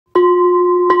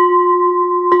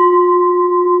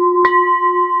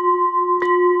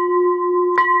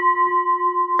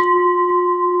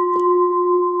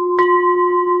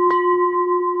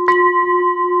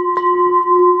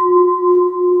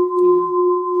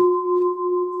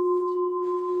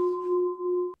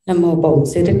Nam mô Bổn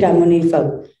Sư Thích Ca Mâu Ni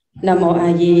Phật. Nam mô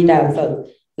A Di Đà Phật.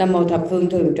 Nam mô thập phương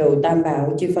thường trụ tam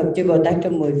bảo, chư Phật chư Bồ Tát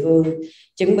trong mười phương,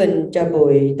 chứng minh cho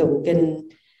buổi tụng kinh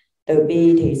từ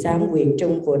bi thị sáng quyển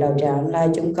Trung của đạo tràng lai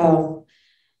chúng con.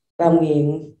 Và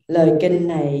nguyện lời kinh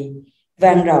này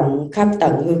vang rộng khắp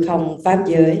tận hư không pháp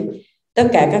giới, tất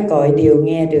cả các cõi đều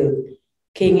nghe được.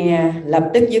 Khi nghe lập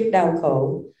tức dứt đau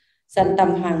khổ, sanh tâm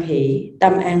hoan hỷ,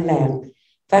 tâm an lạc,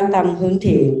 phát tâm hướng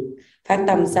thiện, phát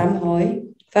tâm sám hối,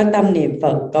 phát tâm niệm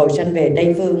Phật cầu sanh về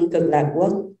Tây phương Cực Lạc Quốc.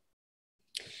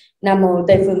 Nam mô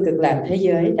Tây phương Cực Lạc thế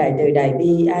giới đại từ đại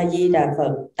bi A Di Đà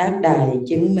Phật tác đại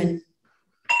chứng minh.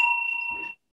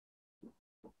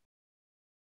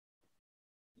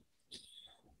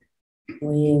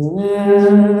 Nguyện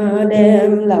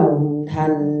đem lòng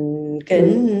thành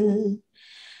kính,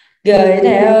 gửi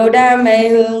theo đam mê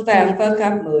hương vàng phất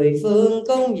khắp mười phương,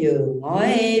 cúng dường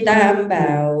ngói tam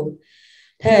bảo,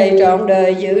 thề trọn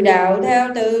đời giữ đạo theo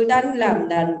tư tánh làm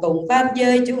lành, cùng pháp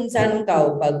giới chúng sanh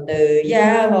cầu Phật từ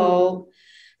gia hộ.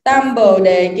 Tâm Bồ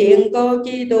Đề kiên cố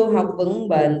chi tu học vững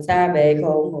bền, xa bề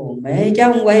khổ nguồn mê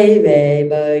trong quay về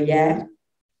bờ giác.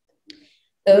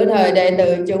 Từ thời đệ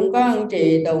tử chúng con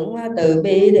trì tụng từ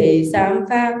bi thị sám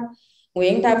pháp,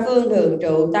 nguyện thập phương thường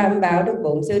trụ tam bảo, Đức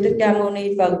Bổn Sư Thích Ca Mâu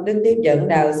Ni Phật, Đức Tiếp Dẫn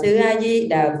Đạo Sư A Di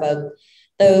Đà Phật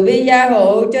từ bi gia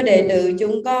hộ cho đệ tử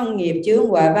chúng con, nghiệp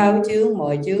chướng quả báo chướng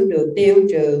mọi chướng được tiêu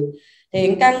trừ,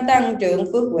 thiện căn tăng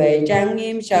trưởng, phước huệ trang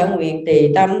nghiêm, sở nguyện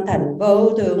tỳ tâm thành vô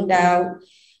thượng đạo.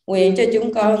 Nguyện cho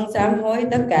chúng con sám hối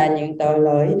tất cả những tội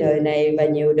lỗi đời này và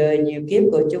nhiều đời nhiều kiếp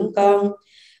của chúng con,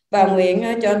 và nguyện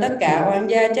cho tất cả oan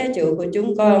gia trái chủ của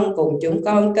chúng con cùng chúng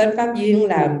con kết pháp duyên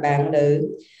làm bạn lữ,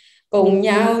 cùng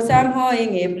nhau sám hối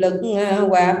nghiệp lực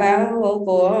quả báo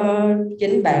của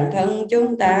chính bản thân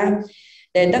chúng ta,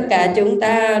 để tất cả chúng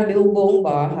ta buông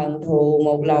bỏ hận thù,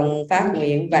 một lòng phát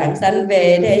nguyện vãng sanh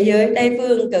về thế giới Tây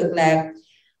phương Cực Lạc,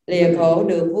 lìa khổ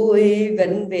được vui,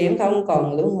 vĩnh viễn không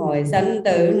còn luân hồi sanh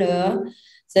tử nữa.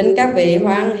 Xin các vị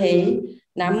hoan hỷ.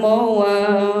 Nam mô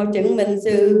chứng minh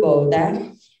sư Bồ Tát.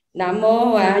 Nam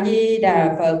mô A Di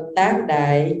Đà Phật tác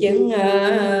đại chứng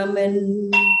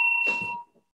minh.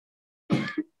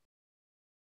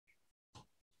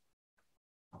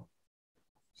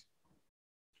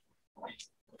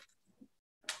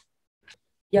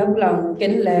 Dốc lòng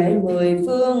kính lễ mười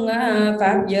phương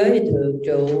pháp giới thường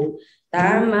trụ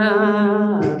tam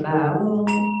bảo.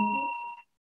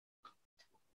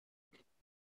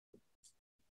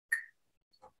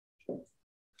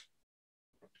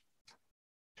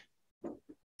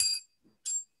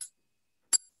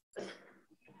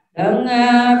 Đấng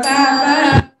pháp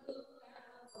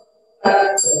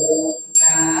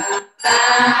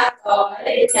ta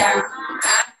tội chẳng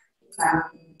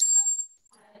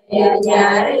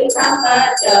giải khắp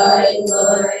trời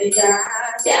người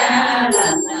cha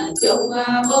lành chung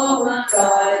vô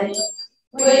rồi,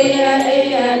 quy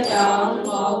y chọn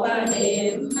một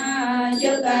niệm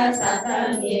dứt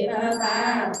sạch nghiệp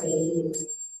phá phiền,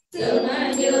 dương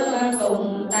dương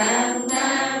cùng tan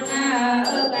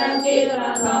ức kiếp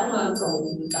không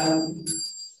cùng tầm,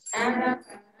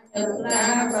 thực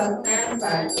ra Phật an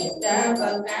và diệt ra,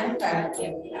 Phật an và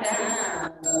diệt ra.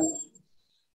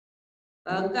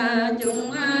 Phật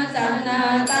chúng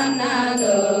sanh tánh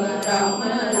thường rộng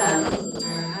lành,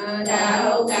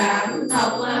 đạo cảm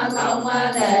thông không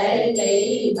thể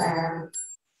nghĩ bàn,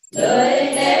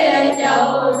 người đế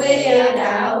châu vi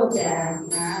đạo tràng,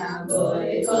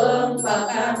 mười phương Phật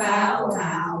bảo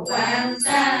hào quang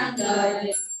sáng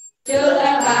ngời, chưa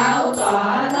bảo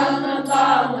tỏ thân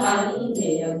con hạnh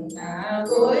thiện,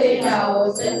 cúi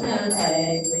đầu xin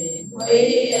thề nguyện quy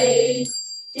y,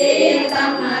 chí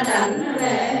tâm đảnh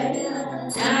lễ.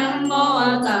 Nam mô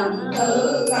tận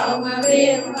hư không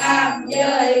biên pháp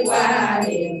giới, qua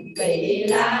hiền vị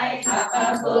lai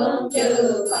thập phương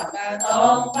chư Phật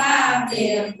tôn pháp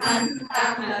hiền thánh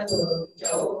tâm thường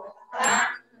trụ tam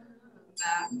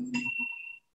bảo.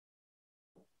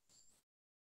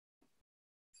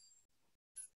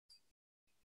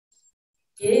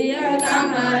 Chí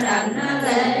tâm đảnh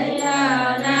lễ.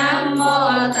 Nam mô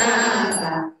Ta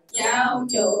Bà Giáo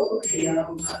chủ Thiệu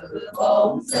Ngự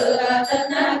Bổn Sư Thích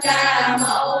Ca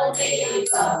Mâu Ni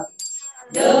Phật,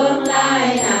 đương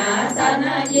lai hạ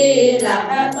sanh Di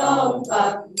Lặc Tôn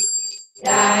Phật,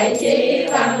 đại trí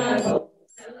văn thục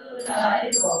sư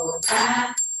lợi Bồ Tát,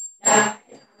 đại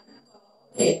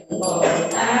thiện Bồ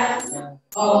Tát,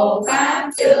 Hộ Pháp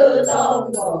chư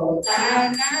tôn Bồ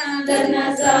Tát, Linh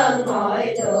Sơn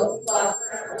hội thượng Phật.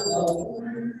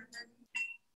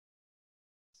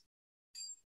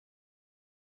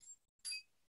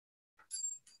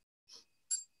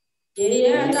 Chỉ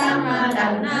tâm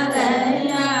đảnh lễ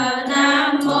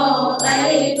Nam mô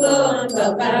Tây phương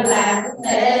cực lạc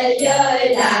thế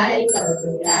giới đại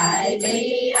từ đại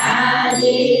bi A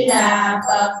Di Đà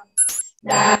Phật.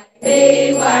 Đại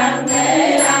bi Quán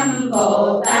Thế Âm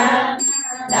Bồ Tát,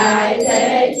 Đại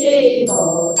Thế Chi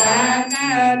Bồ Tát,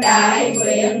 Đại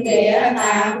Nguyện Địa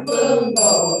Tạng Vương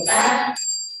Bồ Tát,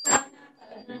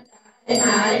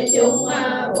 Đại chúng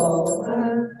Bồ Tát.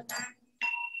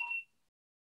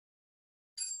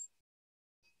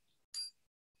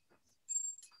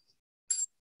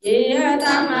 Chỉ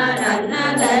tâm đảnh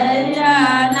lễ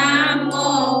Nam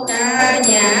mô Ca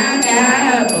Nhã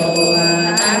Ga Bồ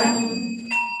Tát.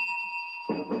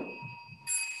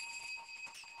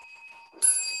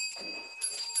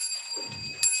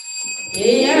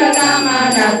 Chỉ tâm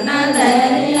đảnh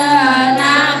lễ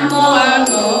Nam mô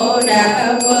Ngộ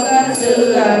Đạt Quốc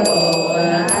Sư Bồ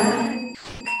Tát.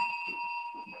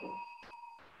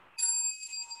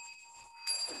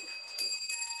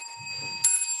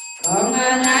 Con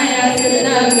nay xin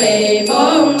vì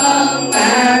bốn ơn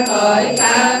ba cõi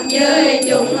pháp giới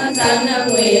chúng sanh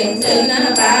nguyện xin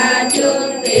ba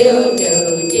chương tiêu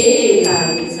trừ chi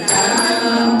hành xã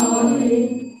hội.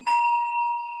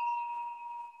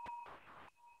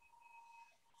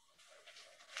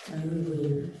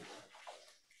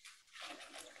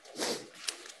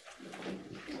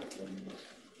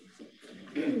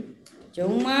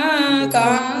 Chúng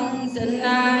con xin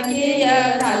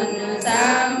chia thành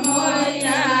sám hối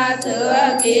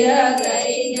xưa kia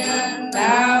gây nhân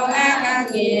bao ác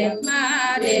nghiệp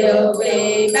đều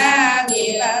vì ba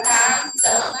nghiệp tham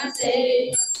sân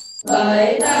si,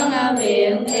 bởi thân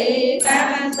miệng ý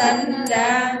các sanh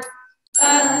ra.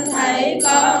 Con thấy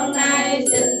con nay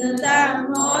xin sám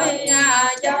hối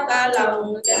cho cả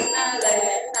lòng kính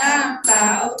lễ tam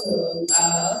bảo thường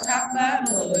ở khắp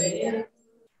mười.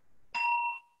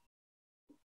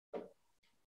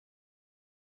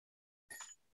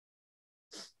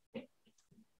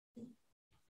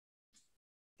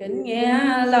 Kính nghe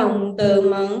lòng từ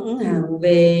mẫn hằng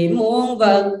vì muôn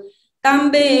vật,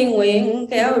 tâm bi nguyện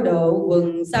khéo độ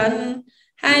quần sanh.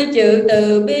 Hai chữ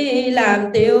từ bi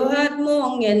làm tiêu hết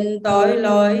muôn nghìn tội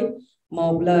lỗi,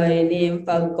 một lời niệm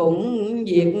Phật cũng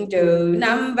diệt trừ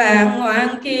 5 vạn oan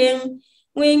khiên.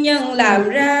 Nguyên nhân làm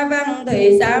ra văn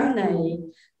thủy sám này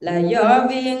là do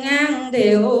viên an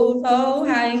thiệu số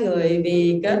hai người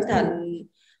vì kết thành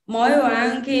mối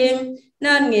oan khiên,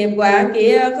 nên nghiệp quả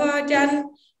kia khó tránh.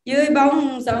 Dưới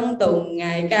bóng sông Tùng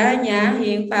ngài Ca Nhã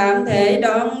hiện phạm thể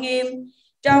đoan nghiêm,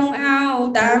 trong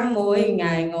ao tam muội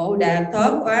ngài Ngộ Đạt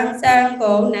thoát oan sang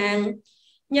khổ nạn.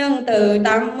 Nhân từ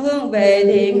tâm hướng về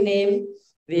thiện niệm,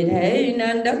 vì thế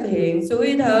nên đất hiện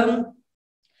suối thơm.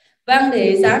 Văn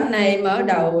thị sám này mở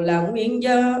đầu là nguyên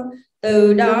do,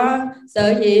 từ đó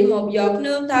sở dĩ một giọt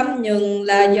nước thấm nhuần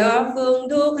là do phương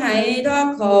thuốc hay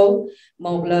thoát khổ.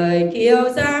 Một lời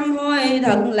kêu sám hối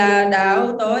thật là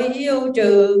đạo tội yêu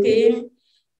trừ khiên.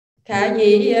 Khả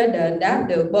dĩ đền đáp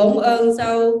được 4 ơn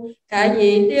sâu, khả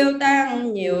dĩ tiêu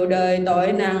tan nhiều đời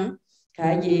tội nặng,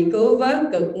 khả dĩ cứu vớt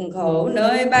cực khổ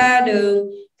nơi 3 đường,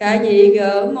 khả dĩ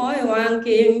gỡ mối oan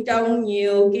khiên trong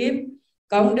nhiều kiếp.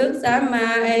 Công đức sám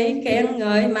ma ấy khen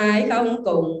ngợi mãi không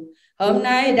cùng. Hôm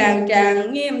nay đàn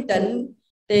tràng nghiêm tịnh,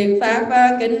 tiệc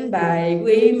pháp kính bài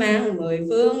quy mang 10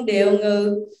 phương điều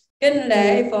ngự. Kính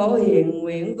lễ phổ hiền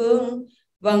nguyện vương,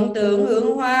 vận tượng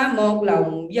hương hoa một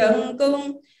lòng dân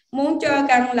cung. Muốn cho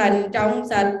căn lành trong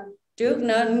sạch, trước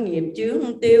nên nghiệp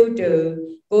chướng tiêu trừ.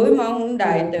 Cuối mong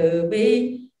đại từ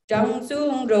bi, trong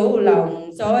xuống rủ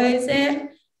lòng soi xét.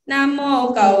 Nam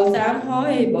mô cầu sám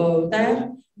hối Bồ Tát,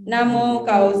 Nam mô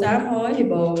cầu sám hối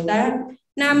Bồ Tát,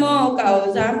 Nam mô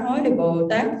cầu sám hối Bồ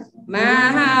Tát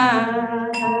Ma Ha.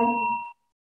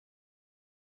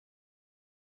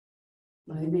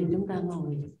 Bởi vì chúng ta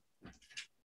ngồi.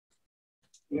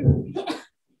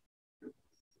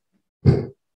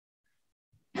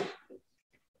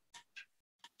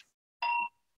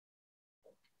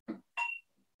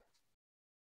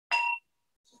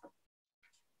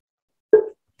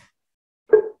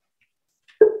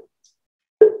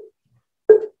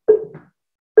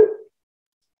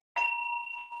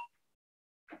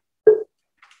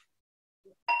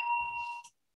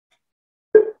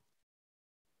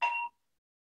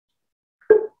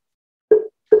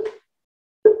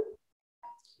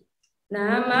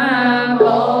 Nam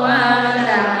mô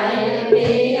Đại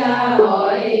Bi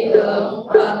Hội Thượng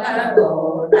Phật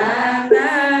Bồ Tát.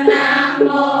 Nam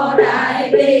mô Đại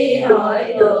Bi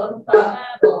Hội Thượng Phật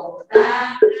Bồ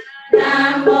Tát.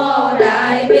 Nam mô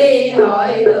Đại Bi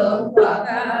Hội Thượng Phật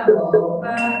Bồ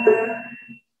Tát.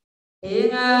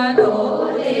 Hiện thủ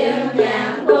thiên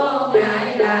nhãn vô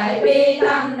ngại đại bi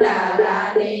tâm đà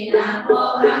la ni. Nam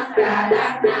mô hằng đà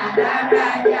đắc na đa ra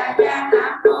ya ya.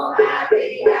 Nam mô a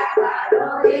di đà bà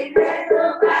đô yết thế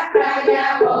tướng bát ra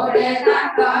ya. Bồ đề tát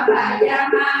có bà ya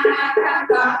ma ha tát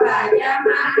có bà ya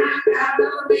ma ha ca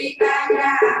mâu ni ca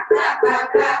ya tát bà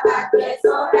ca bà chế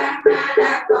số đắc na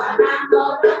đắc có. Nam mô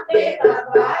tất biết thật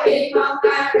có y mong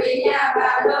a di đà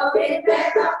bà đô yết thế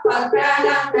tất Phật ra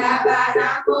lâm đà bà.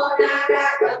 Nam mô na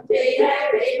ra cận trì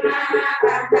hê vị ma ha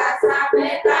bàn đà sa mê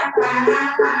tát bà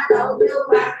ha tát đầu du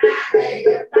bà ha đề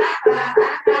dực tát bà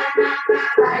tát ca na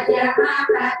ca bà ya ma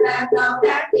tát tát đầu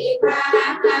đắc chi pha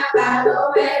ha ha bà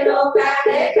đô bê đô ca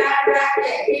đế ca ra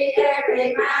đế chi hê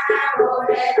vị ma ha bồ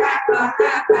đề tát có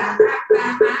tát bà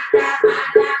ma ra ma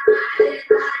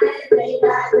đê thị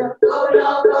đà dực cô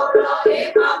lô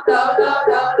yết mong tô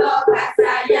lô phật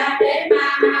sa ya đế ma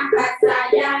ha phật sa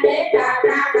ya đế đà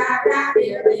ra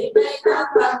địa thị mê tất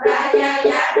Phật ra ya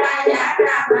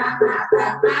ra ma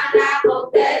phật ma ra một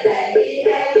tế lệ y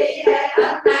hê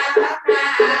ất na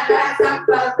a ra sam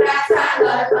Phật ra sa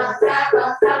lợi Phật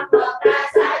sam Phật ra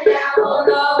sa ya hô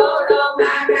lô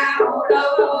ma ra hô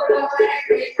lô hê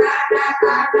thị ta ra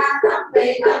tâm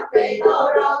tỳ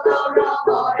tô lô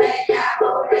bồ đề ya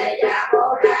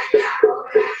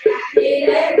di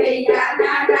đế vi ya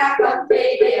na ra cận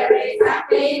trì địa vị sắc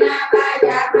ni na ba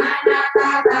ya ma na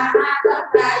ta ha tất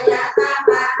đà ya ta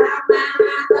bà ha ma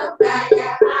ha tất đà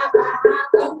ya ta bà ha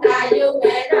tất đà du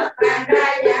nghệ đất càng ra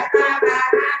ya ta bà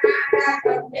ha na ra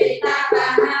cận trì ta bà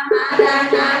ha ma ra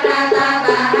na ra ta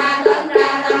bà ha tất ra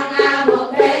tâm a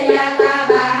một thế ya ta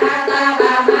bà ha ta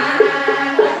bà ma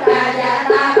ha tất đà ya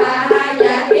ta bà ha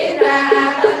ya kiết ra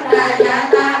tất đà ya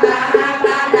ta bà ha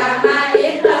ba đà ma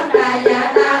yết tất đà ya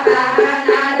ta bà ha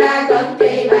na ra cận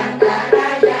trì bàn đà ra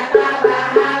ya ta bà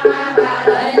ha ma bà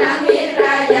lợi năng yết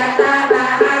ra ya ta bà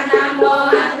ha. Nam mô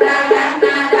hằng ra đắc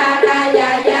na đa ra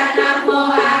ya nam mô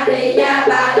a di đà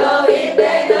bà đô yết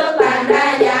thế tướng bàn ra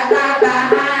ya ta bà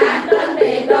ha. Anh tấn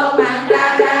tiền đô mạng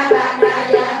ra bàn ra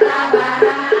ya ta bà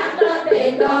ha. Anh tấn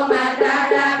tiền đô mạng ra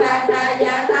bàn ra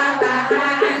ya ta bà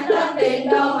ha. Anh tấn tiền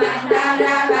đô mạng ra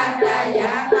bàn ra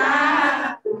ya ta.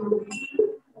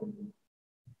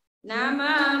 Nam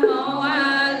mô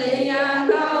a di đà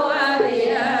câu a di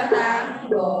đà tạng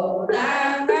Bồ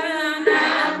Tát.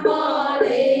 Nam mô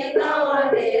đi câu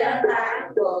đi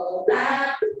tạng Bồ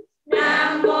Tát.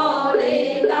 Nam mô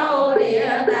đi câu đi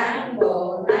tạng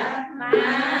Bồ Tát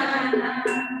ma.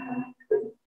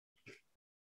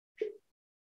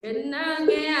 Kính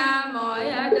nghe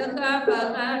mọi đức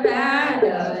Phật ra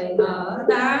đời mở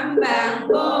tám bàn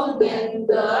 4000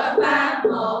 cửa pháp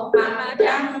một mặt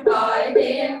trăng cõi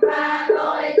thiên pha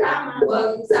tối thăm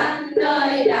quần xanh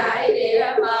nơi đại địa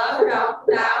mở rộng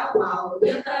đạo màu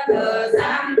nhất thừa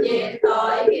sam diệt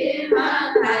tội kim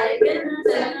thầy kính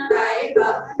xin thầy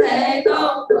Phật thế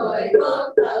tôn người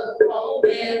phước tự phụ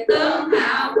biệt tướng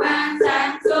hào quang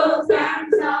sáng suốt sáng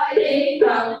soi đi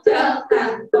thần chân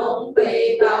thành cũng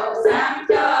vì cầu sáng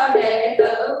cho đệ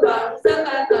tử vận sức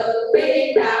từ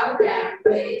bi đạo tràng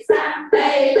vì sáng.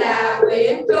 Đây là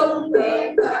quyển Trung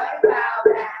quyển khởi vào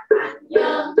đàn anh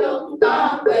nhân chúng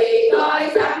con vì coi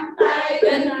sắm tay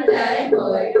kinh lễ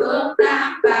 10 phương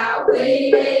tam bảo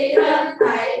quy đi đến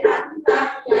thầy thánh tâm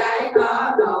dạy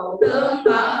có đầu tướng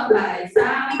mở bài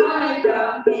sáng nói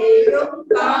trọn thì chúng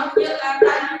con như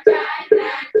thanh trái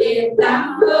ngang chìm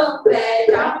tâm hương về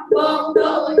trong bốn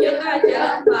tu như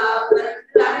chân mờ mình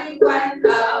lấy quanh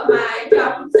ở mãi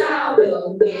trong sao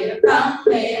đường nghiệp thân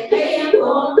miệng ý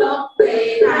buồn lúc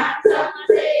vì tham sân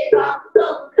si không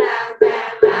tung làm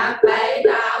càng lạc bậy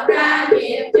tạo ra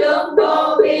nghiệp chướng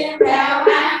vô biên theo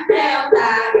ác theo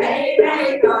tà gây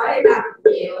cõi đập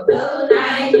nhiều thứ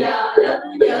nay giờ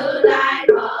đứng giữ lại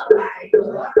mở bài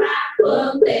cửa pháp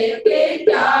phương tiện kiến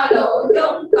cho đủ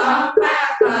chúng con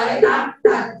phát khởi tâm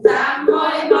thành sám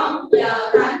hối mong giờ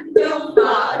thánh chúng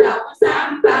mở động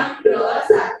sám băng rửa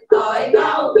sạch tội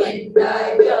câu nhìn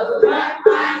đời trừ hết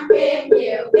oan khiêm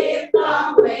nhiều kiếp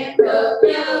con nguyện được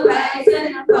như vậy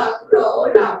xin Phật đủ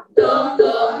lòng tương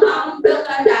cường mong đức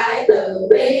đại từ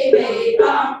bi vì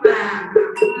con mà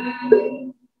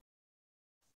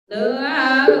đưa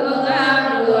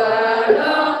hương vừa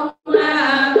đông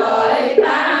tội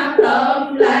ta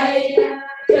tâm lây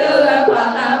chưa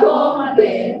Phật bốn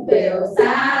biển đều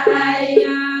xa hay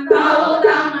câu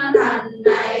tâm thành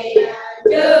này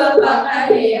chưa Phật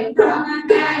hiện thân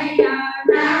ngay.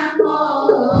 Nam mô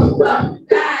hương vân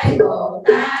cai Bồ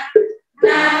Tát.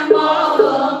 Nam mô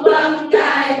hương vân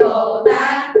cai Bồ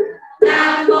Tát.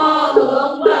 Nam mô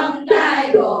hương vân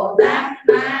cai Bồ Tát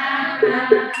ma.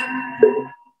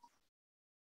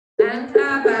 An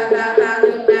tha bà đà bà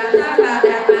đừng đà tha bà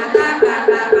đà bà tha bà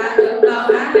đà bà đừng đò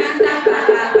an tha bà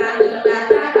đà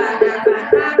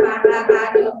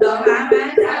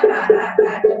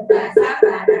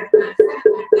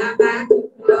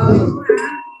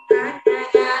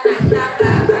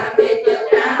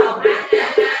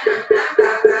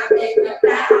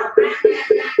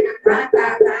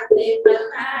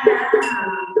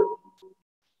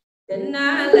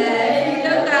kính lễ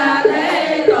Đức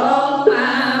Thế Tôn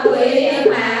quy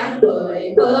mạng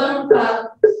mười phương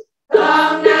Phật.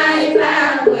 Con nay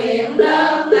phát nguyện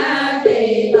lớn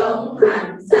trì tụng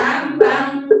hành sám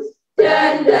văn,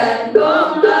 trên đền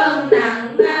bốn ơn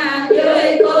nặng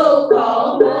dưới cứu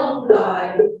khổ muôn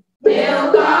loài.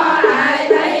 Nếu có ai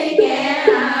thấy nghe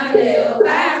đều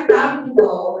phát tâm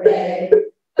Bồ Đề,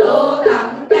 tu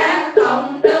tập các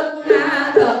công đức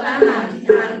thực hành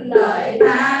hạnh lợi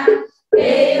tha,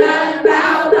 khi lên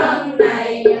báo thân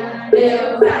này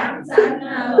đều phạm sanh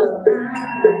Bồ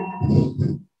Tát.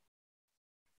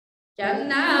 Chánh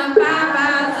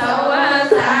pháp sâu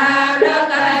xa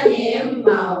đất nhiễm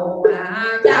màu,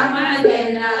 trăm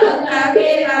nghìn ức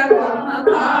kiếp cũng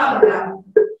khó lòng.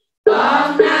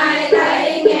 Con nay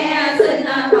thấy nghe xin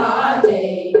thọ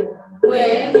trì,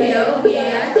 nguyện hiểu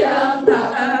nghĩa chân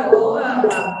thật của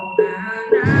Phật.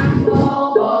 Nam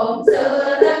mô Bổn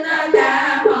Sư Thích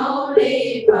Ca Mâu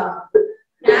Ni Phật.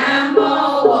 Nam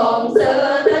mô Bổn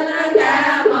Sư Thích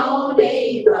Ca Mâu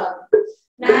Ni Phật.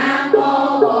 Nam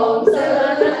mô Bổn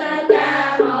Sư Thích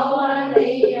Ca Mâu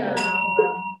Ni Phật.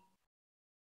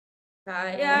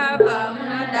 Khởi Phật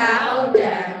đạo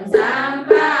tràng sám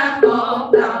pháp,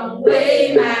 một lòng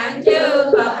quy mạng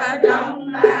chư Phật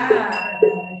trong ba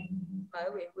đời. Mời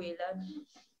quý vị quỳ lên.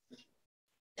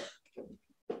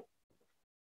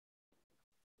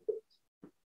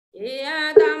 Chỉ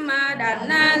tâm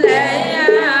đảnh lễ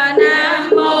Nam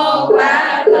mô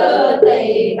Quá Thư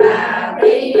Tỳ Bà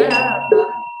Thi Phật.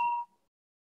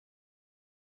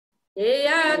 Chỉ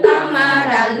tâm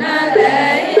đảnh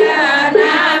lễ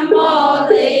Nam mô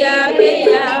Tỳ Khi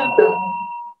Phật.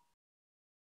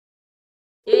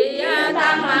 Chỉ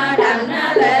tâm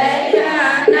đảnh lễ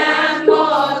Nam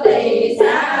mô Tỳ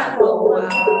Xá Phụ.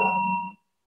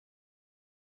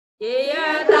 Chỉ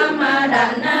tâm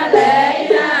đảnh lễ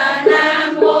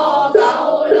Nam mô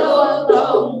Cẩu Lưu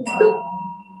Tôn Phật.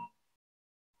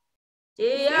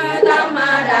 Chỉ tâm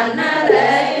đảnh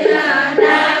lễ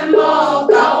Nam mô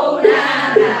Cẩu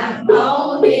Na Hàm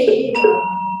Mâu Ni Phật.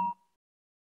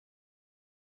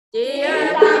 Chỉ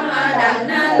tâm đảnh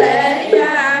lễ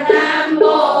Nam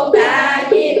mô Ca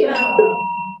Diếp Phật.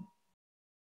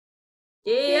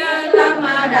 Chỉ tâm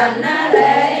đảnh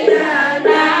lễ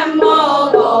Nam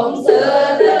mô Bổn Sư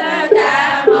Thích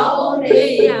Ca Mâu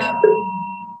Ni Phật.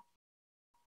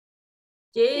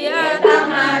 Chỉ tâm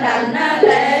đảnh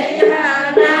lễ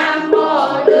Nam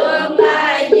mô Đương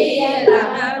Lai Di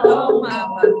Lặc Tôn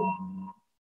Phật.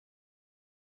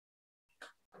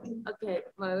 Ok,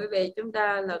 mời quý vị chúng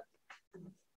ta lật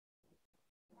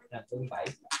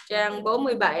trang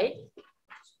 47.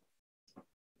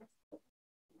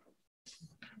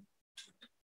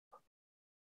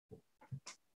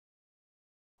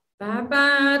 Pháp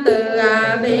từ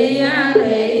bi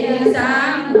thị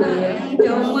sáng nguyện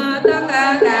chung tất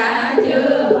cả chư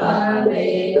Phật,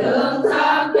 vì thương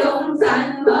xót chúng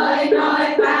sanh mới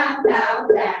nói pháp đạo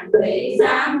tràng thủy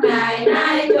sáng. Ngày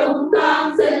nay chúng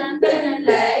con xin kính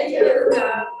lễ chư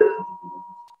Phật.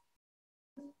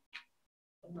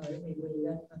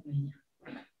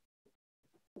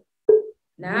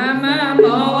 Nam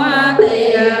mô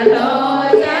Tỳ Lô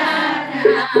Giá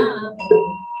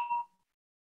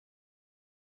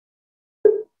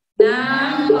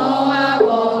Nam mô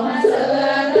Bổn Sư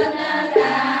Thích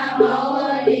Ca Mâu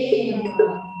Ni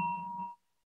Phật.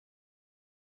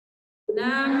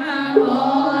 Nam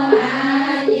mô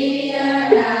A Di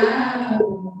Đà Phật.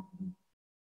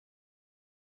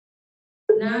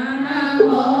 Nam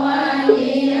mô A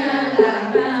Di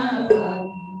Đà Phật.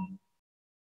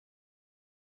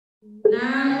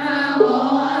 Nam mô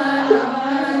Thập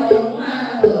Dụng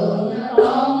Thượng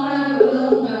Tôn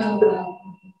Vương Phật.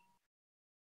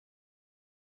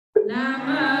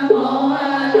 Nam mô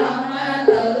Thập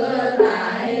Tự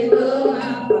Tại Vương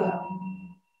Phật.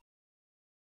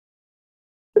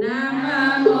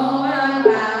 Nam mô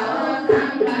Bảo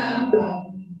Thắng Phật.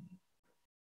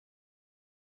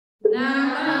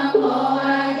 Nam mô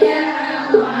Giác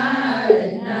Hoa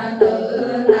Định Tự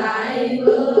Tại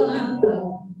Vương Phật.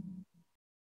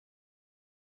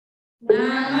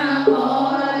 Nam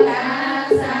mô Ca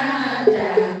Sa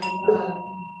Tràng Phật.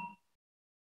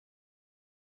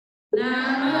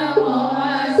 Nam mô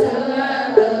Sư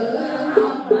Tử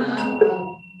Hồng Phật.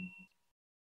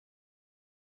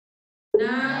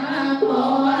 Nam mô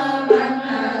Văn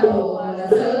Thù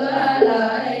Sư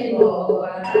Lợi Bồ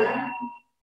Tát.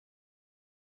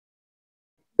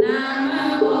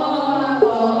 Nam mô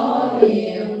Phổ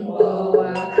Hiền Bồ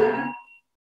Tát.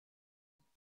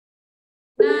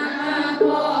 Nam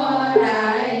mô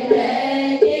Đại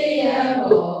Thế Chí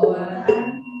Bồ Tát.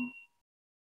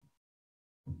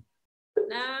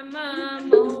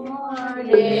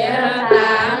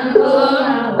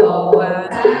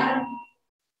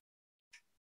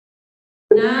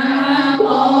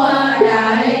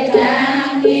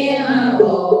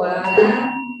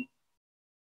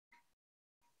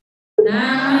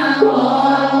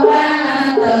 Mô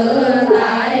Quán Tự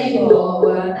Tại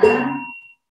Bồ Tát.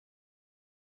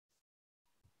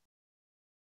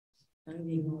 Ăn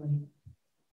gì ngồi.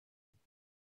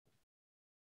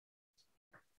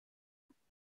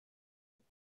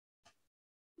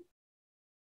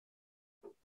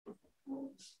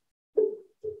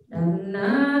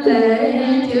 Đảnh lễ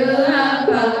chư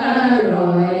Phật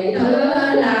rồi thưa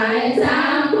lại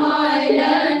sám hối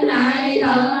đến nay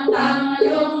thân tâm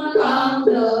chúng con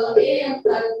được yên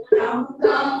tĩnh trong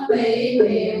không bị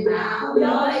phiền não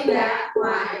dối gạt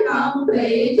hoài không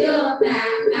bị trước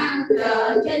nạn ngăn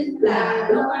trở chính là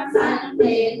lúc sanh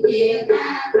thiện diệt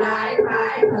ác lại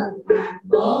phải thực hành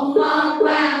bốn món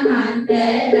quan hạnh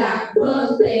để đạt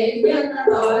phương tiện dứt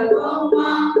tội. Bốn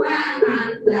món quan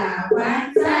hạnh là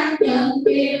quan sát nhân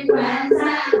duyên, quan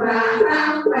sát quả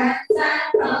báo, quan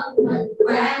sát thân mình,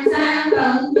 quan sát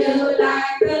thân Như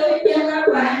Lai thứ nhất.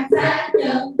 Quan sát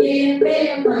nhân duyên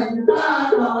biết mình có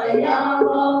tội do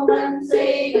vô minh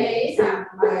suy nghĩ rằng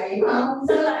vậy không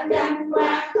xưa chánh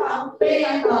quan, không biết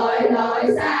tội lỗi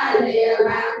xa lìa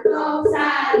bạn không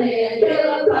xa lìa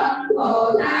chư Phật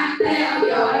Bồ Tát theo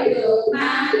dõi đường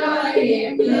ma lối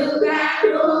hiểm như cá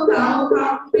đuối cầu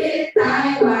không biết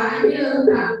tai họa như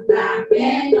thầm làm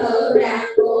ghen tự đàn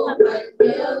của mình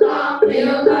như con thiêu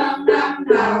thân đâm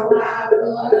đầu vào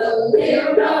lửa tự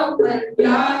thiêu đốt mình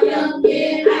do nhân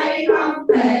duyên ấy không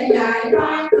thể giải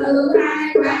thoát. Thứ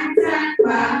hai quan sát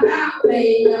quả báo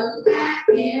vì những ác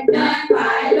nghiệp nên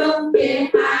phải luân chuyển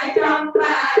mãi trong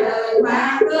ba đời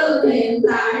quá khứ hiện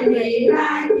tại vị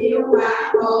lai chịu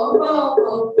quả khổ vô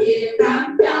cùng chìm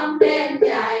đắm trong đêm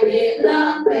dài việc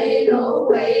lớn bị đủ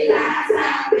quỷ lá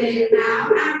xa phiền não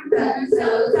ác tịnh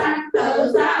sự sanh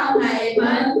tử sau này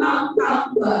mênh mông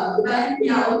không bờ bên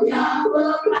dầu cho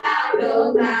bước lao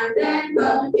đường làm đến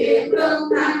vận chuyển lương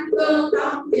thanh cương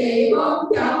công trì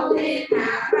bốn châu thiên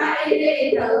hạ phải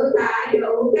đi tự tại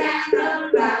đủ các thân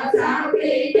làm sao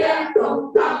khi chết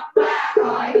cũng không qua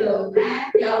khỏi đường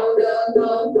ác dầu đường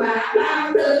thượng quả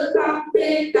bao thứ không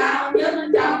thiên cao nhất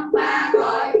trong ba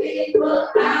cõi khi bước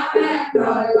lao hết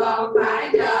rồi còn phải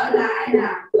trở lại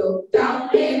làm dục trong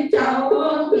yếm châu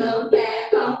bốn lượng kẻ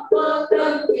không bước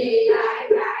tương thì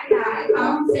lại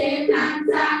không xem năng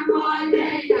sang môi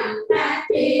để nặng ta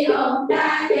chi ôm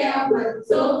đã gieo mình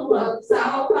xuống vực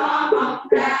sâu khó mong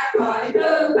ra khỏi.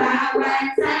 Thứ ba quan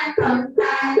sát thân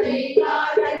ta tùy có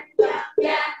đánh chắc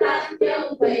giác tánh chân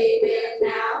vì việc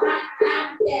nào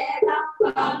hắc dễ lắm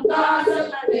còn có sức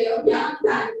liệu nhân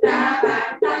thành ra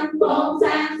bản thân vốn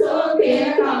sáng suốt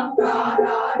kia không có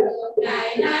đo được.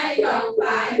 Ngày nay còn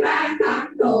phải bán thắng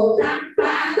thù thắng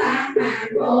phá tan nạn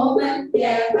vô minh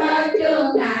dẹp với chướng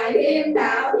ngại điên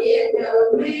đạo diệt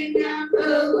trừ nguyên nhân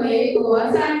tư quỷ của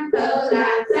sanh tử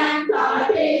làm sáng tỏ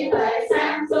trí tuệ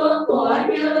sáng suốt của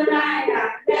Như Lai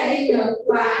đặt đây được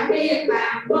quả niết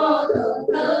bàn vô thượng.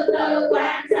 Thứ tư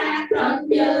quan sát thân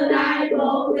Như Lai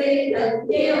vô vi tình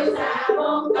chiếu xa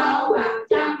bốn câu bằng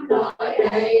trăm đổi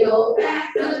đầy đủ các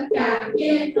tinh cảm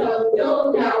nhiên thường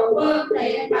chu đầu phương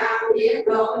tiện bảo diệt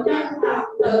độ chân học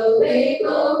từ bi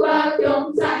cứu vớt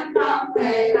chúng sanh không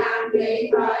thể làm nghĩ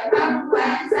tội tâm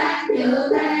quan sát như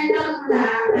thế tức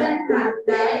là tinh hành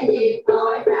để diệt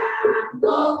tội và hạnh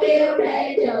cố kiêu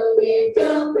để trừ nghiệp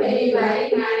chướng. Vì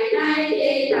vậy ngày nay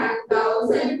đi thành cầu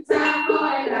xin sám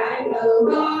hối lại từ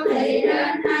vô thị đến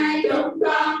nay chúng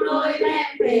con nuôi đem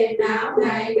phiền não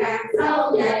ngày càng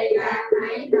sâu dày càng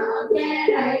nảy nở che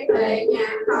đậy tuệ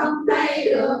nhãn không thấy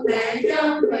được để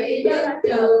chân thủy dứt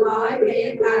trừ mọi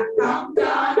việc lành không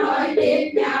cho nối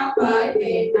tiếp nhau bởi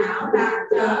phiền não làm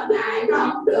trở ngại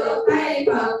không được hay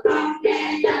Phật không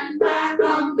nghe danh ta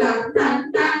không cần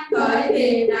thanh tắc bởi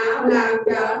phiền não làm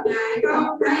trở ngại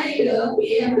không thấy được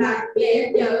nghiệp lành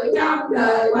nghiệp dữ trong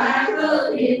đời quá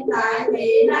khứ hiện tại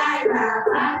vị lai và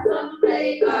pháp xuân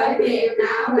đi bởi phiền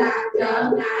não làm trở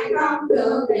ngại không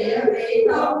được địa vị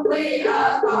tôn quý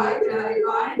ở cõi trời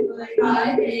cõi người bởi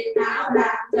phiền não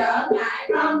làm trở ngại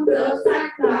không được sắc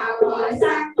vào cõi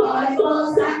sắc cõi vô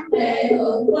sắc để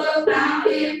hưởng phước báo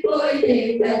yên vui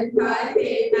thiền định bởi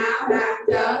phiền não làm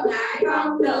trở ngại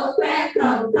không được phép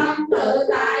đồng tâm tự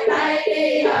tại đây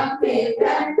đi âm thiền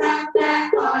đến tất cả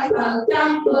cõi phần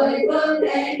trong mười phương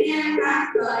để nghe các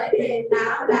bởi phiền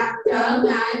não làm trở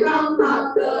ngại không học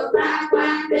được phát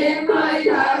quan đêm hơi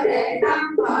thở để tâm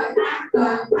khỏi ác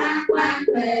toàn phát quan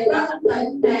về bất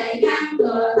tịnh để ngăn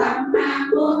ngừa tâm ham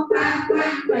muốn phát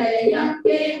quan về nhân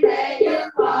duyên để dứt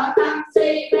bỏ tâm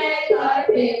si mê bởi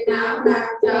phiền não làm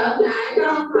trở ngại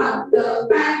không học được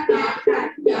phát ngọt cảnh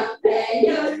nhận để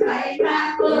dứt xảy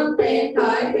ra phương tiện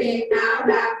bởi phiền não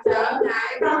làm trở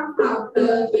ngại không học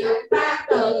được những phát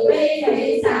từ bi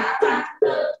hỷ xả pháp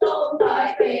tư tu bởi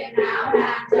phiền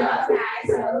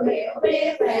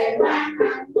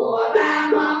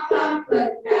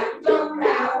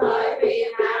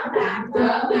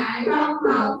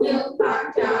những Phật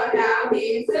trợ đạo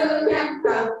hiền sư chân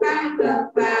thật căn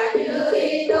cực và như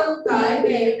ý tương khởi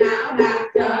phiền não lạc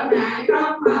trở ngại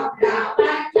không học đạo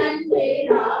bát chánh trí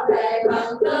rõ về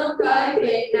phần tương khởi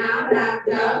phiền não lạc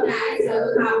trở ngại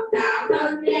sự học đạo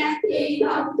thân giác chi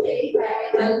thông trí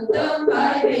về từng tương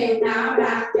khởi phiền não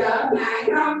lạc trở ngại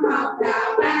không học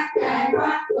đạo bát giải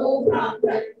thoát tu phần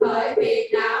định khởi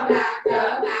phiền não lạc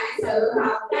trở ngại sự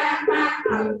học các pháp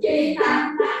thậm chí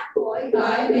tam tác mỗi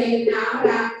khởi phiền não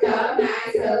lạc trở ngại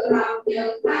sự học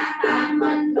những pháp tam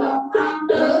minh lục thông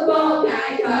tứ vô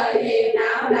ngại khởi phiền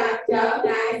não lạc trở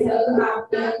ngại sự học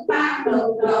những pháp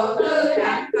lục độ tư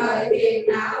đảnh khởi phiền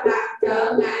não lạc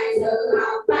trở ngại sự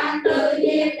học pháp tư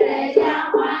diệt để giáo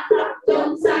hóa khắp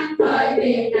chúng sanh khởi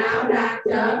phiền não lạc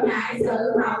trở ngại sự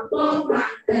học tôn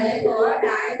hoàng thể của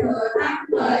đại thừa thắng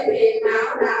khởi phiền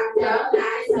não lạc trở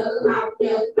ngại sự học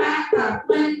những pháp thập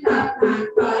minh thập hành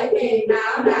khởi phiền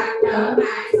não lạc trở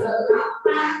ngại sự học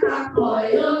pháp thập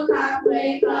hồi hương thập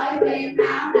thủy khởi phiền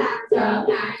não lạc trở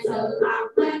ngại sự học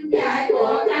minh giải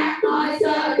của các ngôi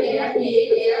sơ địa nhị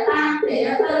địa tam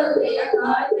địa tư địa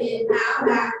khởi phiền não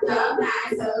lạc trở ngại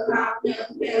sự học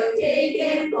những điều chi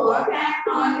kiến của các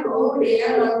ngôi ngũ địa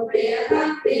lục địa thất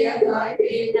địa khởi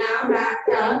phiền não lạc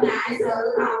trở ngại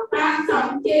sự học tam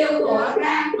sống chiêu của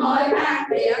các ngôi bát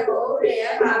địa ngũ địa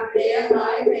thập địa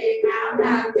khởi phiền não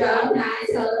lạc trở ngại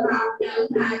sự học những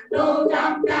hành tu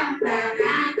trong căn bản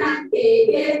a tăng kỳ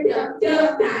kiếp dẫn trước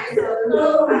ngại sự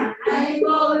tu hành ấy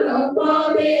vô lượng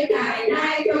vô biên ngày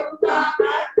nay chúng con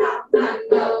hết lòng thành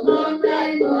cầu hướng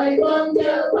lên mười phương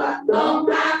chư Phật tôn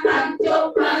pháp tâm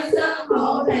chúng ơi xưng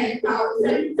hộ thẹn cầu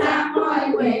xin sám hối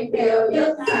nguyện đều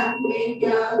dứt sạch nguyện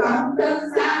nhờ công đức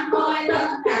sám hối tất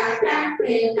cả các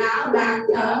phiền não lạc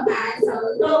trở ngại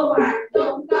sự tu hành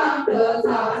chúng con được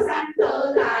thọ sanh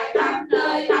tự tại khắp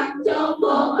nơi tâm chốn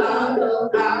muôn ở được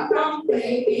ở không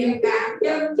bị kiềm cảm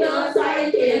chân chưa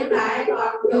xoay chuyển lại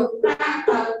còn dùng ta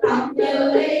tận tâm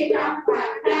như ý trong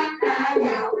khoảnh khắc đã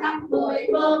dạo khắp mười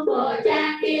phương vừa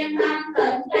trang nghiêm thanh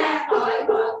tịnh ra khỏi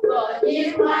Phật vừa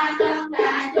chiết hoa tất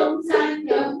cả chúng sanh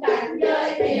những cảnh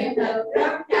giới thiền thực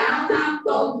rất cao thâm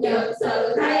cùng những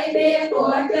sự thấy biết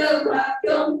của chư Phật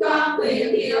chúng con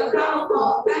nguyện hiểu không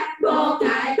một cách vô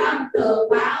ngại tâm tượng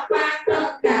báo quát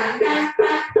tất cả các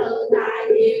pháp tự tại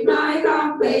niệm nói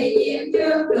không bị nhiễm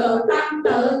trước được tâm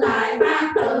tự tại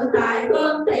pháp tự tại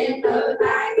phương tiện tự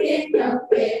tại khiến những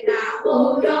phiền não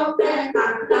vô chốt trên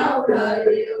thành lâu đời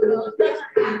đều được tất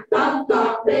hạnh không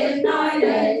còn biết nói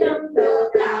để giúp được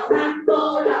đạo thánh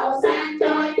vô lậu sáng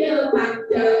cho như mặt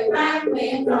trời phát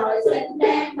nguyện rồi xin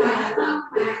đem bà tâm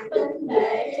hạt tinh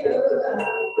để đưa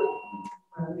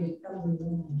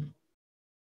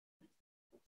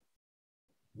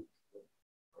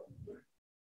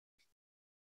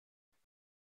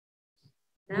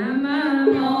Nam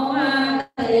mô A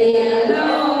Di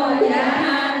Đà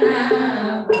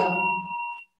Phật.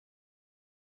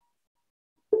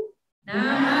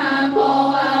 Nam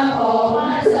mô Phổ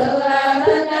Sư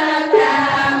Thích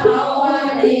Ca Mâu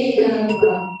Ni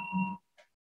Phật.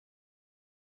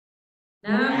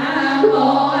 Nam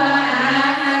mô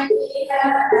A Di Đà.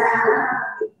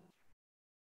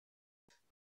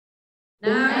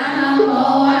 Nam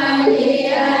mô A Di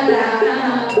Đà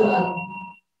Phật.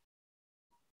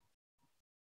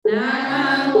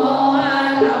 Nam mô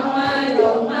Thông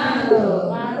Dụng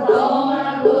Thượng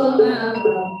Tôn Vương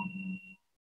Phật.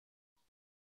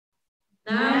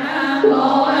 Nam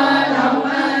mô Thông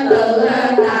Tự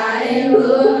Tại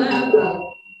Vương Phật.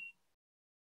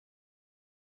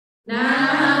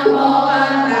 Nam mô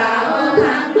Bảo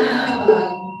Thắng Phật.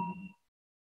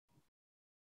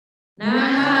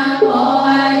 Nam mô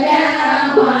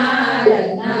Giác Hoa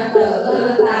Định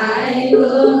Tự Tại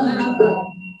Vương Phật.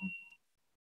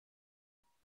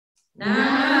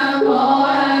 Nam mô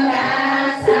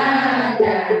Ca Sa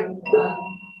Tràng Phật.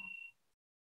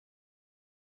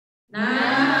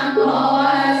 Nam mô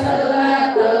Sư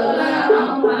Tử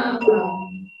Ông Phật.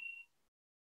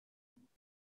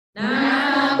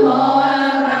 Nam mô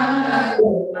Văn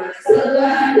Cụ Sư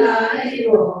Lợi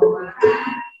Bồ Tát.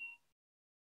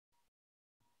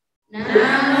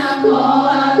 Nam mô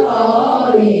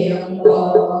Phổ Hiền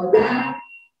Bồ Tát.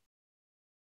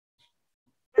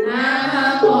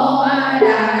 Nam mô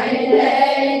Đại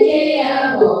Đế Chi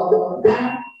Bồ Tát.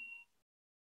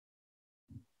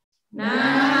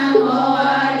 Nam mô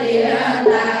Địa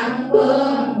Tạng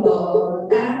Vương Bồ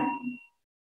Tát.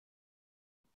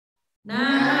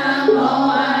 Nam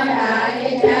mô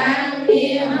Đại Trang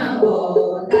Nghiêm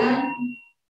Bồ Tát.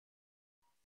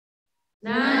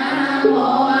 Nam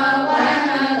mô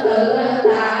Quán Tự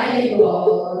Tại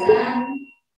Bồ Tát.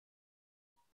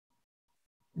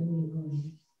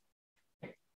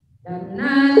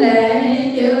 Đảnh lễ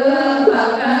chưa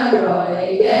Phật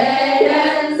rồi ghé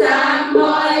đến sám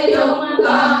hối chúng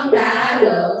con đã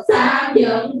được sám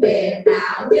những việc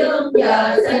nào trước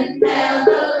giờ xin theo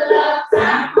tư lớp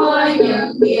sám hối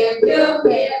những việc trước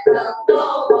việc thực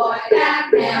tu bồi đáp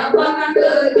nẻo có căn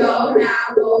cứ chỗ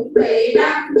nào cũng bị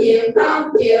đắm chìm không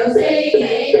chịu suy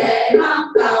nghĩ để mong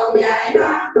cầu giải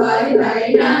thoát, bởi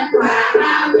vậy nên quả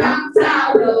báo trong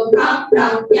sao đường không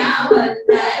đồng nhau hình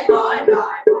thể mỗi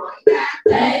loại mỗi khác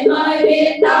thế mới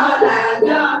biết đó là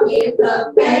do nghiệp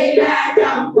lực gây ra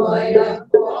trong 10 lần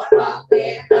của luật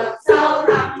nghiệp lực sâu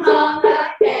thẳm hơn đến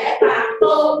kẻ phạm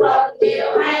tu cần chịu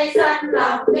hay sanh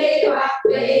lòng nghi hoặc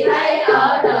vì thấy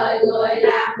ở đời người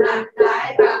làm lành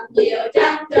lại thật nhiều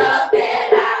trăn trở, kẻ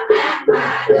làm ác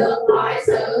mà được mọi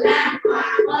sự an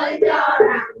hòa mới cho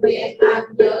rằng việc lành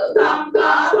dữ không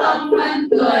có phân minh.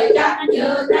 Người chắc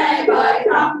như thế bởi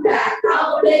không đạt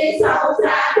thấu lý sâu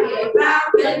xa nghiệp báo.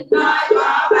 Kinh nói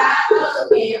có ba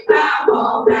thứ nghiệp báo: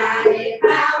 một là nghiệp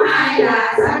báo, hai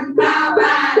là sanh báo,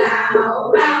 ba là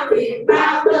hậu báo. Nghiệp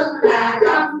báo tức là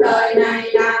trong đời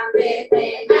này làm việc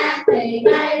thiện ác thì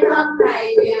ngay thân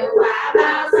thầy chịu quả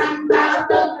báo. Sanh báo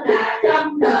tức là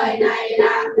trong đời này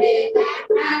làm việc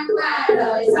ác qua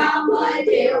đời sau mới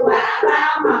chịu quả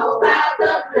báo. Hậu báo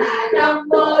tức là trong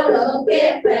vô lượng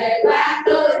kiếp về quá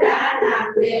khứ đã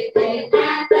làm việc thiện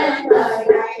ác đến đời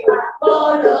này hoặc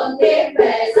vô lượng kiếp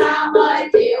về sau mới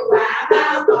chịu quả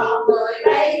báo. Còn người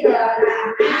bây giờ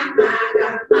làm ác mà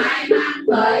gặp may mắn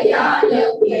bởi do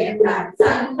những nghiệp lành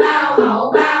sanh báo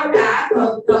hậu báo đã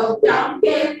thuần thuộc trong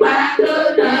kiếp quá khứ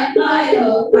nên mới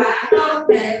hưởng quả tốt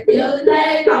đẹp như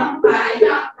thế. Không phải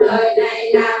trong đời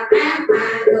này làm ác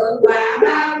mà được quả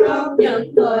báo tốt,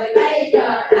 những người bây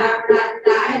giờ làm lành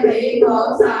lại bị khổ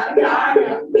sở do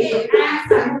những nghiệp ác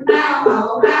sanh báo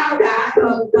hậu báo đã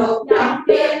thuần thuộc trong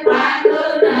kiếp quá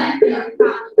khứ nên những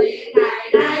phần thiện ngày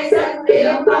nay sinh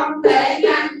yếu không thể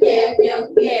ngăn chặn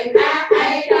những nghiệp ác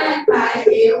ấy nên phải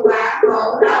chịu quả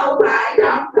khổ. Đâu phải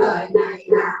trong đời này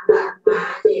làm lành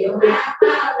mà chịu ác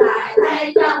báo, lại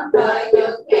thấy trong đời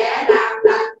những kẻ làm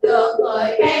lành được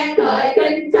người khen ngợi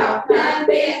kính trọng nên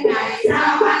biết ngày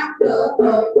sau ắt được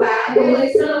hưởng quả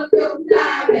vui sướng. Chúng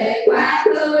ta về quá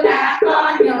khứ đã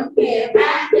có những nghiệp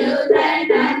ác như thế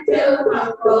nên chư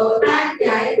Phật Bồ Tát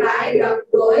dạy phải gần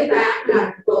gũi bạn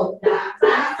lành cùng làm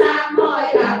pháp sám hối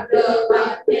làm được bậc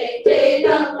thiện tri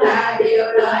thức là điều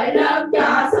lợi lớn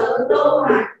cho sự tu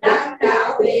hành đắc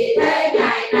đạo. Vì thế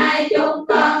ngày nay chúng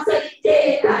con xin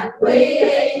chi thành quý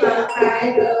y Phật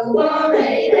đại thượng vô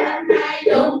thị đến nay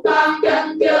chúng con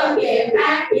chân chưa nghiệp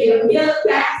ác nhiều như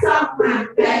các sông mặt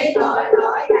gây tội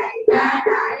lỗi đầy ra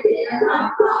đại địa không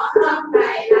có thân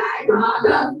này lại họ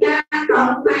thân ca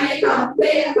không may không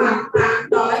biết hoặc phạm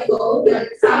tội cũ tình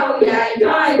sâu dài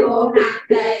trói buộc nặng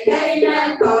để gây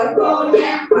nên tội vô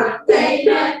gian hoặc gây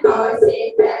nên tội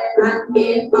xiết để thành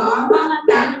nghiệp bỏ mất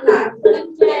căn lành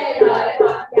tính chê lời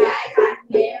Phật dạy thành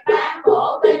nghiệp ác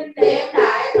bổ kinh điển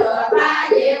đại thừa ba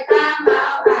diệt tam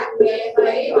bảo thành nghiệp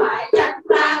hủy hoại chánh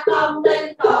pháp không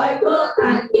tin tội phước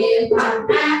thành nghiệp thành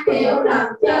ác hiểu lầm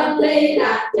chân lý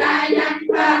làm trái chánh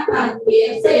pháp thành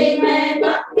nghiệp si mê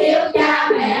bất hiếu cha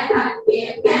mẹ thành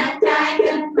nghiệp ngã trái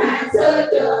kinh mạng sư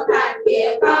trưởng thành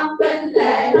nghiệp không kính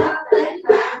lệ thất tính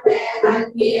bạn bè thành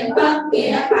nghiệp bất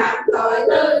nghĩa phạm tội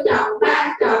tư trọng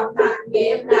bác trọng thành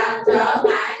nghiệp làm trở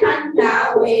ngại thánh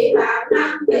đạo hủy phạm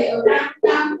năm điều năm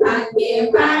trăm thành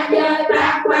nghiệp ba giới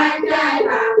ba quan trai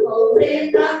phạm phụ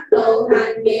thiên đất tụ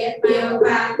thành nghiệp nhiều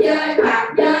phạm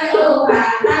giới ưu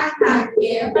bà tát thành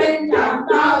nghiệp tinh trọng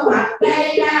to hoặc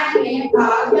gây ra nghiệp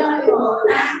thọ giới Bồ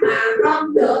Tát mà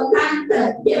không được thanh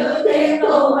tịnh như thế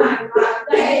tu hành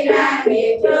Phật gây ra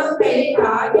nghiệp trước khi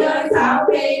thọ giới sau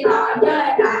khi thọ giới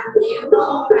làm nhiều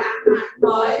tu phạm hành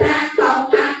mỗi tháng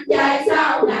không ăn chay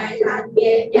sau ngày thành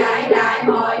nghiệp giải đại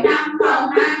mỗi năm không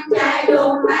ăn chay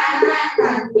luôn ba tháng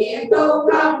thành nghiệp tu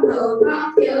không thường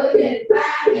không giữ gìn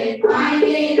ba nghiệp thoái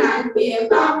nghi thành nghiệp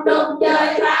không đúng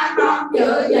giới pháp không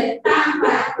giữ gìn tam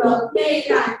bạc luật nghi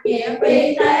thành nghiệp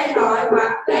vi tế tội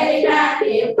hoặc gây ra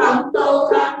nghiệp không tu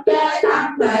không giới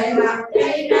tâm bệ hoặc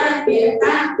gây ra nghiệp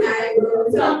tám ngày vừa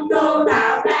xuân tu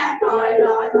tạo ra tội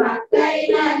lỗi hoặc gây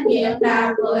ra nghiệp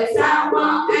làm 16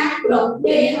 món ác luật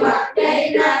nghi hoặc gây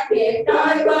ra nghiệp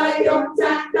đối với chúng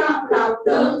sanh trong lòng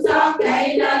thương xót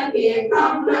gây nên nghiệp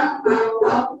không nâng hầu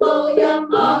không tu dân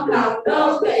ôm lòng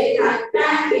đô kỵ thành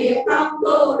ra nghiệp không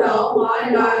tu độ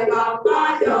mọi loài còn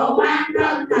có chỗ mang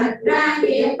thân thành ra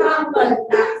nghiệp không bình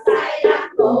đẳng say đắc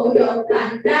cụ dụng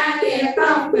thành ra nghiệp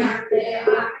không ngạc địa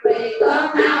hoặc vì cơn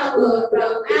ao vượt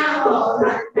rừng ao hồ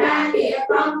thành ra nghiệp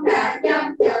không cảm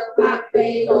dâm chật hoặc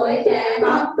vì tuổi trẻ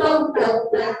bóng tung tục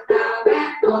tình tạo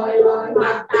các tội tội lỗi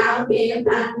hoặc tạo nghiệp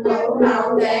thành tụ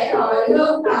lậu để hội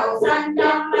hương cầu sanh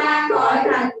trong ba cõi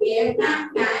thành nghiệp ngăn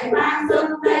ngại phát xuất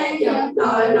thế những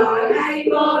tội lỗi hay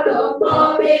vô lượng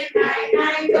vô biên ngày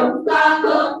nay chúng con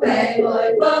hướng về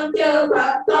mười phương chư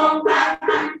Phật tôn pháp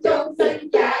thánh chúng sinh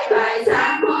trải bài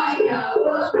sám hối nhờ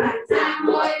phước hành sám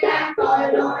hối các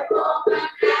tội lỗi vô ngân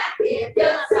ác nghiệp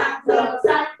chức sanh được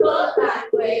sanh phước thành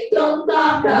nguyện chúng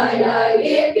con đời đời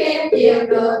kiếp kiếp chịu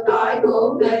được tội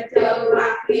của nghịch trừ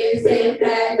hoặc nghiệp xiển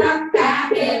để tất cả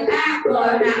nghiệp ác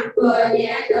vừa nặng vừa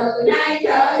nhẹ từ nay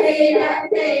trở đi đến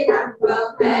khi thành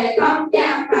Phật thể không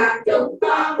gian phạt chúng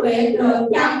con nguyện được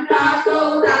chăm lo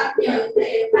tu tập những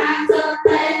thiện pháp xuất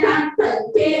thế thanh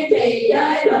tịnh kiên trì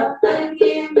giới luật tinh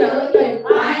nghiêm giữ gìn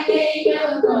oai nghi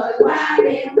như người qua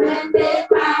biển bên biết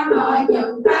bao mọi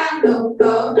những pháp đụng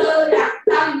độ tư đặc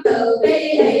tâm từ bi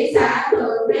hỷ xả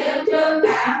thường nêu trước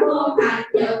cả muôn hành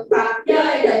những phẩm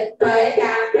giới định tuệ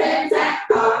càng thêm sắc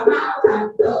thọ mau thành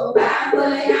tựu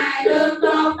 32 tương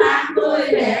tôn 80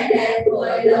 vẻ đẹp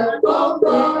 10 lượng 4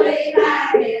 vô vi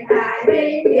ba hiện tại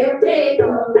bi diệu tri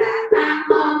thường là tam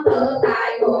môn tự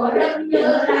tại của Đức Như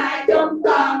Lai chúng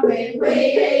con nguyện quy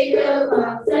y chư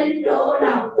Phật xin đủ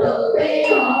lòng từ bi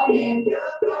hộ niệm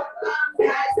trước chúng con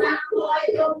khai sám hối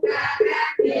chúng ta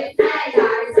các nghiệp sai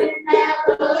lại xin theo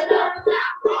thứ lớp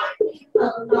sám hối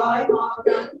từng tội một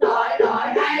từng tội lỗi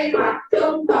hay hoặc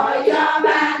chung tội do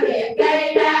ba nghiệp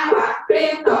gây ra hoặc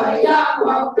riêng tội do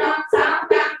một trong 6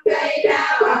 căn gây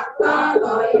ra hoặc có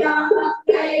tội do mất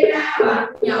gây ra hoặc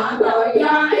nhỏ tội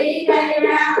do ý gây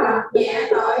ra hoặc nhẹ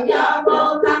tội do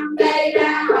vô tâm gây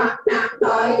ra hoặc nặng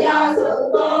tội do sự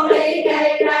vô lý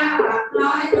gây ra hoặc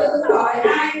nói thứ tội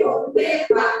ai cũng biết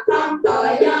hoặc không tội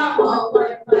do một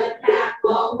mình đạt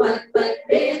một mình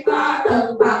biết có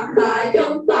từng phẩm lợi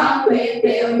chúng con nguyện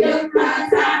điều nhất là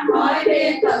sám hối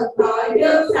riêng từng tội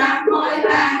trước sám hối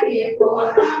ba nghiệp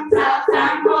của tâm sau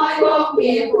sám hối 4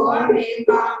 nghiệp của miệng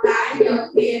còn lại những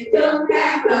nghiệp chương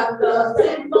khác lần lượt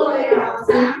xin vui lòng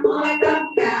sám hối tất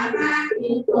cả ba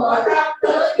nghiệp của tâm.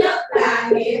 Thứ nhất là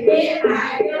nghiệp biết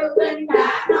hại như kinh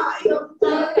đã nói dung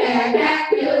tư kẻ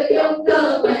khác như dung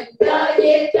cư mình chớ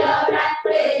giết chớ đánh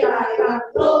đi lời cần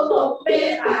tu cũng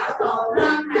biết bảo tồn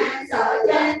thân hạn sợ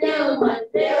chết như mình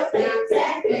nếu tìm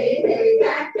xét kỹ thì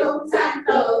các chúng sanh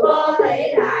từ vô thủy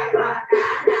đại hoặc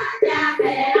đã là cha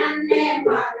mẹ anh em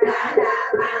hoặc đã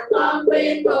là bà con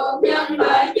quyến thuộc nhân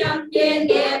bởi nhân duyên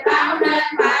nghiệp báo nên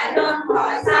phải luân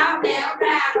hồi sao néo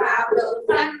ra vào đường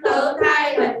sanh tử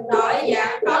thay mình đổi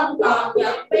dạng không còn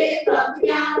nhận biết lẫn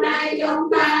nhau nay chúng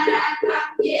ta đã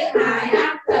cắt giết hại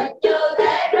ác thịt như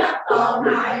thế rất tổn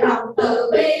hại lòng từ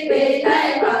bi vì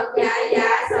thế Phật dạy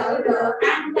giả sử được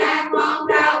ăn các món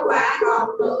rau quả còn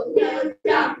tưởng như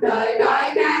trong đời đói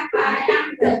khát phải ăn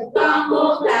thịt con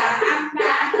muốn là ăn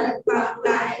cá thịt Phật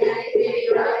lại dạy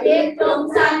điều lợi giết chúng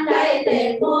sanh đây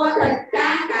tiền mua thịt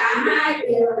cá cả hai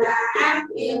điều là ăn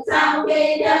nghiệp sau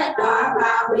khi chết đọa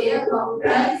vào địa ngục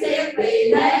đến xiết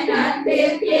vì thế nên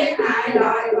biết giết hại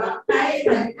loài vật đây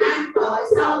thịt ăn tội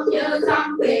sâu như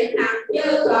sông biển nặng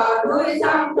như gò núi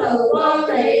sông từ vô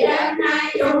thị đến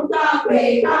nay chúng con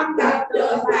vì không gặp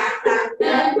được phạt tặng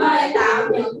đến mới tạo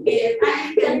những nghiệp hay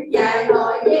kinh dạy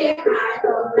tội giết hại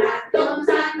thường làm chúng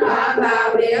sanh đọa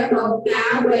vào địa ngục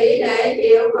ngạ quỷ để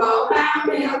chịu khổ bao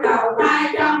nhiêu đầu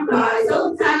thai trong loài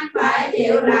súc sanh phải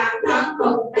chịu làm thân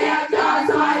cùng theo cho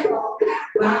soi một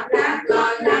các vật các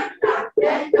loài đánh đập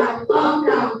đến đồng tôn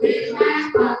đồng thiên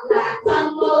ác Phật là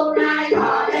thân muôn hai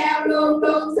thọ đeo luôn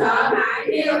luôn sợ hãi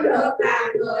nếu được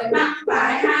làm người mắc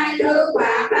phải hai thứ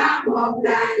quả báo một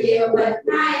là nhiều bệnh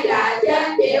hai là chết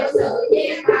chịu sự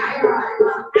giết hại loài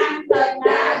vật ăn thịt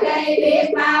đã gây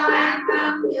biết bao an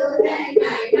tâm như thế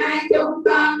ngày nay chúng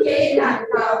con chỉ thành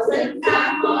cầu xin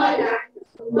sám hối là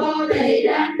vô thì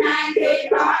đến nay khi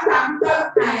có tâm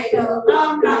thức này được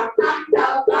ôm lòng tâm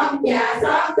đầu công và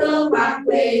xót thương Phật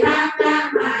vì tham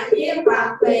lam mà giết Phật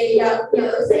vì giận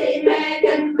dữ si mê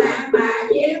kinh mạng mà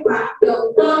giết Phật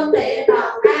dùng tương tiện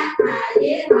độc ác mà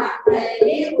giết Phật về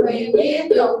giết quyền giết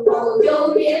dùng phù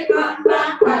chu giết con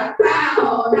Phật phá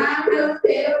hồ đao nước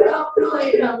tiêu đốt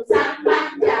núi rừng xanh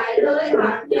bắn chạy lưới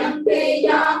hoặc nhân khi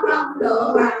do không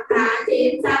lựa hoặc thả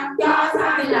chim xanh cho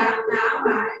sai làm não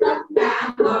bại tất cả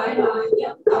mọi loài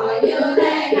những tội như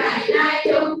thế ngày nay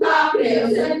chúng con đều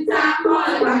xin sám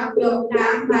hối hoặc dùng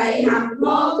đạm bậy hầm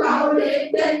mô câu liêm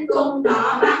kinh cung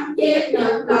nọ bắn giết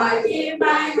những loài chim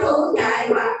bay thú chạy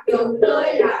hoặc dùng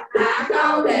lưới đập thả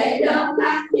câu để đơn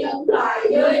bắt những loài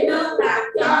dưới nước làm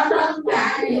cho tất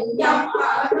cả những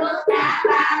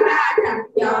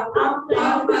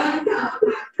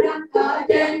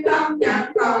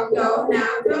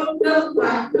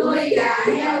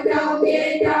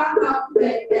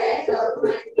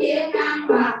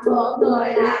một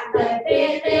người làm tình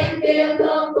tiên tiên yêu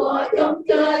thương của chúng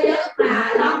chưa dứt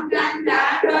mà long canh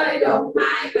đã rơi rụng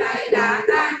mãi vậy đã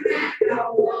tan nát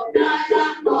đầu một nơi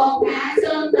thân một ngã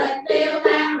xương tình yêu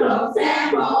tan rộn xe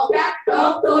một cách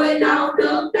tốt tôi nấu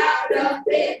nướng đau đớn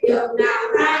biết chừng nào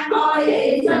than ôi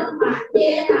đi sức mạnh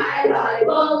chia hai lời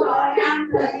vô tội ăn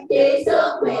tình chỉ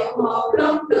xương miệng một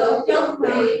lúc được chung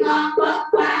vị ngon bất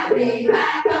quá vì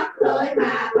ba cấp lưỡi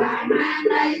mà phải mang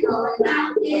lấy tội đau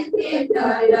chiến thiên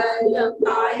đời đời những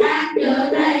tội ác như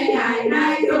thế ngày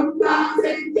nay chúng con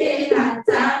xin chi thành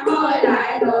xa môi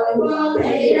lại đời vô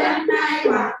thị đến nay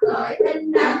hoặc tội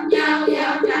tinh đắm nhau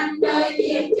giao tranh chơi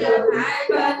chiến trường hai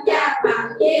bên giáp mặt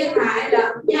giết hại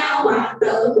lẫn nhau hoặc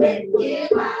tự mình giết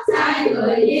hoặc sai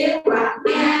người giết hoặc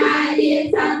nghe ai giết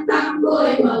sanh tâm vui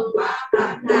mừng hoặc tập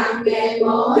làm nghề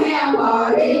mổ heo bò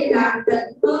đi làm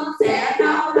tình thương sẽ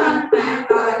nấu thân mạng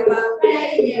đòi vật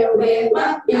đây nhiều việc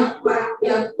bất nhật hoặc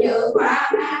nhật chữ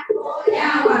quá mát của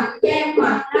giao hoặc chém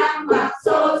hoặc đâm hoặc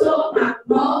xô xô hoặc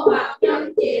mổ hoặc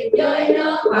nhấn chìm dưới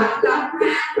nước hoặc lông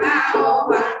hát ba hộ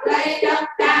hoặc lấy đất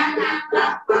đá nặng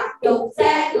lấp hoặc dùng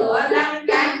xe cửa lăn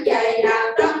can dày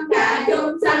đạp tất cả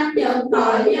chúng sanh những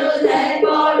tội như thế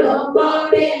vô lượng vô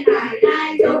biên ngày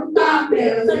nay chúng con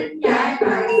đều xin giải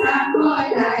bày sám hối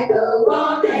lại từ vô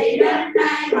thị đến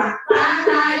nay hoặc phá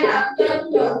thai đập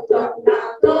chứng dục trùng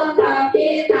độc tuôn thập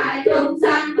chia tại chúng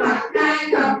sanh hoặc khai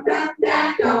cầm đất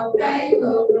đá trồng cây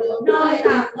thường lượng nơi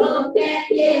tập hương ghét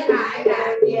giết hại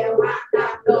càng nhiều hoặc tập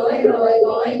đuổi rồi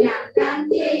gọi nhặt canh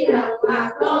chi lần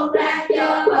hoặc tôn rác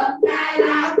chớ vẫn khai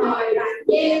lao ngồi lạnh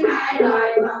giết hại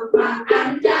loài vật hoặc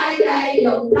ăn trái cây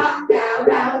dùng thân cạo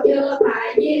đạo chưa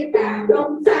phải giết càng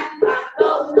chúng sanh hoặc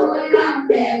đốt núi lâm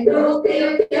đèn đuốc tiêu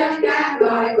trên các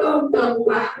gọi cung tùng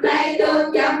hoặc lấy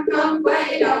tương chấm không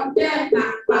quay động trên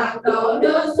mặt hoặc đổ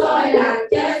nước sôi làm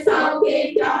chết sau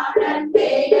khi cho đến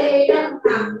khi đi đến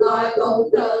thẳm ngồi cùng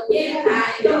tự giết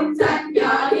hại chúng sanh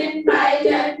nhỏ nhìn bay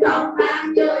trên không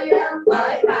ăn dưới đất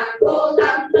bởi phàm phu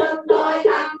tâm thức tối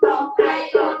thâm không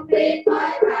hay không biết mới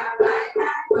và phải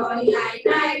thác tội ngày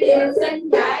nay đều xin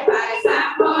giải bài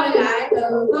sám hối lại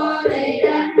từ vô thị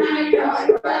đến nay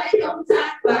rồi với chúng sanh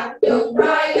hoặc dùng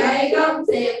roi gậy công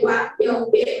xiềng hoặc dùng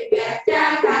kiềm gạt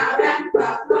tra thảo đánh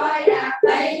Phật thôi đạp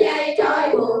lấy dây trói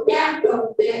buộc giam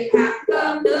trùng tiền hạt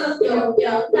cơm nước dùng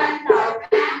dẫn thanh độc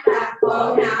ác lạc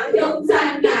khổ não chúng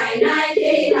sanh ngày nay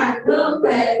khi thành hướng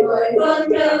về mười phương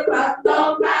chư Phật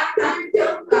tôn pháp thánh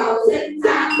chúng cầu xin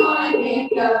sám hối nguyện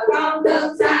nhờ công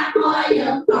đức sám hối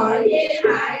những tội giết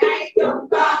hại ấy chúng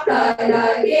con đời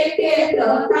đời kiếp kiếp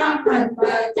được thân hình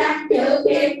vật chắc chữ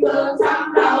kim cương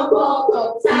sống lâu vô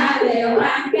cùng xa liều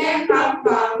an kém không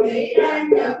còn nghĩ đến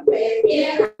những việc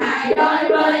giết hại đối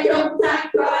với chúng sanh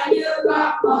coi như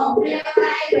con một nếu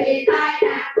thay vì tai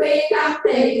nạn quy cấp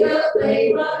thì cứ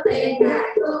tùy phương tiện ngại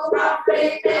cứu không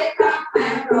riêng để không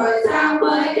mạng rồi sao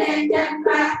mới đem chân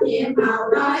pháp nhiệm màu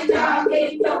nói cho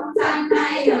kim chúng sanh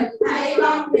hay hình thấy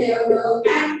bóng đều được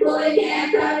an vui nghe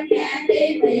tên nghe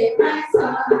tim liền mắt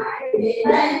sợ hãi vì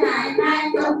thế ngày nay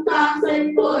chúng con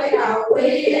xin cúi đầu quy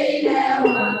y theo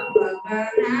Phật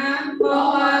Nam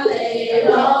Mô Tỳ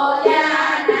Lô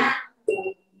Gia Nam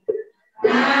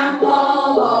Nam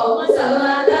Mô Bổn Sư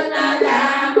Thích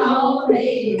Ca Mâu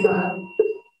Ni Phật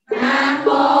Nam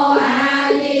Mô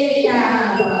A Di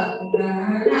Đà Phật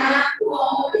Nam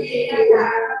Mô Di Đà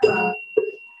Phật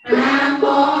Nam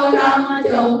Mô Đông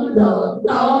Chúng Thượng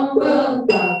Tôn Vương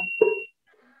Phật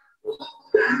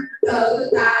tự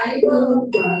tại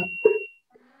Vương Phật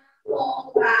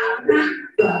Mô Bảo Đắc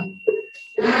Phật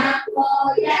Nam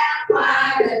Mô Giác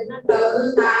Hoa Định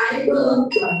tự tại Vương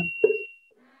Phật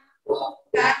Mô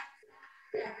Cách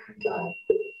Phật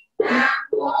Nam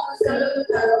Mô Sư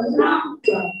Tử Long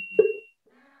Phật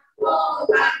Mô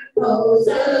Văn Thù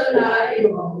Sư Lợi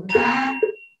Bồ Tát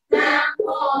Nam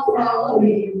Mô Phổ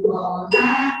Hiền Bồ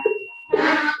Tát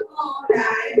Nam Mô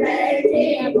Đại Thế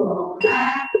Chi Bồ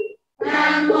Tát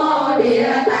Nam Mô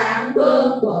Địa Tạng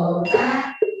Vương Bồ Tát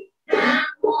Nam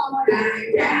Mô Đại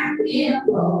Trang Nghiêm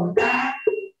Bồ Tát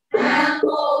Nam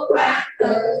Mô Quan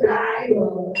Tự Tại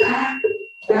Bồ Tát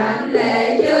đảnh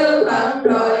lễ chư Phật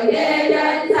rồi ghé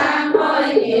đến sám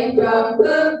hối niệm tròn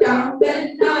cương trọng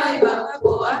kinh nơi Phật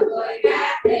của người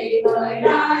khác thì người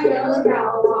đó giữ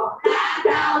đầu một lá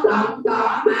rau cộng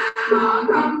cỏ mà họ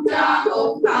không cho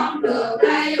cũng không được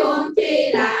đây huống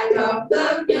chi là tròn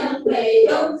cương nhưng vì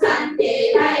chúng sanh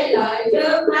chỉ thấy lời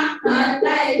trước mắt nên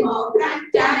đây một cách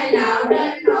trái đạo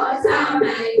đến nỗi sau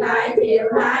này phải chịu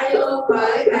tai ương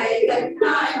bởi vậy kính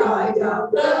nói tội tròn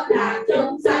cương làm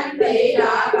chúng sanh bị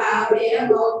đọa vào địa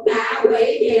ngục ngạ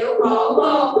quỷ chịu khổ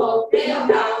vô cùng nếu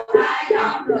đầu thai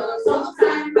trong đường súc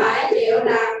sanh phải chịu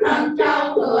làm thân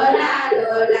trâu ngựa la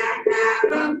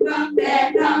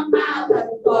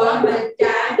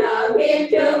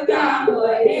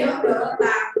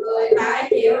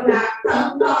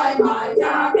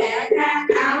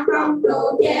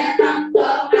đủ che tâm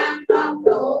cơm ăn không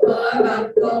đủ bữa vật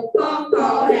cùng con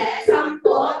cổ đẻ sống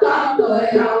của con người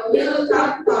hầu như không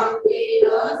còn gì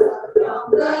nữa. Sự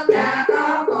trộn nước đã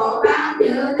có khổ báo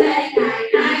như thế ngày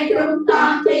nay chúng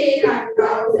con chỉ cần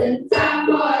cầu xin sám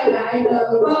hối lại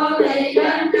từ vô vi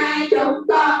đến nay chúng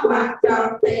con hoặc trộn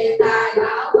tiền tài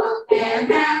bảo vật kẻ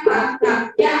khác hoặc cầm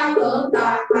dao cưỡng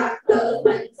đoạt hoặc tự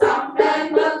mình sống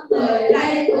đến mức người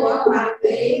lấy của hoặc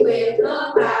kỹ quyền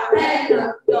cướp vào thế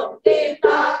lực dùng kim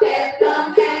to kẹp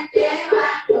lớn ép chế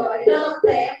oan rồi nước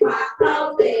tiền hoặc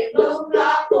thâu tiền lúc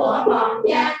đó của bọn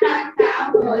gia đánh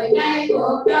đảo người ngay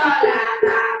cuộc cho là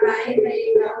tà. Vậy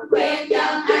thì động khuyên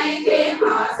chân hay khiến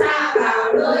họ sa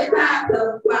vào lưới pháp luật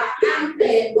hoặc ăn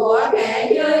tiền của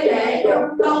kẻ dưới để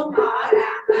trung công họ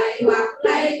làm vậy hoặc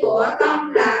lấy của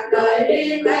công làm lợi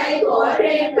riêng lấy của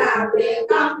riêng làm việc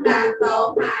công làm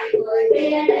tổn hại người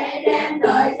kia để đem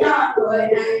lợi cho người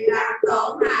này làm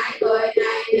tổn hại người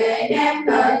này để đem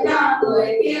lợi cho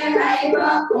người kia lấy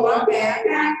bớt của kẻ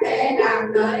khác để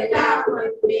làm lợi cho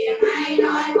mình miệng hay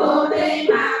nói vô đi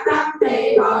mà tâm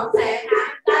thì bọn sẽ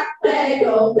nặng tắt tê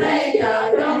đồn tê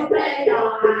chờ trốn tê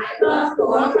đò hại bớt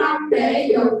của không để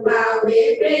dùng vào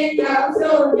việc riêng trong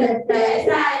su dịch để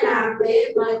sai làm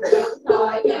việc mình chuẩn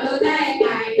tội như thế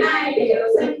ngày nay đều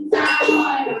xin sám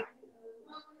hối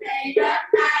đi đến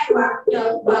nay hoặc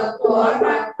nhận vật của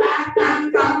Phật tác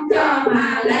tâm không cho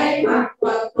mà lấy hoặc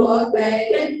vật thuộc về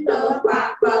kinh tưởng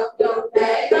hoặc vật dùng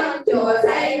để tân chùa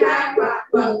xây ra hoặc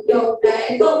vật dùng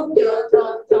để cung chùa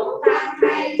tuần chủ thắng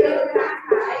hay chư thắng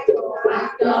hải chùa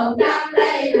hoặc trộn đâm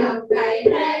lấy lòng cậy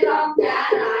thế không trả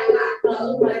lại hoặc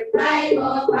tự mình vay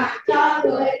mượn hoặc cho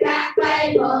người khác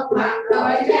vay mượn hoặc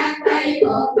đổi giác vay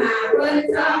mượn mà quên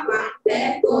sót hoặc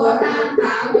đem của tham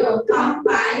thảo dùng không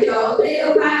phải chỗ tiêu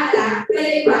pha làm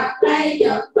phi hoặc lấy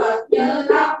vật vật như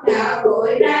tóc gạo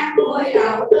bụi rác bụi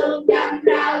đậu tương chấm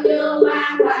rau dưa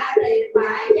hoa quả thì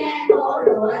phải che khổ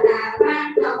lụa là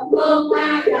phan tổng vương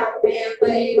hoa dầu miệng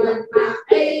vì mình mặc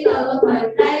y tự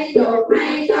mình lấy dùng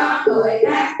hay cho người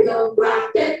khác dùng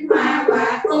hoặc chính hoa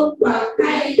quả cung vật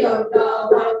hay dùng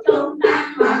đồ vật trung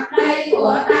tăng hoặc lấy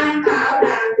của tam bảo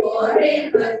làm của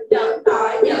riêng mình nhận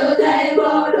tội như thế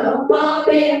vô lượng vô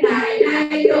biên ngày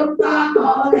nay chúng con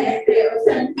khổ thẹn đều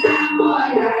xin sám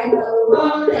hối lại từ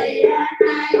vô thị đến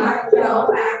nay hoặc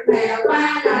chỗ bạn bè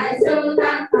qua lại sư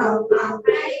tăng đồng học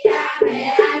hay cha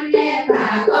mẹ anh em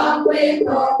bà con quyến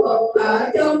thuộc cùng ở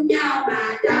chung nhau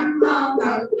mà trăm không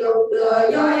cần dùng lừa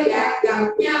dối gạt gặp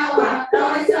nhau hoặc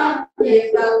đối xóm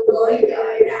việc gần tuổi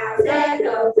trời đào xe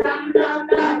đường xăm lớn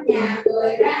đến nhà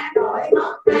người ra đổi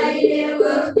mất hay yêu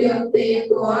ước dùng tiền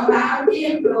của báo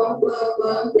chiếm ruộng vừa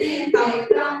vượng tiền tiền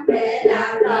công để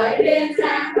làm lợi riêng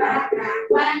sang và càng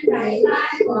quan thầy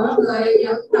lái của người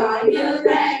nhận tội như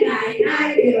thế ngày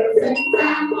nay đều xin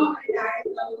sám hối lại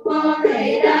từ vô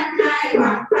thị đến nay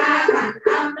hoặc pha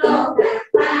thành âm đô đạt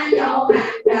pha dầu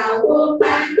hàng đào buôn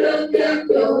bán đương dân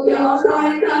chủ vô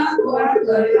soi tớ của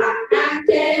người hoặc ăn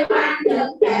chê oan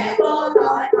những kẻ vô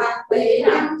tội hoặc bị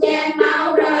đâm chen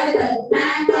máu rơi tình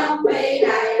nan không bị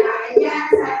đại hại gia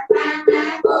sản tan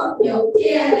nát cốt nhục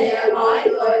chia lìa mọi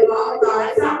người mọi tội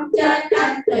sống chết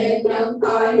canh tiền nhận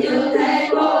tội như thế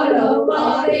vô lượng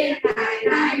vô biên ngày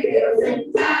nay đều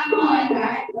xin sám hối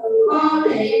lại từ vô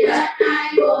thị đến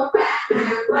nay buôn bán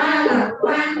hàng qua lập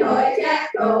quan đổi các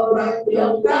đồ vật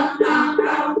dùng cân non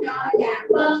đâu cho dạng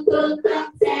vân cương tất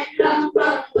xét lâm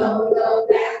vân tụ lượng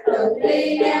đạt tự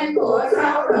đi đem của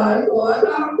sâu đội của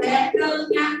con đẹp cương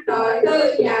ngăn tội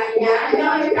tư dài giả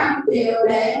dối trăm điều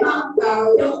để mong cầu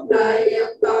chúng đời nhận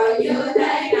tội như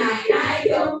thế ngày nay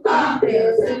chúng con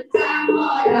đều xin sám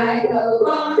hối lại từ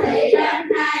vô thị đến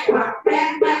nay hoặc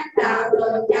các bách đạo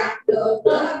đường chặt được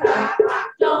tước đoạt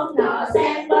hoặc trốn nợ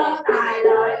xem bớt tài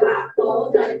lợi hoặc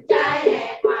phụ tình trai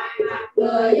hẹn ngoài mặt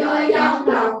người dối trong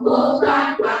lòng mưu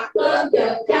toan hoặc cướp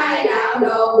giật trai đạo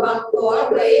đồ vật của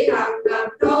quỷ thần cầm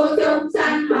thu chúng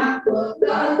sanh hoặc vượt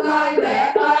cỡ coi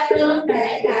vẻ coi tướng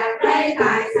để đạt lấy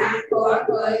tài sản của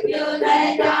người như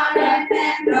thế cho đến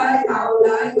phép rồi cầu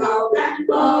lợi cầu cánh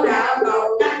vô đạo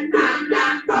cầu cánh tham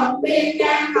lam không biết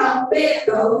gian không biết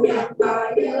đủ nhận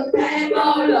tội như thế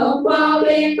vô lượng vô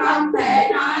biên không thể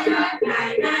nói hết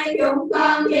ngày nay chúng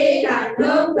con chỉ cần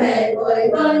hướng về mười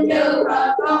phương chư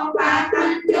Phật con phát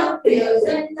thánh chúc điều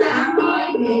xin sám hối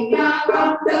vì do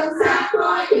công đức sám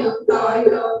hối nhận tội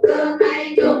được tương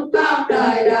hay chúng con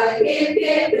đời đời kiếp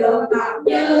kiếp được học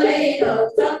như y được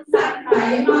xuất sanh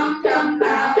bảy món trong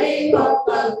bảo y phục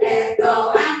từng đẹp đồ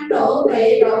ăn đủ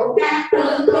vị đủ các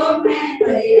tương thuốc men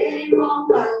tùy ý môn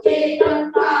Phật chi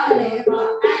tương to liệt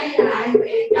Phật ấy lại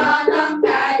nguyện cho tất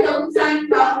cả chúng sanh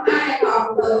không ai còn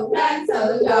thường đến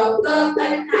sự dầu tương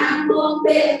tính ham muốn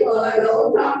biết của vừa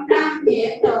đủ không đắm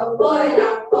nhiệt thường vui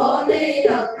lòng vô thi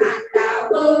thực hành đạo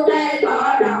tu lê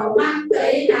bỏ đầu mắt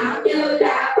thủy não như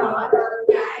đã bỏ đường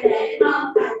chạy để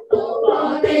mong thành tựu vô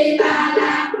thi ba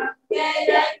la kế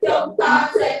đến chúng con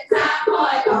xin sám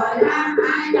hối tội tham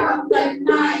ái trong kinh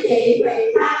nói gì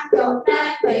vì tham dục nên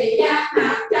bị giam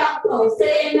hãm trong cuộc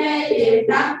si mê chìm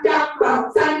đắm trong vòng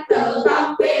sanh tử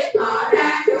không biết ngỏ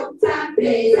ra chúng sanh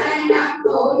vì say đắm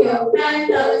thụ dục nên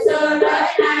từ xưa tới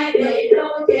nay bị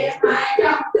lưu triệt mãi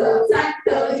trong tượng sanh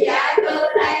tự giá cứ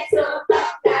lấy xương tất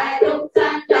cả chúng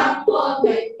sanh trong muôn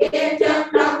nghìn kiếp chân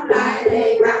đông lại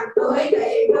thì bằng tuổi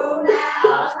thị Vu La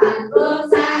ở thành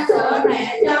vương xa sửa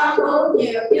mẹ cho phú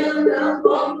nhiều như nước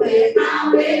vốn Việt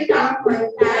Nam biết trong mình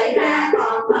chảy ra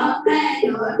còn hơn thế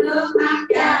nửa nước mắt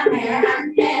cha mẹ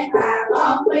anh em và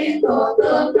con quyến thuộc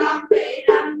tương không bị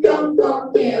lâm chung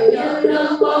cùng nhiều như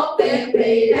nước vốn Việt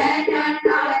vì thế nên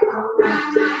nói còn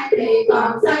tham ai thì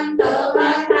còn sanh tử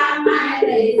hết tham ai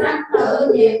thì sanh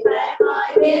tử diệt để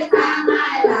mới biết tham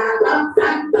ai là tâm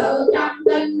sanh tử trong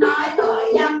kinh nói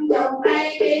tội dâm dục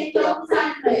hay khiến chúng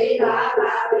sanh bị đọa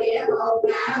vào địa ngục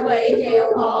ngạ quỷ chịu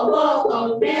khổ vô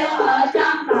cùng nếu ở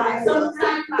trong loài súc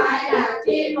sanh phải là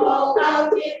chim bồ câu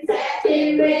chim sẻ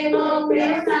chim viên muôn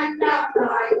nếu sanh trong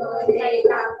loài người thì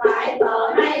cần phải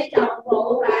vợ hay chồng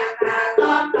phụ bạc và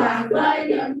con toàn với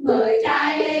những người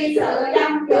trai y sự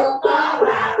dâm dục có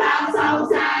và bao sâu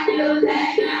xa như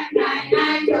thế ngày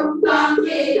nay chúng con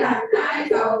chỉ là ai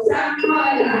cầu sám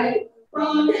hối lại vô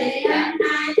thì đến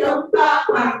nay chúng con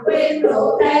hoặc quyến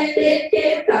rũ thế tiết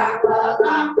kiếp đoạt vợ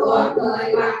con của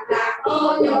người hoặc là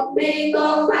ô nhục đi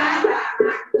cô phá và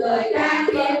mặt người ca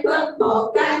kiếp bất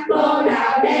một cách vô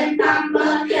đạo đem tâm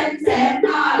lên chân xem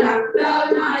nó làm trơ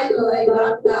nói người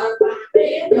bận cợt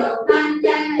biết được thanh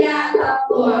danh gia thật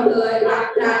của người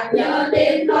hoặc là nhớ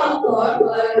tiếng tôn của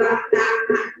người hoặc là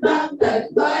hạnh bất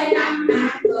tịnh với năm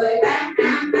hạng người bán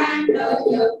nam bán nữ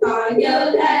nhược tội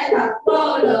như thế thật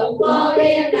vô lượng vô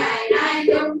biên ngày nay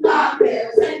chúng con đều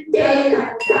xin chi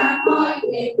thành sám hối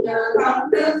nghiệp nhờ công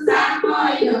đức sám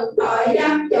hối nhường tội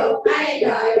dâm dục hay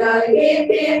đời đời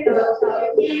kiếp kiếp được tự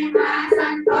nhiên hóa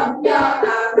sanh không do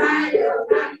tạo thai được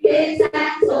thanh khí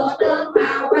sáng suốt tướng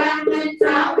mạo quang minh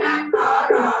sáu căn tỏ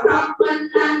rõ thông minh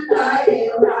anh tới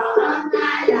điều rõ hơn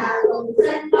ai là cùng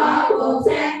sinh có buồn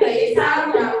xét vì sao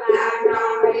chồng là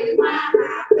trò bị hoa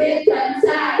hạ biết trên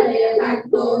xa lìa thành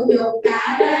tụ dục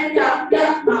cả đến trong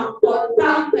giấc mộng cũng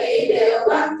không bị điều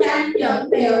bất tranh những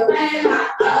điều mê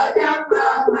hoặc ở trong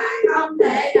ở ngoài không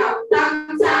thể đồng tâm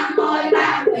sám hối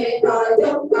ba nguyện rồi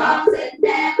chúng con xin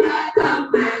đem hết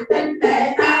tâm mạng tinh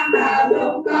để tam bảo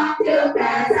chúng con chưa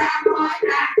cả sám hối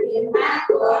ra chuyện ác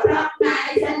của đất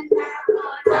này xin sám hối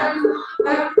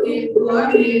các chuyện của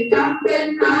miền trong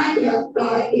kinh nói những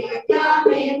tội nghiệp cho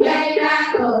miền gây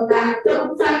ra thường làm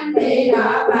chúng sanh bị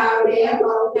đọa vào địa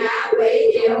ngục ngạ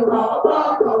quỷ chịu khổ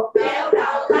vô cùng nếu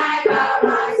đầu thai vào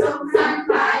loài súc sanh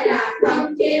phải làm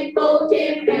thân chim tu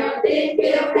chim mèo tiếng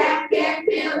kêu đáng ghét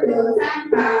nếu được sanh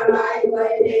vào loài người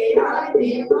thì nói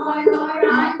chuyện thôi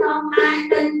nói không ai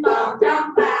tin còn trong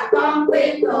bà con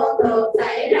quyến thuộc thường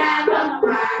xảy ra bất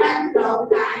hòa đánh lộn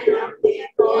tại lòng thiệt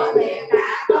của thiệt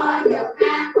đã có những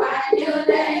ác quả như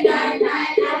thế ngày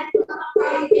nay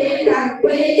quy chi thành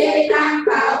quy y tam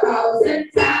bảo cầu xin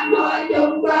sám hối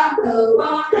chúng con từ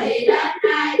vô thị đến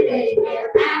nay thì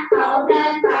việc ác khẩu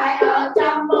nên phải ở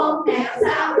trong bốn nẻo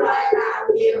sao loài tạo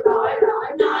nhiều tội lỗi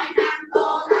nói năng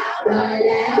tố tháo đời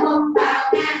lẽ hung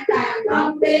bạo ngang tàn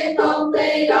không biết tôn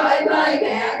ti đối với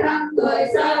kẻ thân người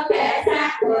sơ kẻ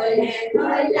sát người hèn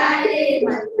hơi trái đi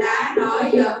mình đã nổi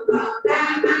giận còn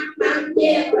ca mắng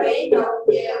chiếc quỷ nhục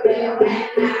chiều đều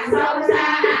hèn hạ sâu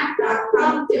xa ác độc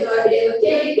không chừa điều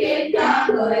chi khiến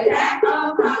cho người khác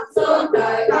ôm thật xuống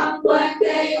đời không quên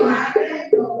gây họa cái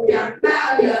thù giận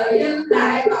bao giờ dừng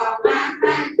lại còn mang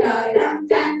thanh trời đất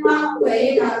tranh mong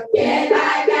quỷ thật chế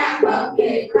tai gan bận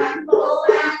nghiệp thánh phú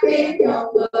ác khiến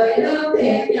nhục người lương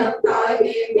thiện nhận tội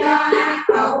nghiệp cho ác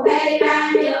khẩu gây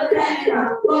ra như thế thật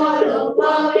vô lượng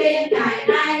vô biên ngày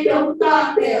nay chúng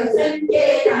con đều xin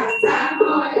chi thành sám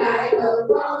hối lại từ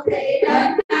vô thị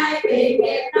đến nay vì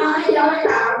nghiệp nói dối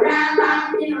tạo ra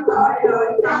bao nhiêu tội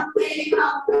lỗi không biết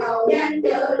không cầu danh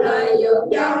chữ lời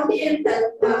dưỡng dấu chiếm tình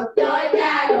thật dối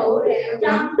cha đủ đều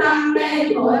trong tâm mê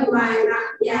muội ngoài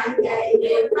mặt dạng dạy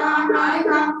niệm có nói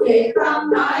không chuyện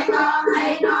không nói có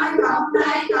thấy nói không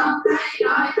thấy không thấy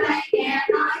nói thấy nghe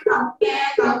nói không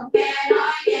nghe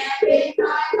nói nghe biết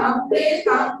nói không biết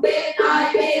nói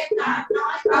biết làm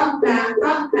không làm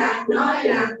nói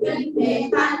làm kinh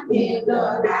thiện thanh thiện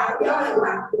lừa đảo dối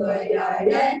hoặc người đời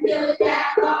đến như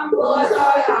cha con của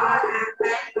tôi họ hàng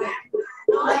bạn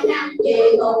nói năng gì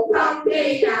cũng không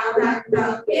khi nào thành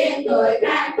thật kiên thấy người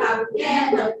đang cầm nghe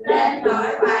thực lên nổi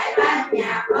phải bát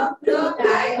nhà mất nước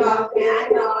lại còn ngã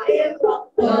nhỏ yếu Phật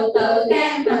thường tự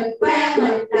khen mình khoe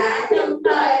mình đã chung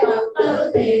tới Phật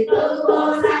tư thiện tư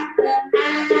vô sắc lên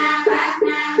a na bát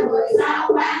na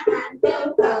 16 bát hạnh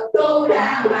chung Phật tu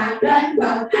đà hoàng đến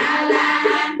Phật a la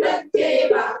hán đức chi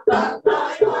Phật Phật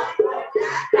tối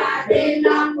là tiên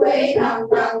long quỷ thần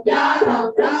thần gió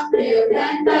thần đất đều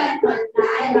đến bên mình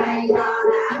lại bày trò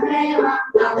là mê hoặc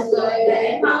lòng người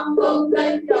để mong cung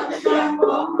kính trong con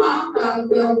bốn món cần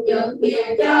dùng những việc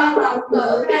cho Phật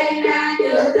ngữ gây ra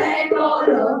như thế vô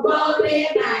lượng vô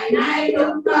biên ngày nay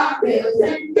chúng con đều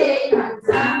xin chi thành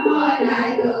sám hối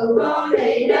lại từ vô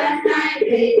thị đến nay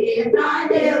vì niệm nói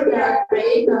tiêu trật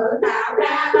bị tự tạo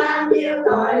ra bao nhiêu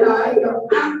tội lỗi dùng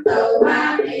âm từ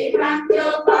ba đi văn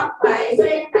chương Phật vậy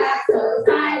xuyên tạc sự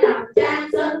sai lầm trang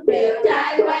sức điều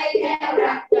trái quay theo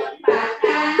đặc trưng và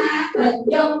ca hát tình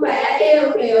dung vẻ yêu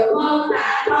kiều mô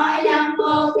tả nói dâm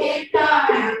mô khiến cho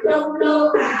hàng trung lưu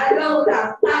hạ lưu độc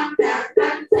tâm đạt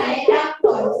thanh xảy đắc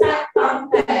tội sắc không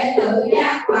thể tự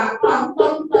giác hoặc không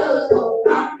tung tư thuộc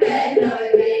không để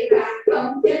lời bị gạt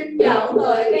công chính dẫu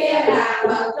người kia là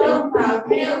bậc trung thật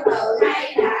hiếu tự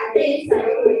hay đã đi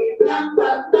sự nhân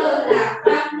vật tư lạc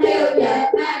tâm hiếu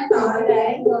dệt nên tội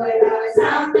để người đời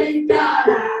sau tin cho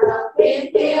là thật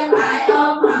khiến kia phải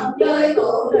ôm hận chơi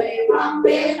cụ thủy không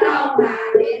biết đâu mà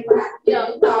niệm phật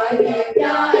dẫn tội nghiệp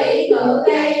cho ý ngữ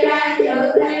gây ra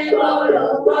như thế vô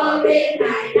lượng vô biên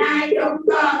ngày nay chúng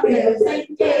con đều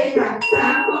xin chi thành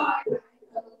sám hối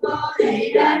vô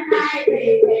thị đến nay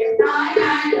vì việc nói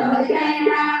hai lời gây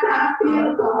ra bao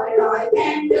nhiêu tội lỗi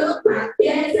khen trước mặt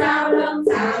chê sau lưng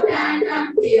xạo ra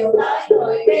năm chiều tới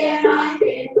người kia nói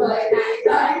chuyện người này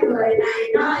tới người này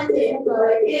nói chuyện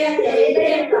người kia chỉ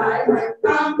biết đợi mình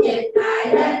con nhìn lại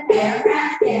đến kẻ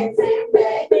khác chèn xẹt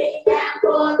để bi trang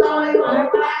của tôi ngồi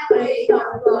qua vì còn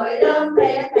người đơn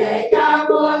thiệt để cho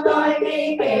của tôi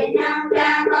nghi kỵ nhau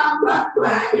cha con bất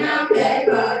hòa nhau để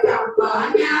vợ chồng bỏ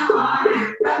nhau họ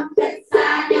hàng tâm tích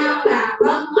xa nhau làm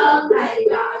vâng ơn thầy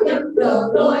trò giúp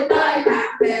đường lui tới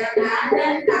bạn bè đã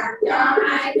đến làm cho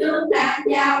hai nước đang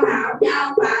giao hảo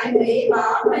nhau phải bị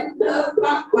bỏ minh thương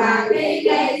bất hòa khi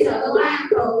gây sự oan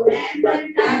thù đem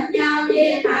binh đánh nhau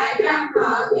giết hại trăm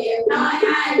họ nghiệp nói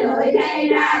hai lời gây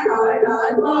ra tội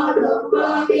lỗi vô lượng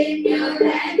vô biên như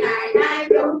thế ngày nay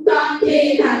chúng con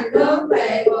chi thành hướng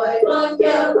về mười phương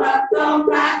chư Phật tôn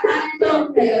pháp thánh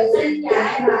tung đều xin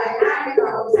giải lời hai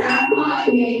cầu sám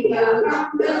hối nguyện nhờ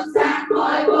công đức sám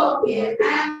hối vô kiệt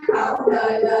ác khẩu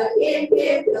đời lời kim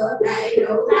kim được đầy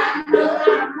đủ tam thứ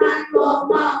âm thanh vô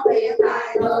mong việc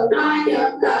tài thường nói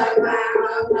những lời mà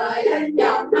hợp lời linh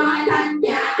trọng nói thanh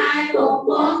nhã ai cũng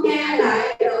muốn nghe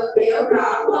lại được hiểu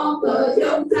rõ ngôn ngữ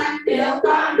chúng sanh nếu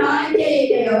có nói chi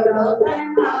đều được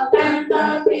thanh hợp căn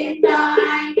cơ khiến cho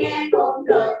ai nghe cũng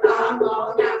được tỏ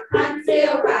ngộ nhập thanh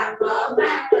siêu và mở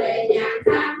mắt tuệ nhãn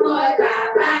sám hối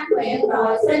và phát nguyện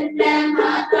rồi xin đem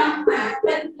hết tâm mạc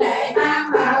tinh lệ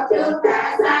tam bảo trước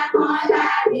cả sám hối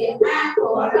ba việc ác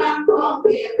của lâm khôn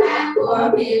việc ác của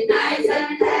miền nay xin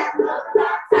theo nước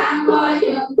đất sám hối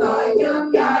những tội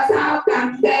chương do sao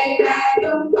cầm gây ra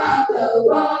chúng con từ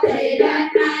vô thị đến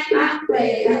nay bắt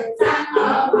vì hình xăm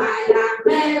ở ngoài làm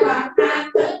mê hoặc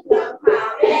tham thức những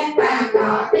màu đen vàng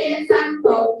đỏ tiên xanh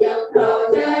cùng những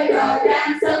đồ chơi đồ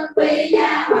trang sức quý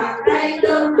giá hoặc đây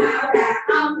tương hảo đạt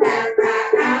ông đạt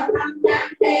và cao thâm trắng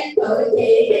đen cử chỉ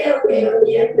yêu kiều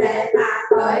nhiệt lệ mà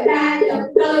khởi ra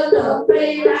những tư tưởng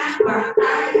phi la hoặc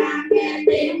tai gan nghe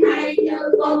tiếng hay như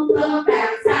cung thương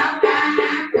đàn sao ca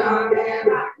hát trò đè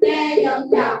mặt nghe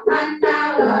những dòng thanh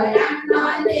tao lời ăn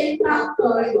nói tiếng khóc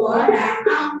cười của đàn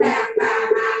ông đàn bà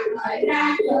mà khởi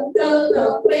ra những tư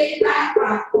tưởng phi la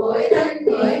hoặc mũi tinh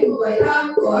ngửi mùi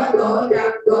thơm của tổ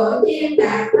trầm của chim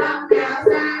đàn thông nào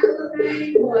xa hương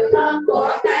hay mùi thơm của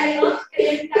cây út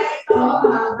kim cây tổ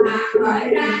hợp mà khởi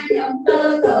ra những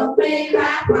tư tưởng phi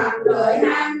la hoặc người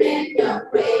ham nên những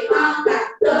vị ngon thật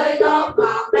tươi tốt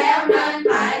ngọt béo nên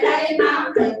phải lấy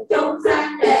máu thịt chúng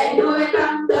sanh để nuôi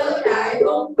tâm tư đại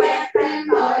cung quét thêm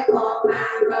tội khổ mà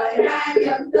khởi ra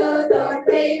những tư tưởng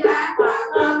phi la hoặc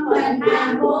ơn mình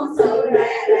ham muốn sự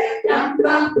lè lẹt trong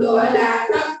vân gọi là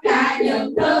tất cả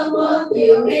những thứ muốn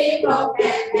chịu đi một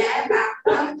đẹp để bạc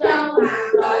tâm trong mà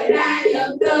khởi ra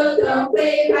những tư tưởng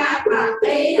phi la hoặc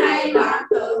ý hay loạn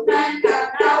tưởng nên cần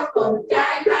đâu cùng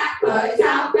trái pháp bởi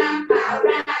sao căn tạo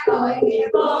ra tội nghiệp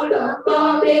vô lượng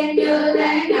vô biên như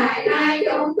thế ngày nay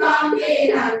chúng con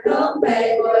khi thành hướng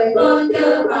về mười phương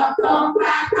chư Phật tôn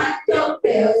pháp thánh chúng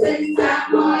đều xin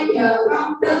sám hối nhờ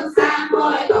công đức sám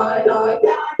hối tội lỗi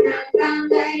cho nhân căn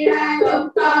gây ra chúng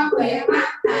con nguyện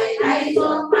mắt thầy thấy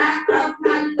xuống phát tâm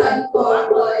thanh tịnh của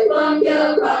mười phương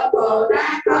chư Phật Bồ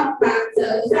Tát không bằng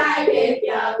sự sai biệt,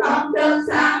 nhờ công đức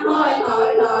sám hối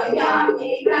tội lỗi do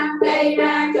nhị căn gây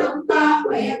ra, chúng con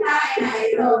nguyện thai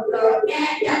này được được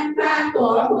nghe danh pháp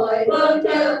của 10 phương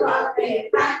chư Phật hiền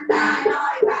thánh đã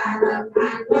nói và thực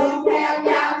hành đúng theo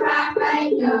giáo pháp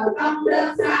ấy, nhờ công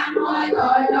đức sám hối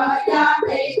tội lỗi do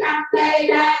nhị căn gây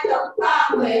ra, chúng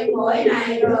con nguyện mỗi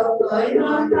này được tuổi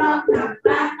luôn thơm thật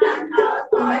tác tánh ở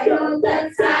cõi hương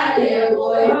tích xa lìa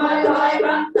mùi hôi thối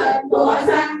bất tịnh của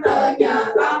sanh tử, nhờ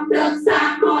công đức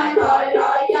sám hối tội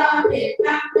lỗi do thiệt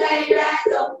căn gây ra,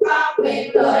 chúng con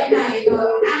nguyện tuổi này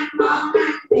thường ăn món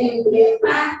ăn thiền thiện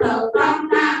pháp tự tâm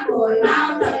nam mùi máu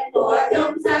thịt của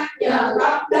chúng sanh, nhờ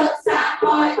công đức sám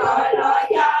hối tội lỗi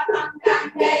do thân căn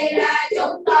gây ra,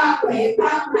 chúng con nguyện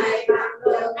thân này mặc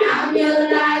quần áo Như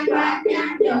Lai quán nhãn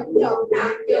dụng dụng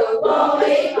nằm giường vô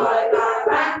ý ngồi còi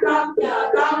phát không, nhờ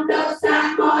công đức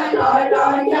sám hối tội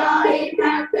lỗi do ý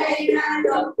pháp gây ra,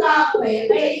 chúng con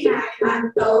nguyện ý hạnh thành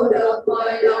tựu được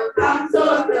 10 luồng thông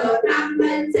suốt, được 5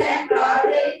 minh xét rõ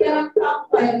lý chân không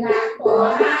bình đẳng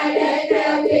của hai đế,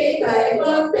 theo trí tuệ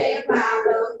phương tiện vào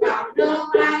được trọng nước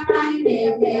pháp thanh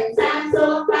niệm niệm sáng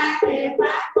suốt phát hiện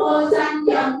pháp vô sanh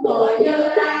dân của Như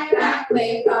Lai, các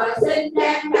nguyện cầu xin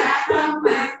đem cả thân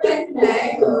mạng kính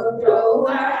lễ thường trụ.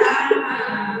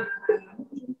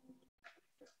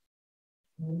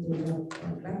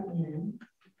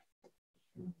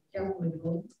 Trong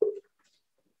 14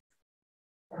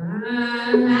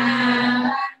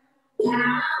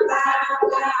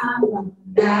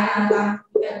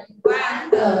 quán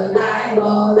tự tại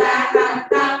Bồ Tát tâm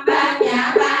tâm bát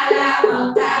nhã ba la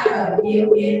mật đa đời nhiều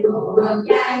kiên thủ gần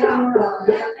giai không rồi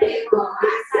nhân thiên của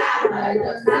ác xa đời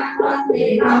thực sắc bất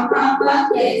thì không không bất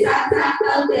thì sắc sắc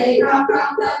tức thì không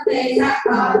không tức thì sắc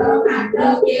thọ được hành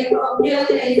được kiên cũng như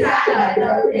thì xa đời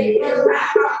đời thì như pháp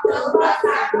không tư bất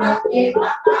sắc bất thì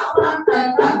bất tấu bất tình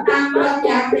bất năng bất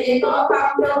nhạc thì có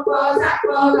không được vô sắc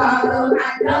vô thọ được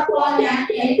hành được vô nhạc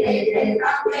nhị thì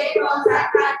không khí vô sắc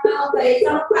hành vô vị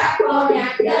xúc pháp vô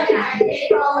nhạc giới này chỉ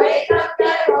vô ý thức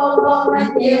giới vô vô minh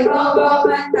nhiều vô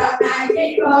minh tập này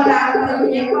chỉ vô đạo tự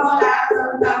nhiên vô đạo tự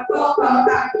tập vô khổ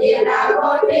tập diệu đạo vô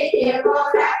trí diệu vô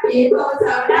đắc diệu vô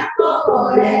sở đắc vô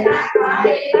bồ đề tát quả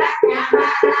đi bát nhã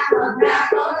ba la mật đa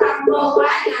vô tâm vô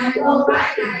quái ngại vô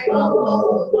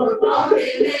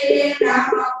thiện ly yên đạo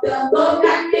học trường vô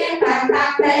cánh kiến thành tâm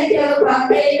thế chư Phật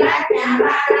đi bát nhã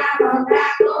ba la mật đa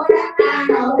vô đắc đa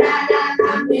nộ đa đa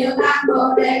tâm nhiều tâm bồ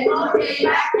đề vô tri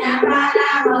bát nhã ba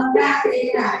la mật đa thì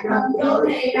đại đồng chú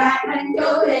thì đại minh chú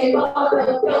thì vô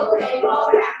thường chú thì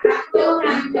vô đẳng đẳng chú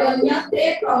năng trường nhất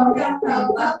thiết còn trong thần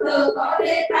bất tư có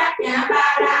biết bát nhã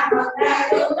ba la mật đa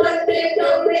chú biết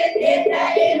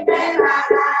yên thế ba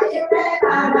la yên thế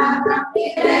ba la tâm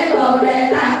yên thế bồ đề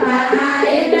tát bà la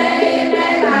yên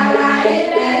thế ba la yên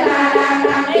thế ba la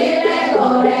tâm yên thế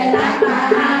bồ đề tát bà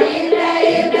la yên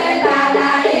thế ba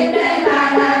la yên thế ba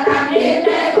la tâm yên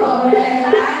thế bồ đề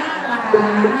tát bà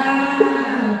la.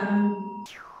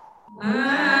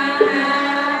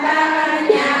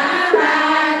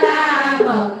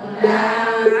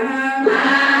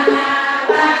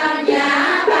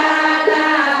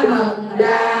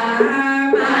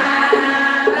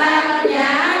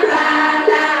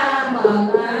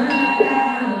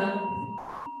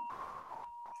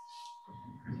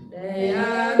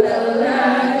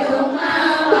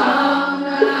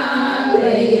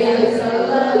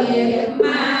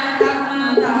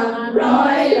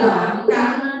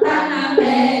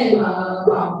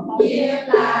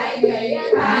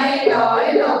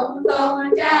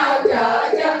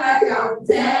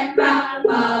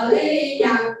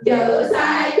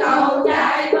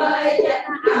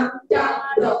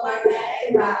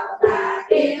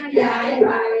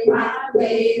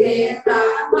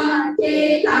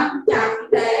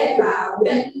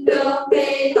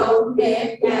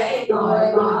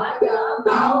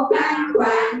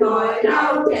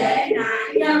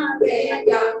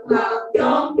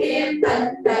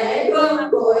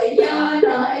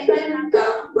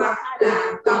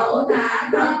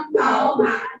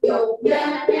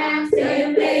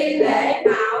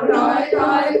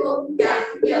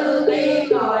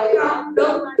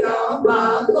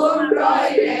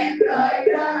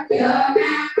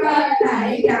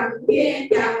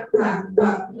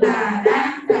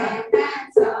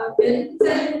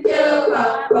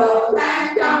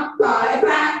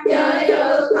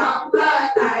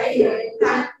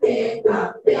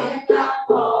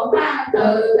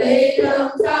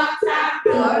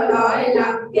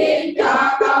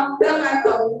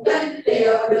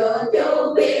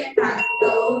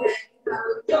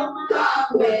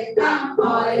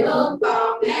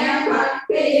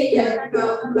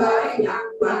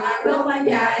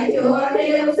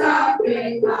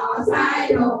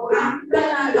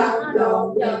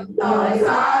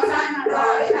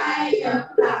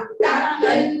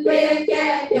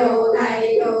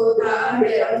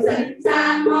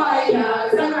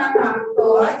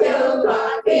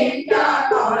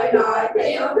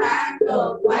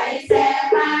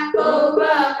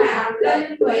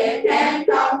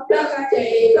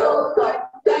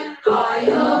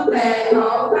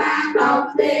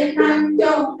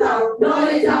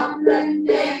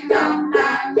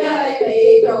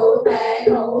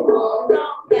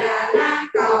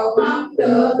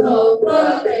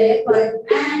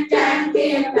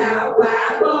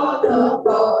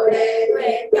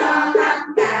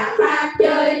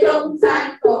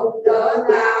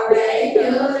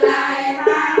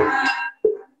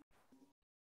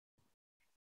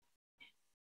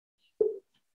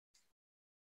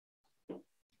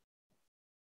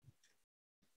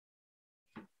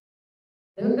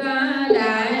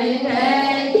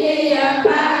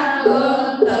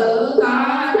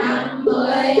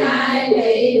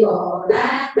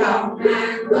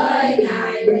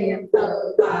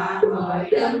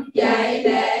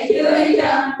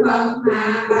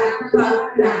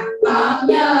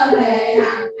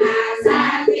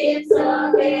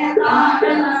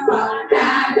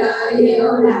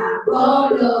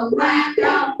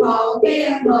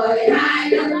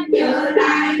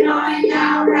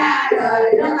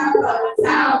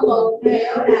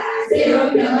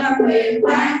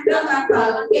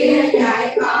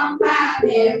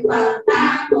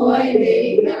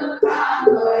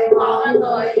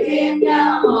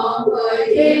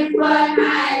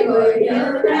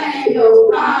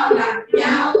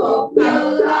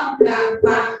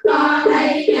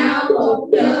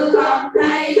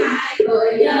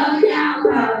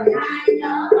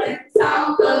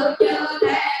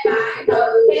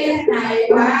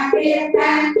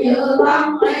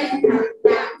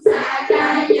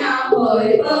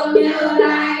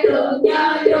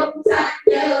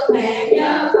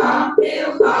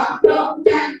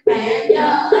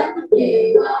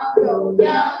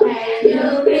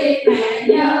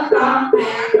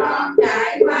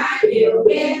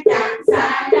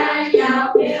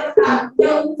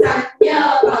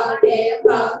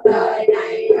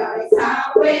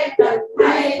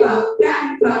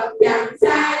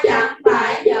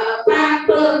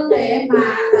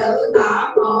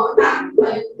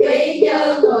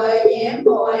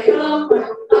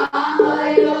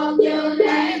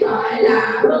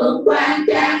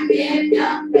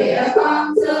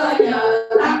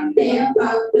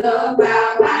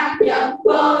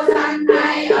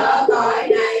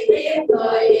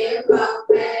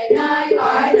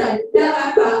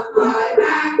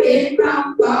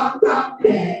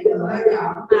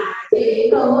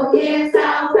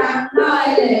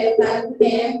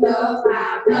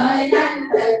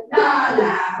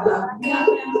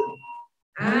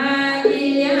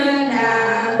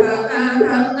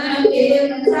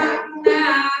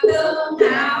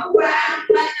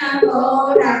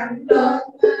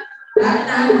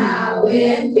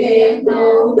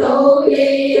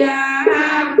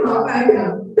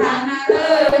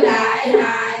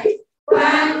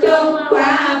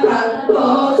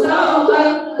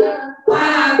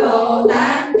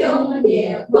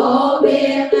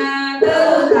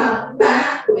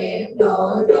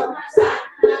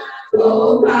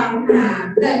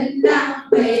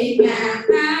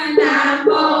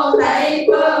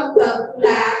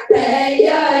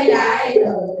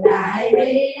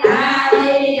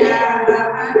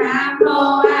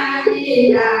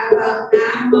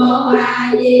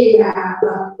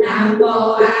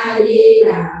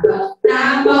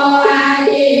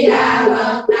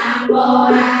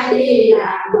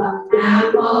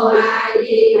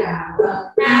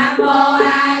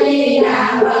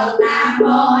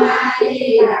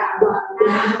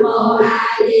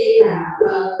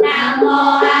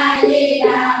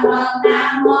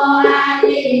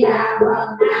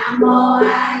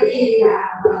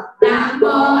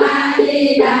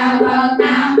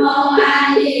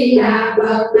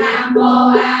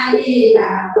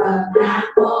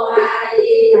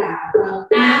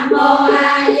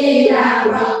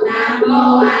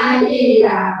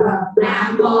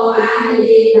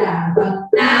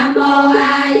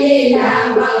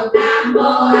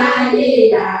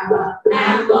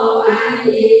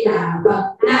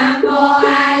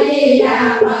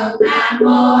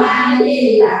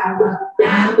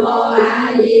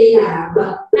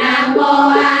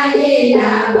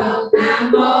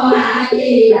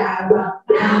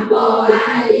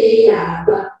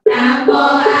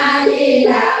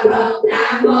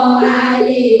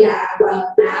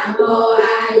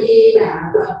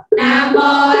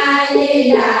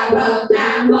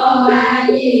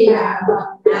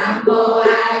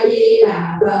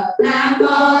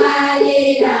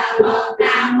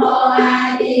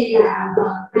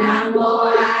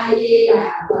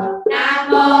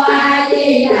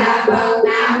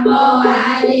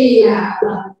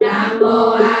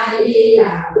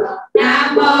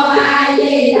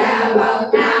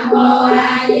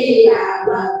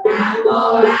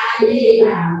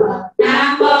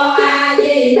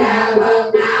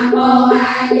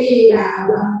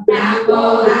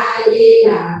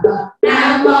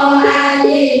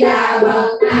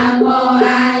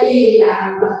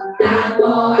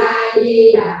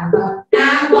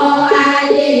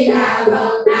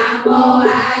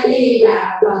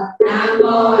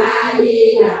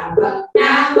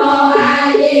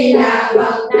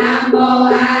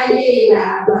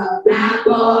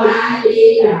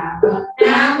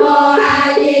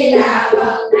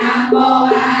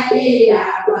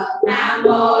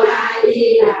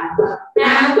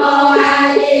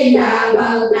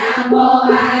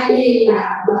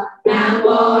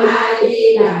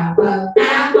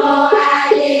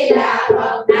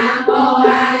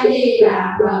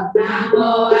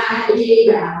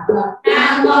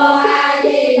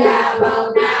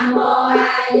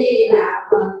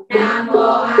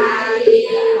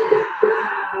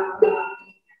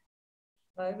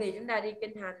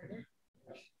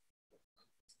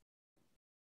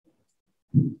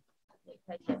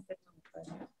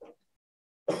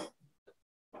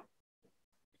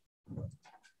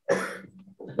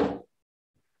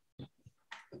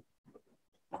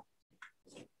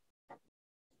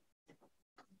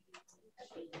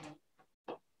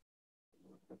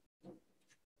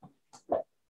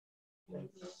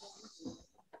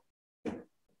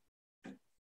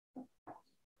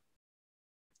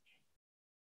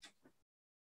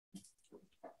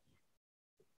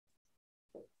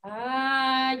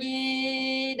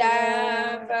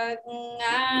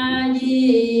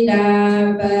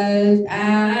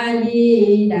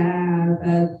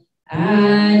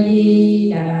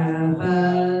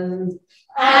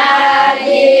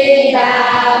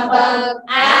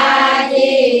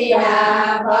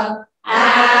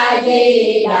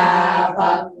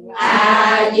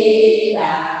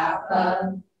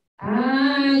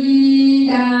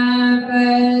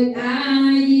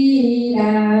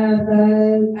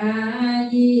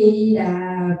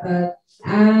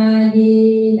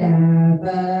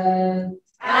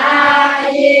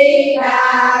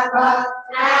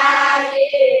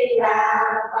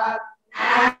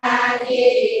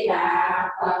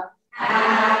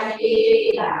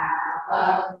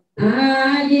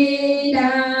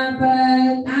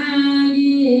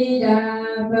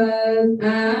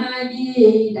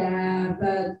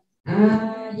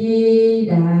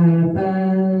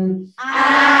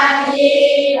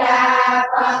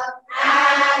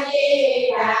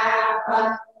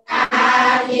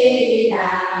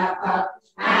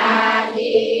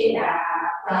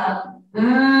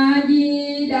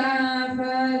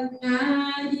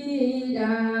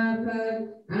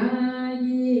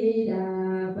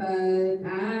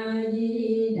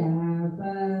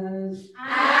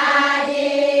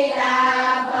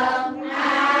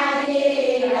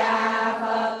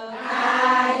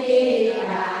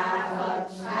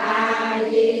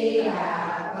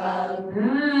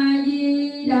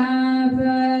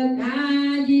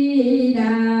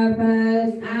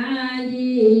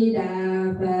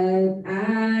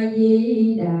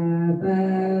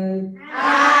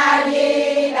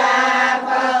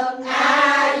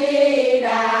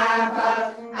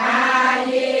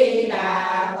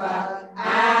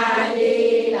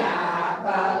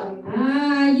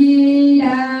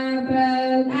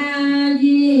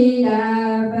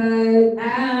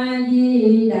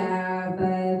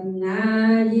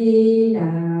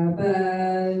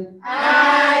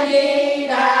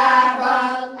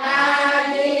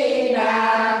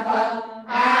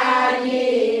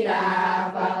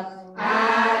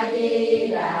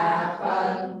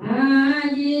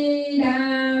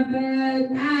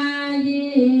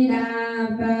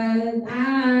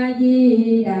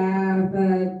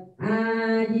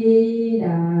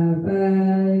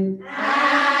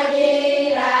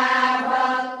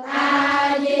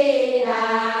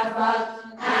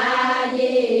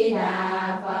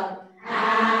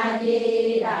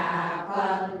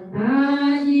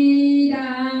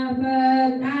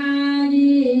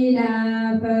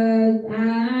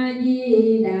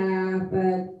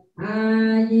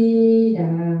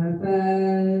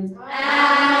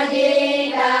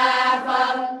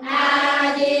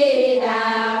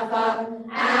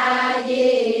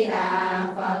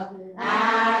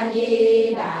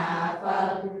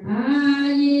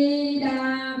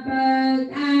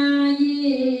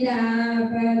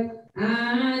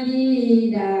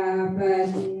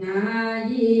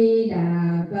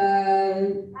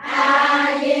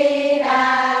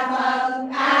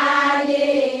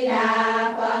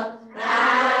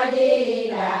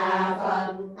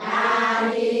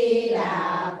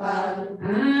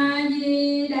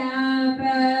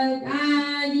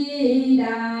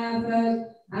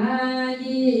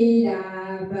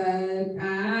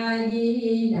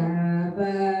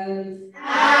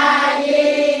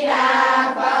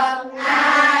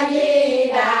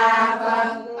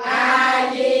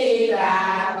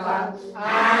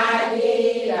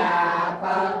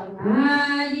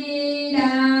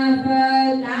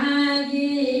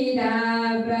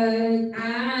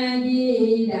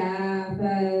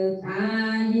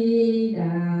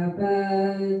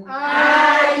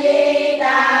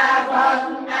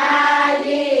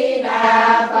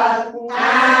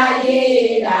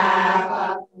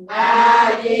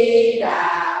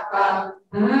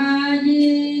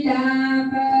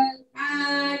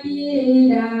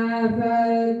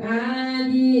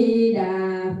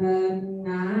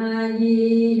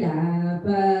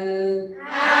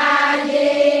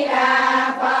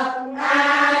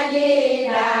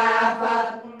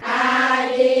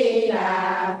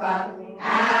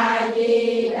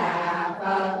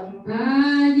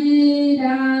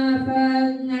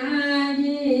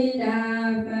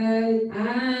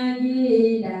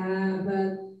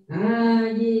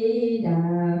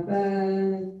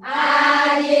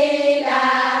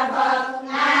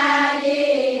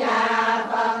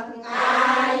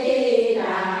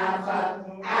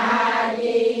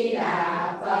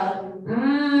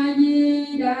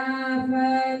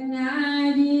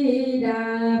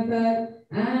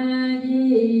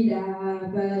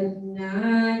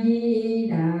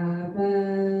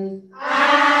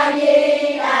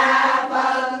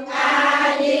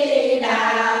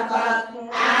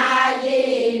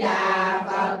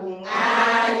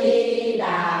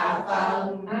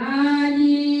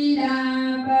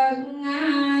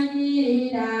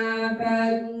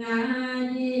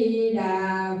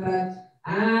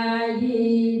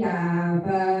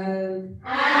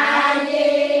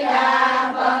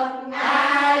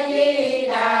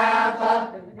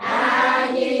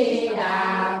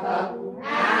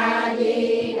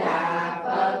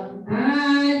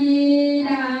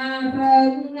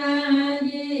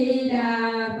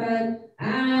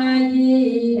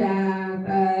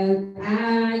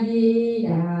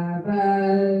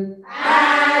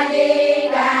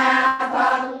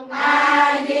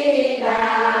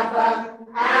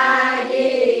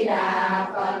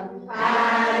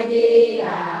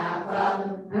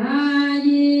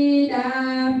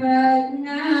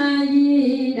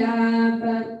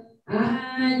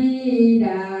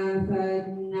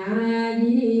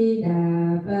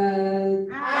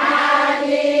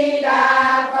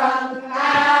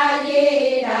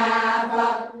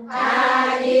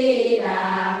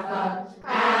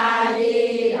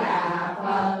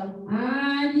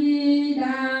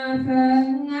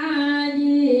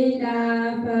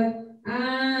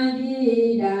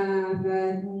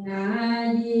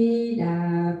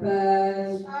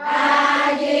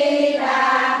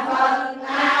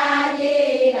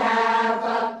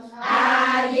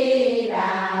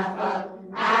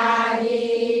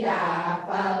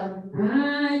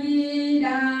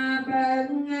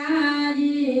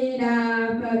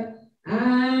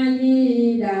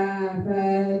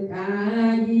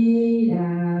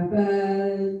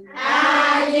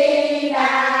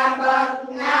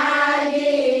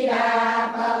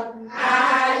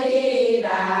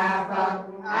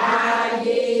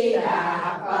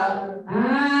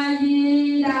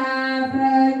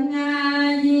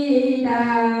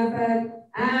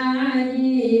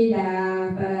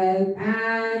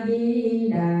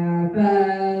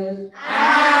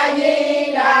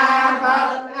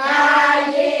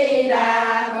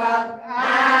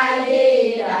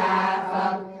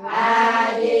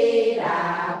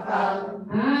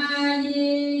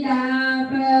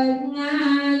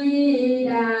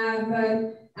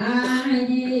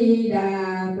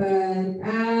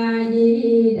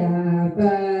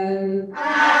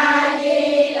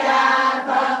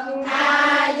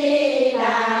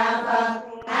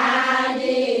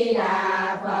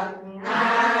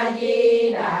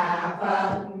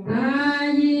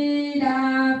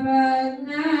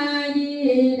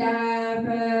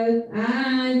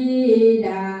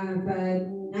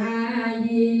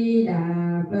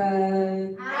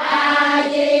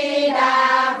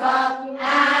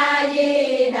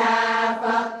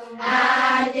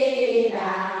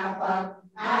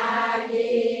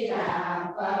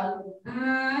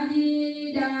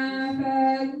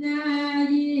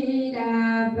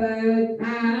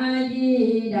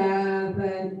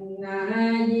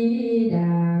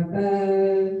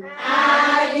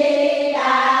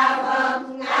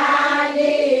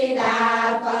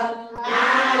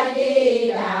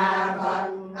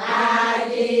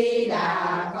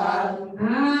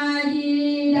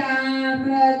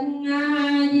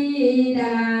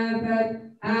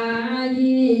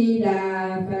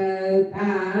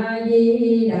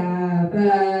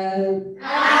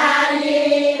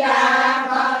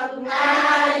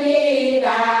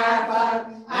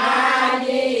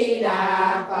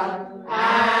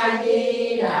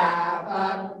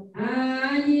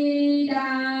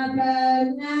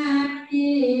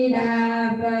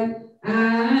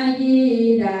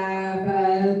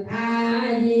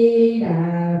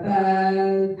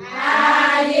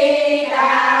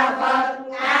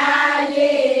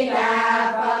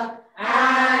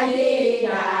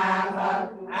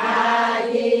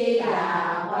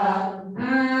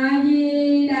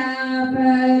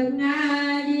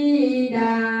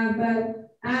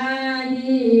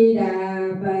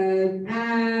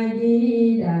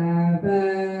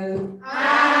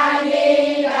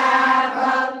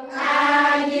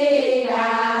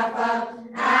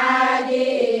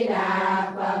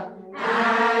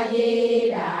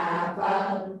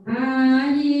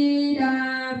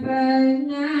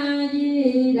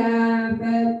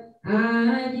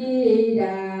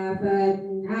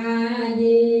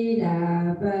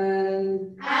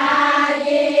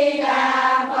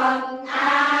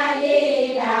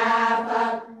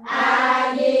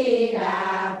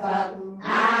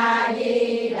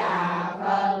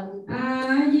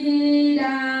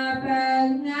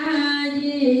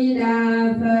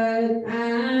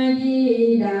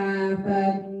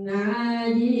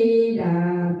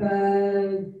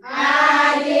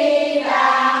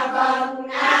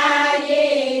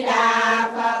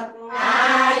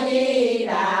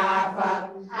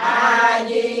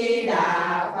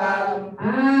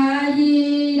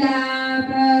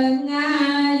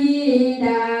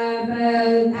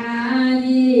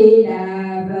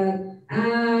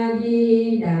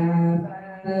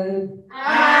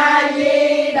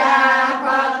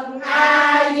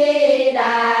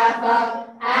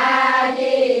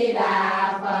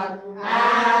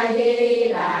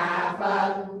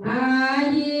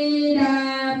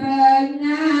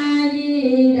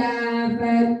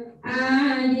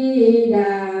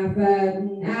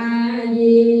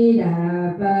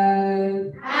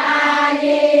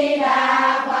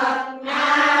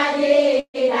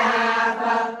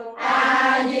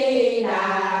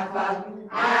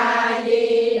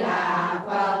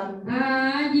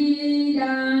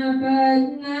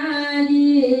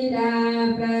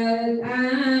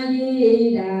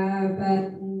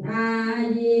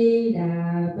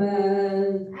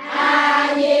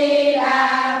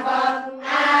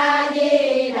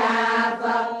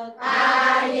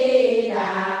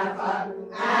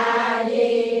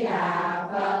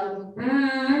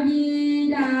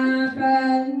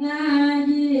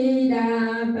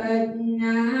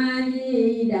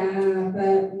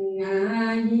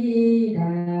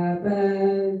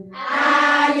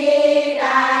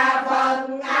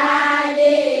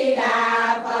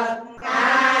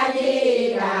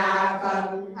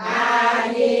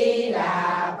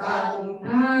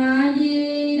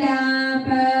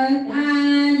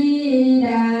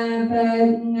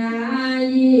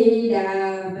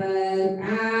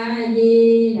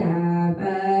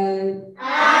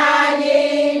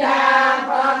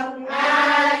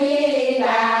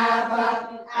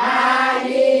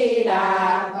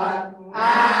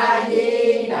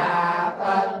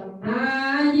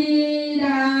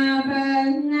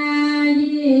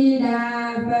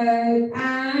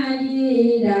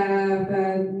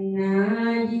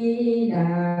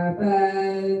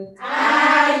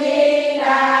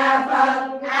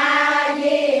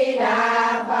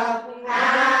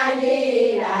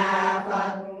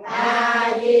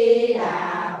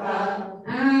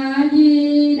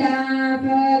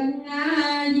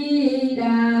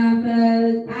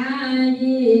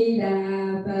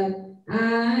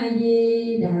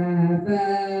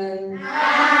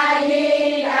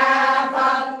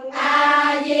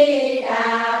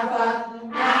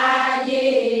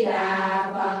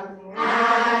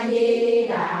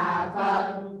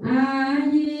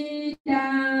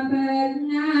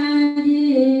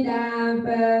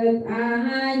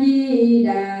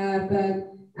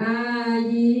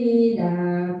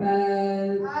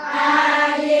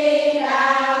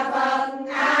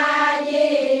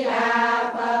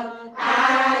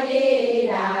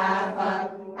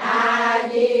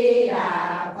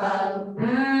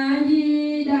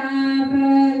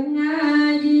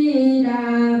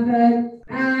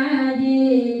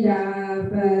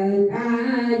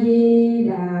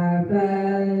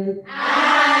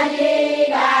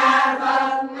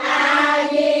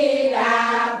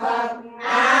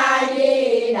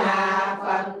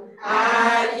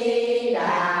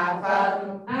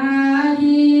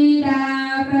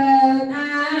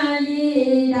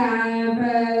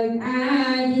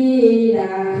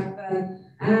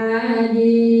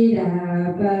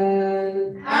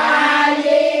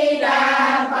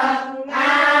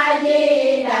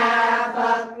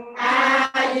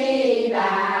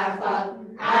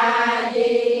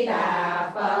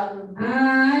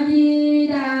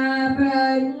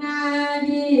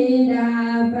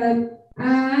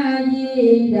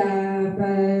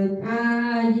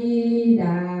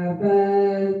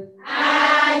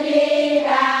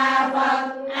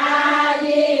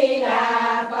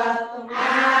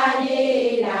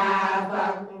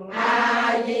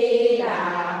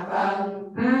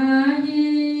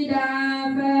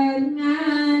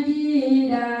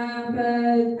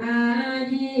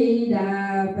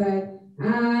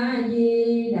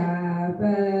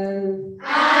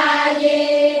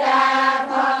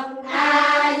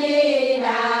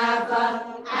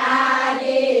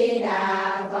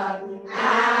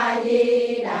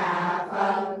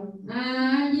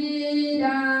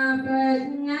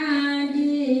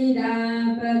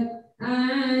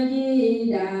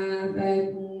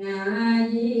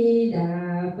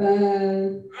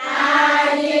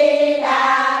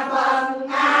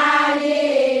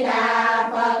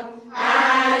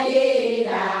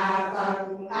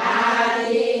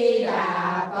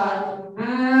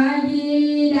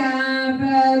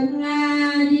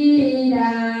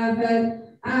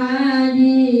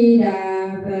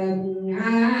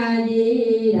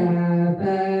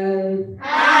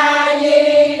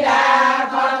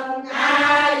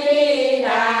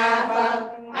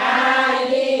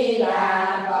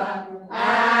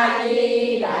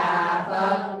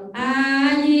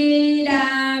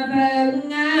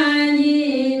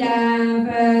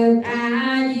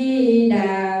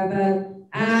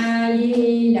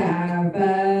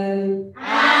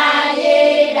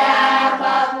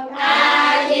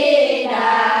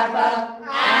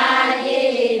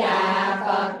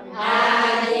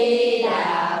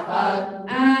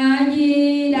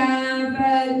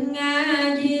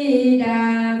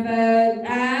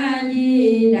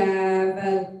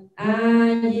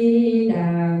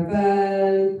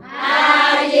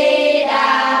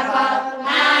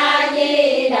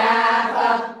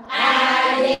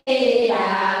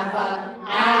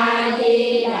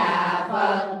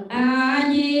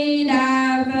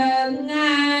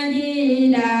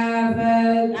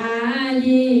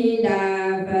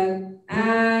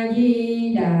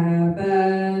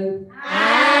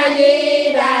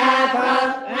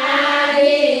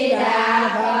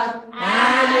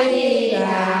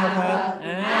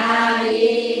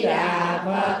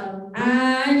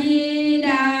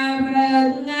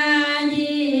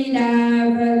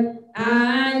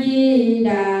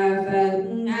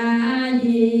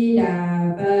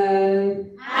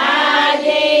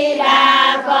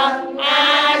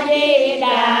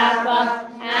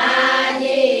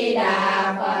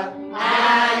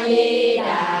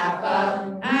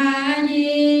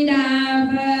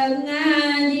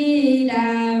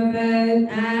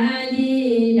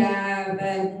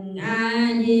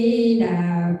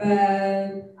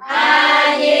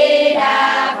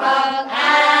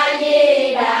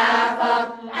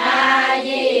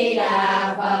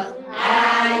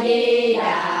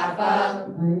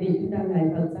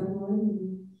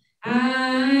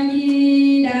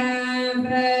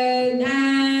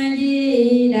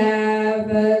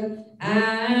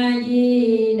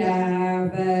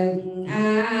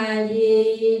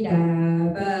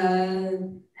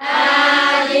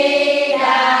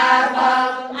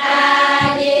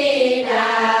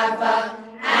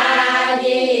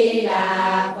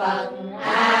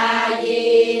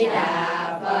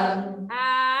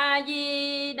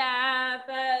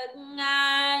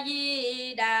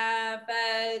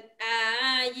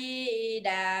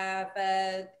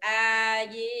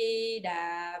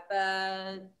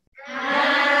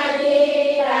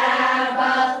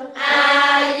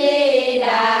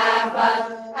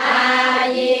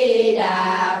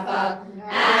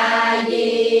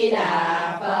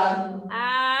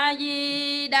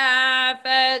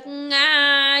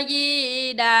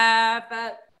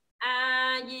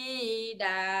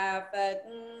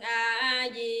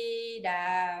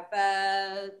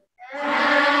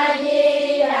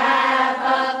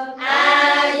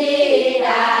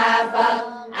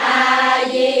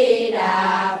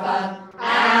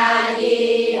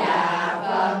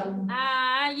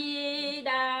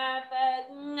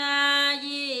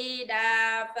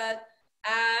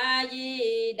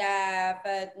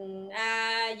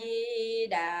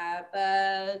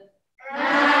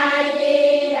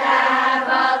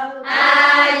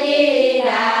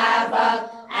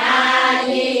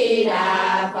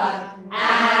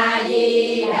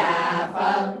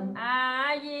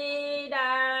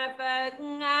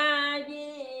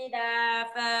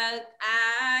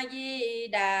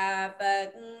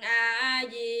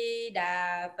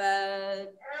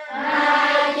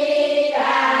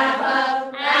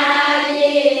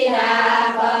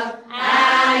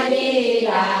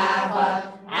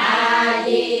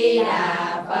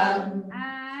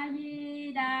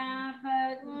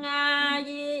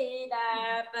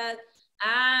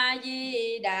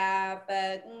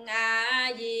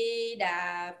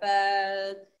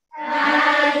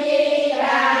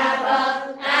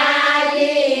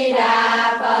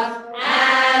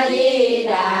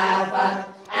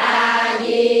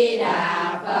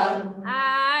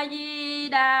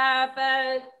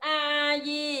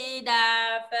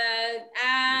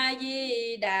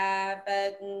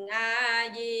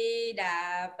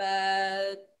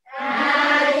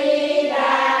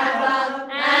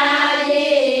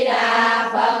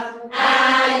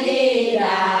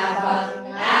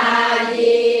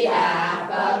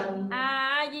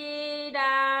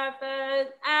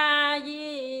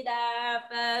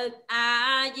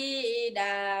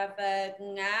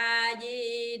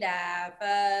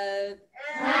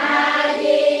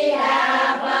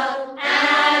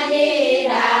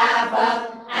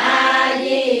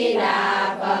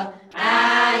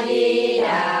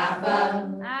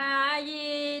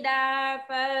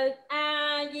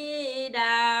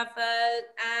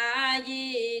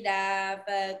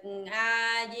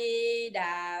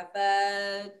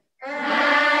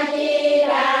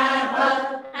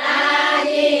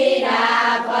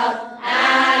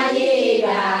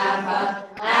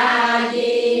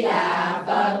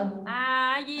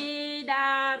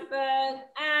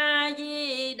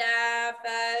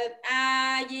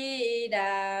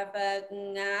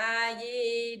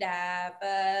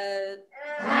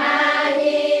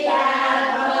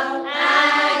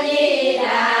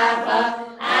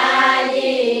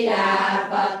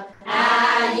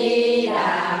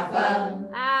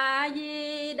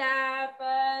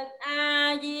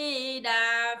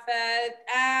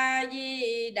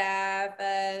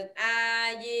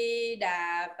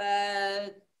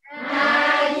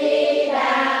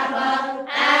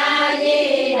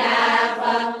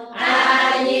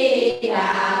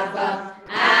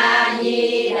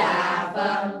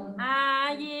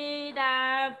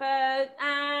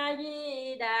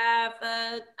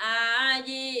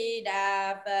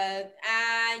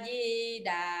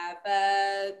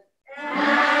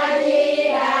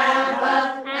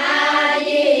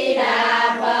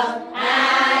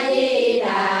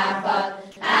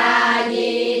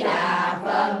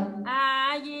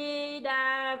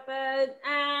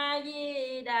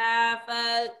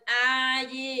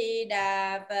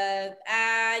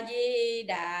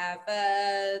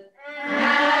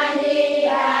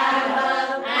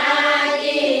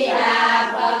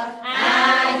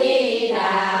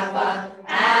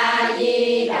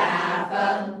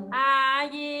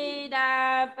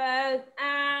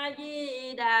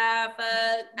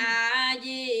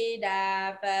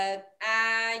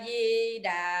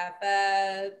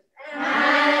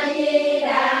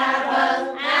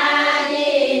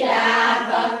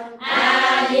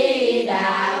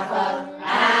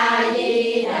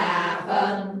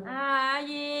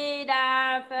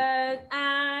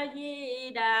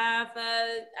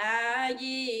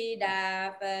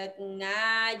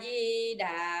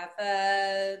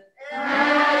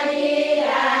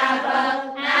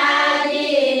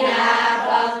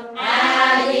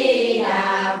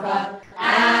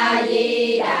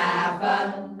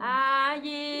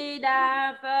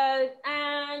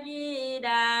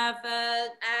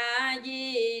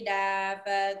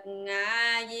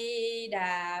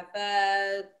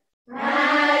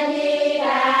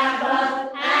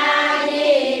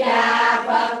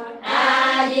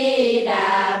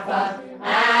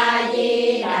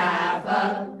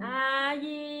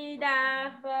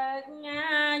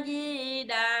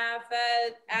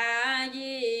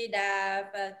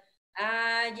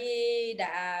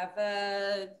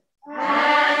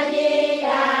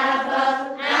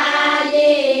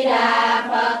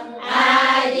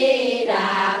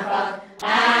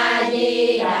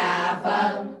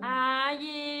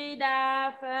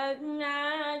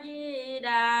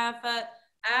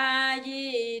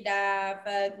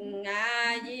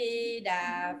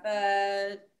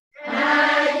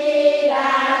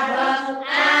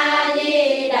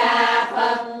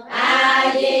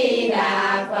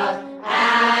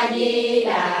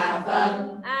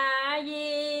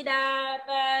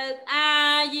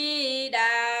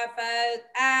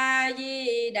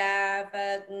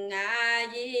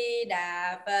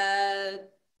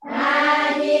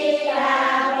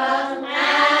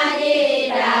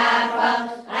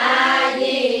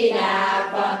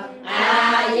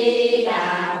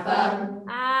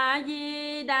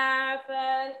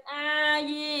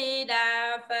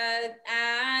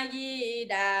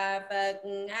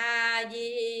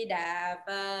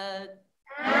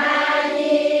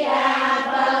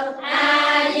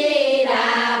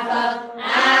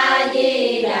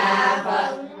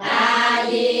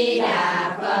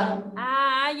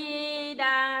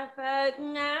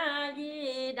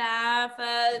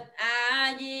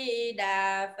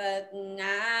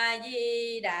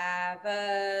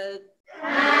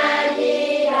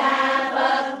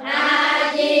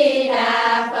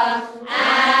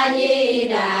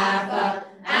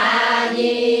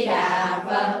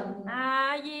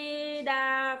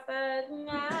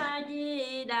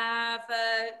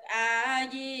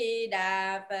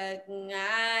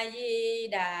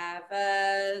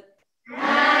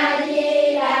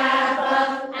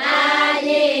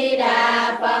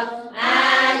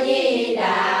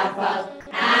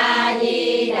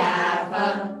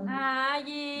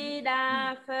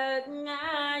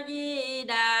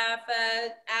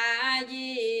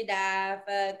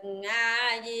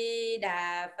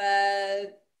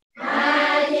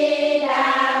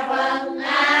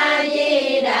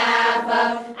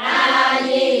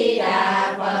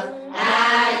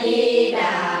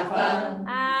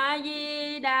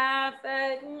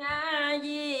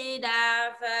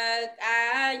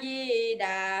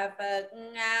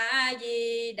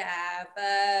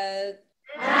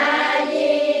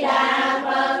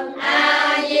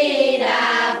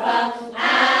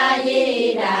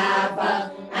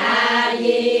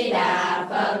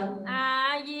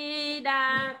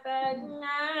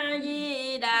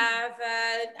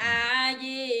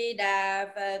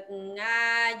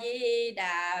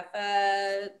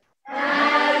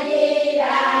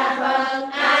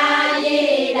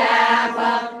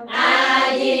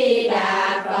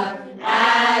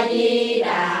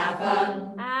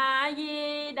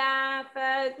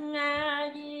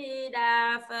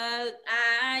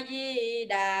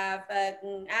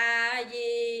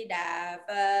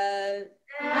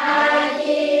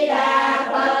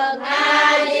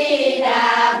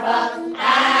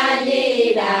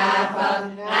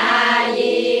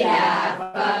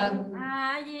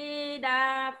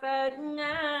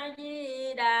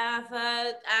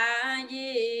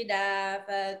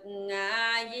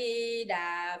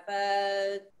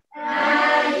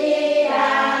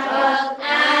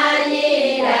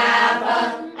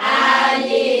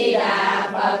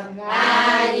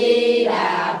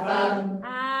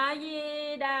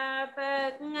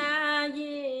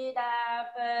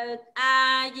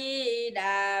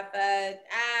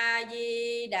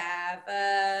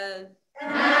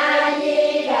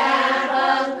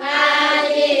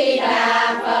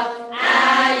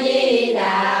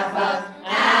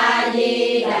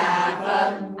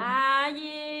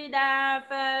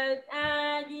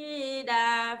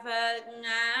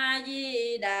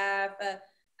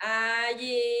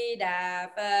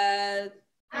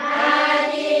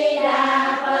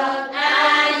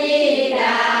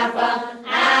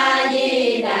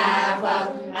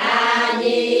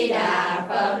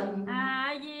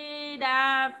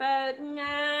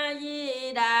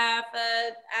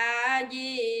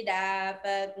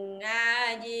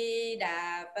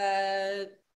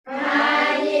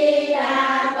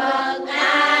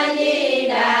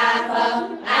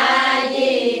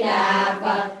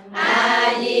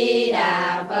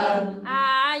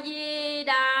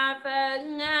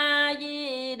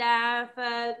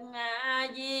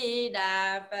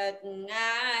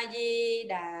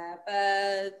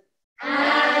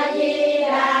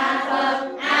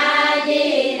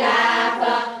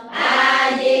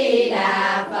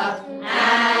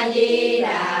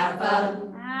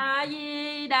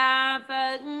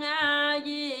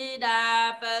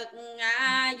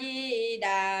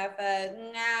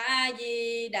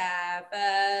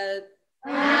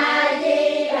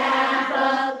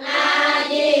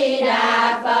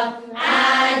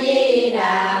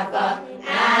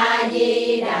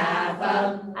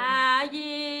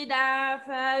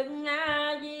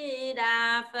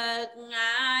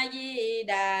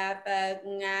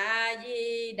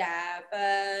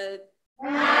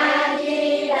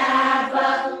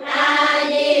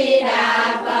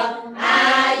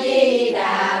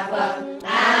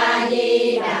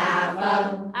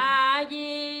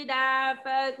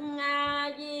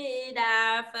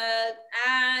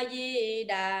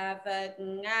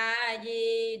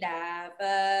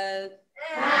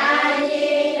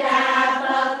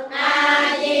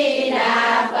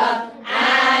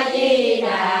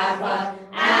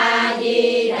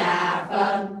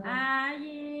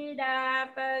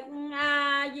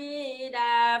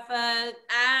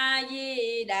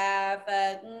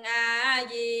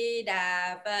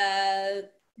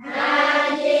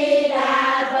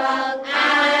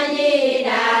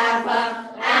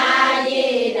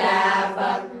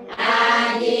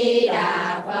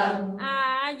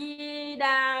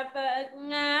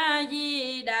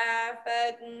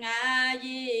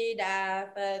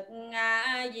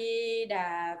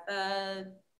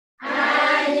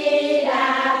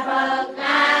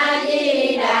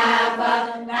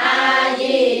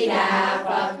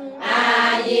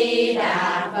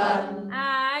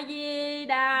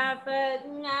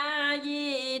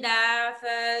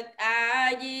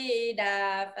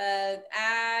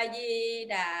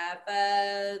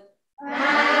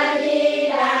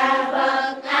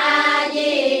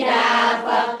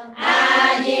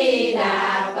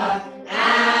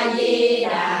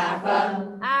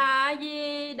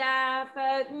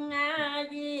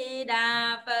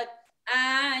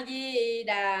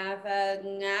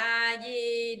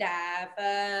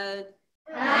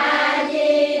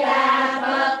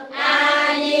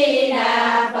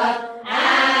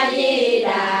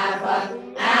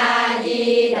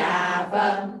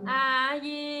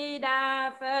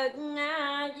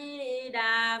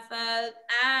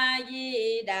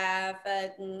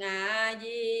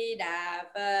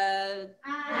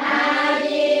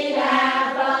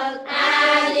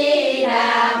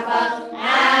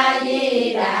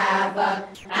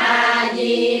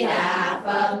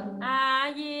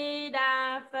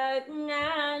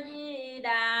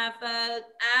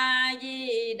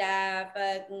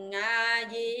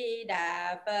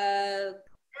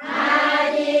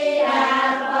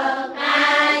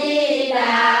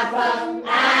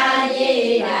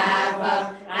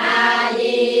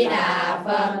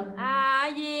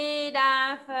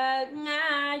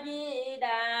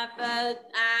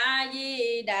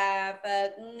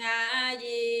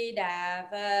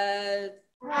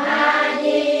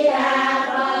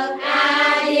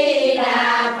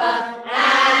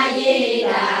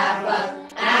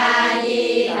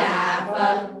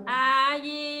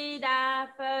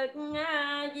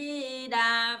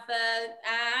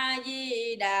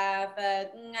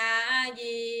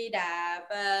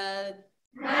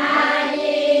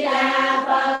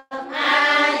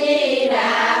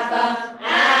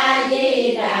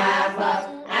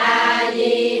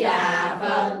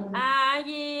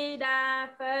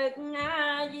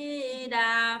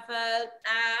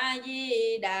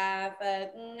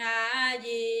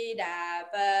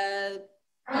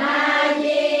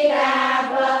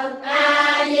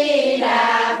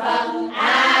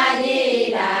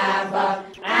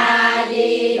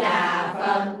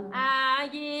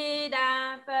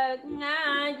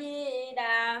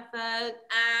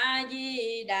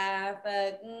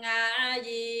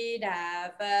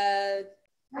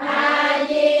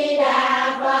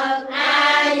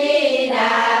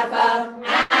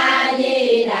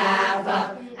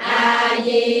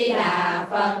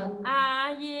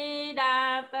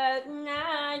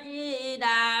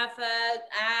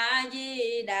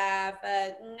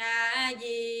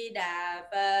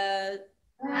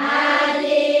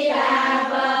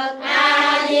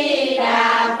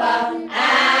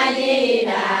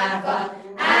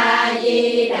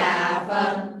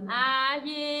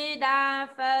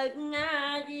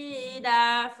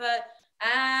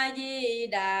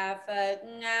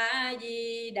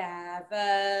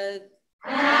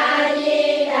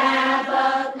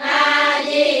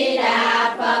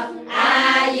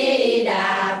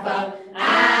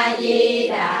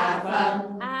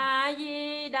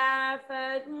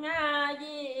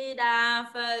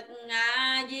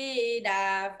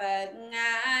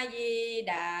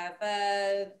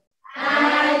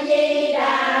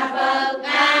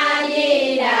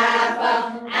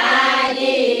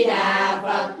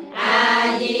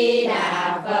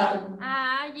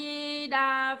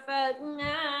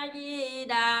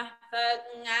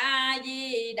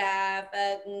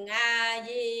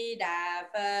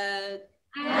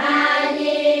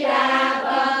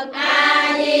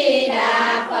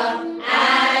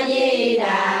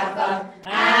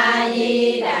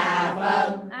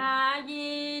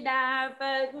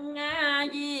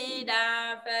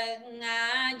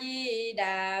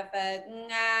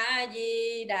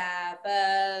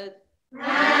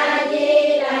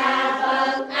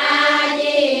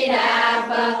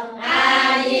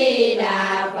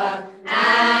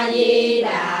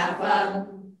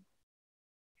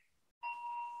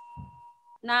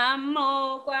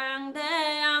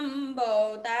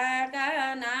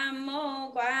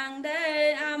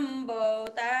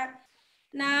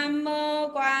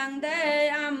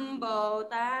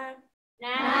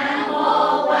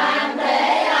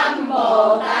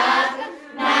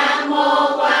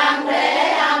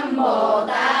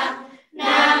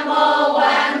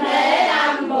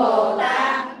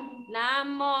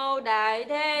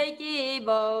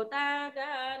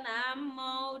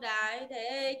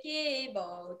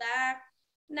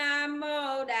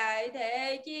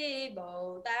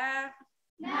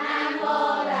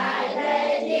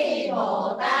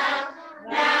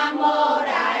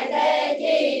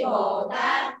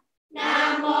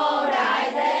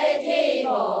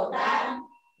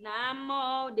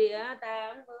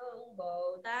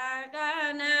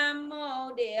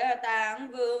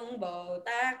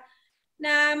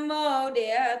 Nam mô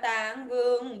Địa Tạng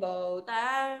Vương Bồ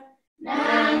Tát.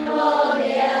 Nam mô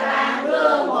Địa Tạng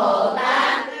Vương Bồ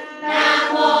Tát.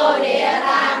 Nam mô Địa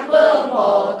Tạng Vương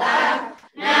Bồ Tát.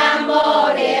 Nam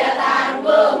mô Địa Tạng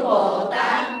Vương Bồ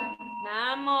Tát.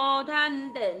 Nam mô Thanh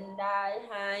Tịnh Đại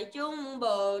Hải Chung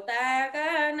Bồ Tát.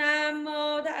 Nam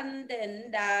mô Thanh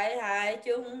Tịnh Đại Hải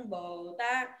Chung Bồ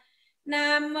Tát.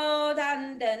 Nam mô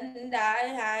Thanh Tịnh Đại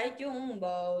Hải Chung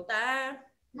Bồ Tát.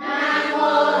 Nam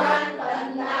mô Thanh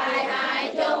Tịnh Đại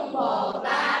Hải Chung Bồ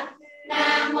Tát.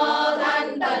 Nam mô Thanh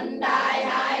Tịnh Đại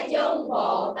Hải Chung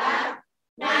Bồ Tát.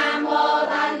 Nam mô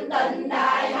Thanh Tịnh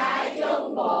Đại Hải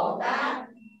Chung Bồ Tát.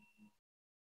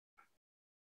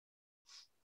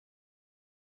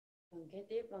 Kế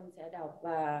tiếp Vân sẽ đọc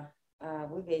và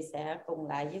quý vị sẽ cùng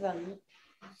lại với Vân.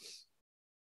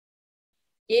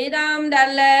 Chỉ tâm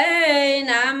đảnh lễ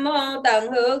Nam mô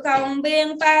Tận Hữu Không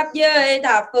Biên Pháp giới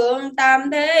thập phương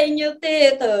tam thế nhất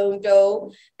thiết thường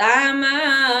trụ tam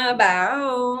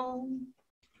bảo.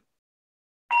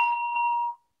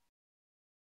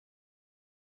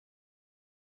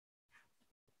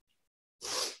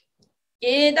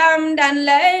 Chỉ tâm đảnh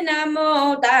lễ Nam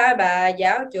mô Ta Bà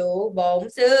Giáo Chủ Bổn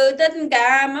Sư Thích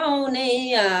Ca Mâu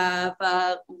Ni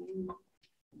Phật.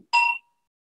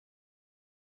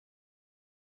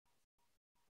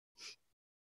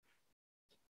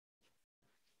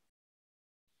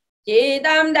 Chỉ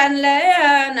tâm đảnh lễ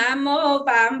Nam mô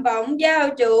Phạm Vọng Giáo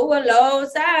Chủ Lô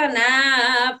Xá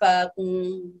Na Phật.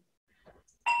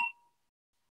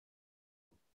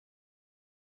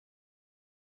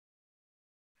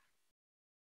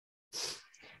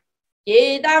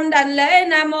 Chỉ tâm đảnh lễ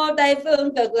Nam mô Tây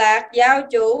Phương Cực Lạc Giáo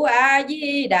Chủ A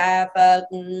Di Đà Phật.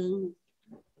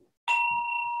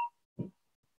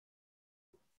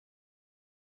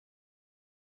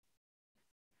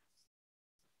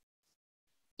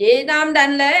 Chỉ tâm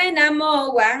đảnh lễ Nam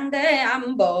mô Quảng Thế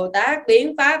Âm Bồ Tát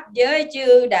biến pháp giới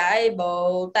chư đại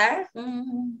Bồ Tát.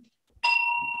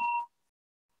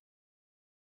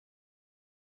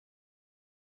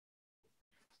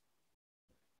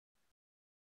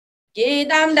 Chỉ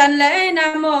tâm đảnh lễ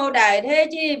Nam mô Đại Thế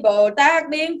Chí Bồ Tát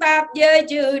biến pháp giới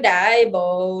chư đại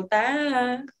Bồ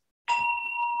Tát.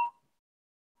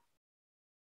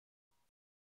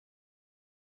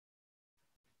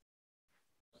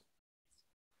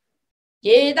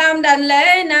 Chỉ tâm đảnh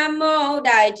lễ Nam mô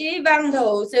Đại Trí Văn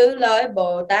Thù Sư Lợi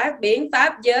Bồ Tát biến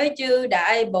pháp giới chư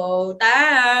đại Bồ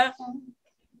Tát.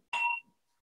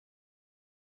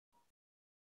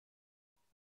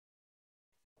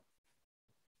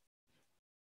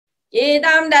 Chỉ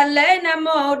tâm đảnh lễ Nam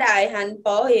mô Đại Hạnh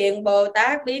Phổ Hiền Bồ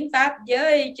Tát biến pháp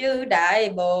giới chư đại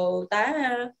Bồ Tát.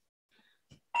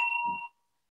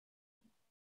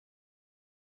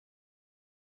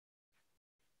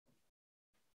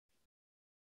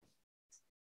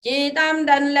 Chỉ tâm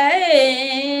đảnh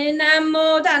lễ Nam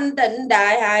mô Thanh Tịnh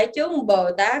Đại Hải Chúng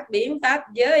Bồ Tát biến pháp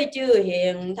giới chư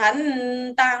hiền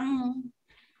thánh tăng.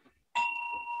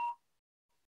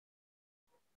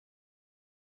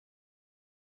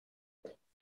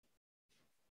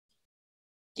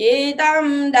 Chỉ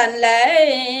tâm đảnh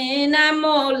lễ Nam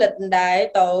mô Lịch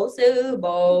Đại Tổ Sư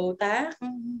Bồ Tát.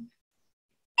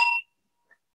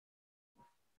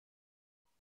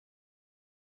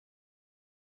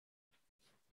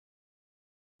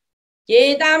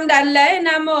 Chỉ tâm đảnh lễ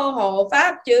Nam mô Hộ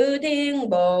Pháp Chư Thiên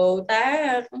Bồ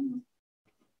Tát.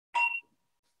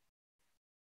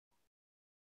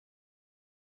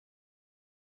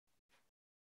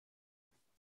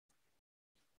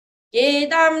 Chỉ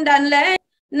tâm đảnh lễ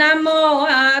Nam mô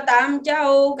Tam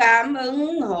Châu Cảm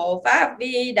Ứng Hộ Pháp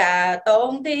Vi Đà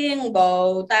Tôn Thiên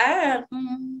Bồ Tát.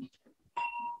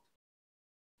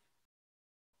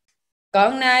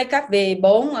 Còn nay các vị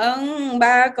bốn ân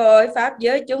ba cõi pháp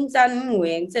giới chúng sanh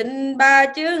nguyện xin ba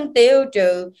chướng tiêu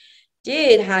trừ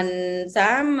chí thành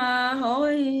sám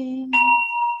hối.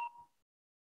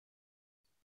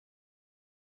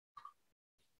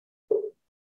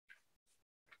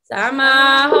 Sám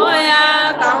hối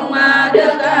công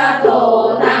đức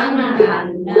thù thắng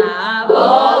hành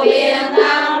vô biên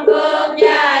thắng phước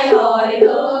giai hồi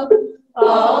hướng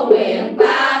phổ nguyện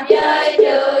pháp giới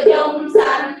chư chúng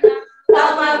sanh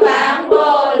tâm vạn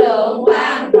vô lượng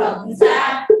quang thuận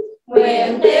xa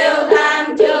nguyện tiêu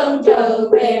tham chương trừ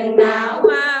phiền não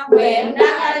nguyện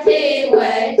đắc chi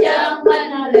huệ chân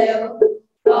minh liệu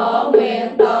phổ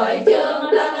nguyện tội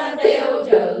chướng tất tiêu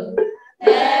trừ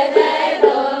thế thế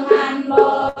thường hành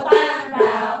Bồ Tát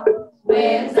đạo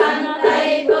nguyện sanh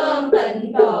Tây phương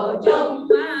tịnh độ chung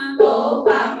tụ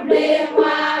phẩm liên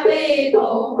hoa vi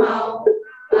thụ màu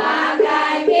ba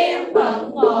khai kiến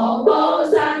phận ngộ vô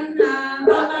sanh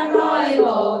bất thôi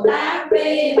Bồ Tát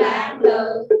vi bản lượng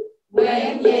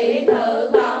nguyện chỉ thử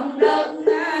công đức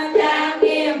trang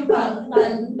nghiêm phận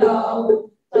tịnh độ,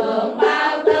 tưởng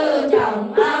bao tư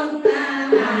trọng ân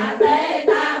hạ thế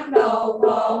tam độ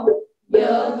khổ,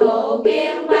 dự thụ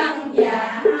kiến văn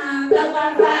giả tất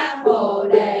phát bồ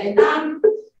đề tâm,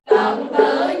 tận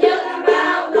cử nhất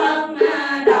bao thân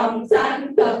đồng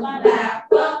sanh cực lạc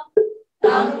quốc,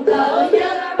 tận cử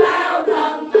nhất bao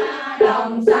thân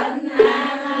đồng sanh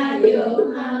an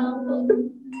dưỡng.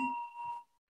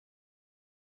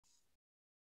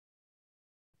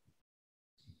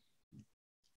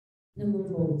 Nam mô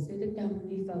Bổn Sư Thích Ca Mâu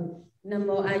Ni Phật. Nam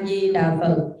mô A Di Đà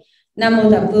Phật. Nam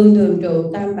mô thập phương thường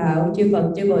trụ tam bảo chư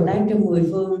Phật chư Bồ Tát trong mười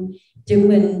phương, chứng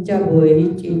minh cho buổi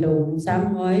trì tụng sám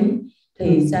hối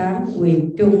thủy sáng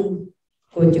nguyện trung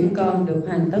của chúng con được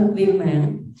hoàn tất viên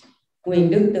mãn.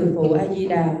 Nguyện Đức Từ Phụ A Di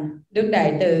Đà, Đức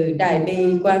Đại Từ Đại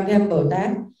Bi Quan Thế Âm Bồ Tát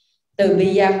từ bi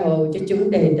gia hộ cho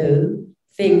chúng đệ tử,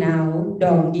 phiền não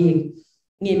đoạn diệt,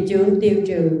 nghiệp chướng tiêu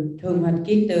trừ, thường hoạch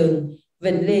kiết tường,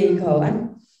 vĩnh ly khổ ách.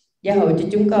 Gia hộ cho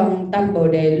chúng con tâm Bồ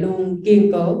Đề luôn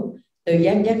kiên cố, tự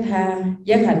giác giác tha,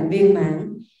 giác hạnh viên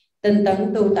mãn, tinh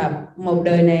tấn tu tập, một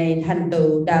đời này thành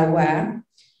tựu đạo quả.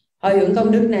 Hồi hưởng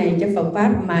công đức này cho Phật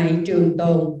Pháp mãi trường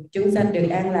tồn, chúng sanh được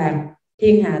an lạc,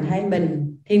 thiên hạ thái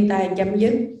bình, thiên tai chấm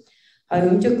dứt. Hồi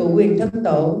hướng cho cụ quyền thất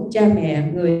tổ, cha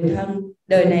mẹ, người thân,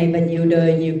 đời này và nhiều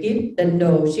đời nhiều kiếp tịnh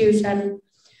độ siêu sanh.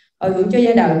 Hồi hướng cho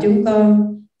gia đạo chúng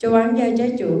con, cho oán gia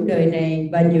trái chủ đời này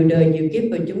và nhiều đời nhiều kiếp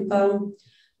của chúng con,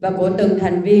 và của từng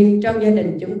thành viên trong gia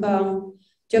đình chúng con,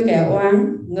 cho kẻ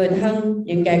oán, người thân,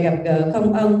 những kẻ gặp gỡ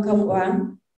không ân không oán,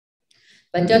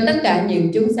 và cho tất cả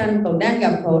những chúng sanh còn đang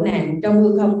gặp khổ nạn trong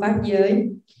hư không pháp giới.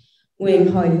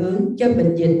 Nguyện hồi hướng cho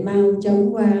bệnh dịch mau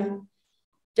chóng qua,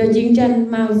 cho chiến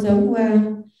tranh mau sớm qua.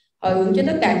 Hồi hướng cho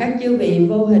tất cả các chư vị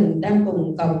vô hình đang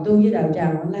cùng cộng tu với đạo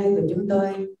tràng online của chúng tôi,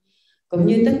 cũng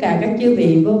như tất cả các chư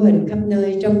vị vô hình khắp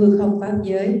nơi trong hư không pháp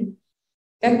giới,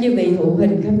 các chư vị hữu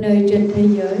hình khắp nơi trên thế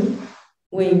giới.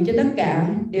 Nguyện cho tất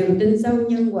cả đều tin sâu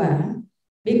nhân quả,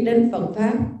 biết đến Phật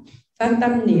Pháp, phát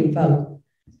tâm niệm Phật,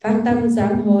 phát tâm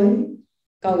sám hối,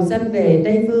 cầu sanh về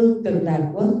Tây Phương Cực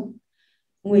Lạc Quốc.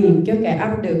 Nguyện cho kẻ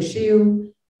âm được siêu,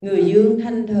 người dương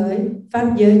thanh thới,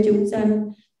 pháp giới chúng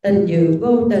sanh, tình dự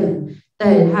vô tình,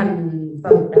 tề hành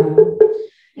Phật đạo.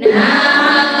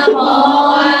 Nam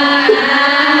mô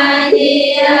A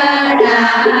Di Đà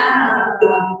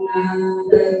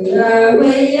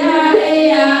Quy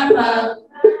Phật,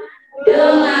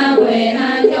 đương nguyện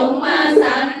chúng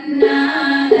sanh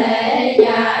để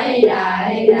giải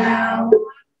đại đạo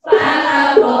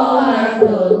phát vô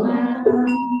thượng.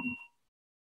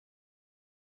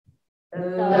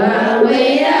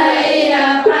 Quy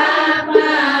pháp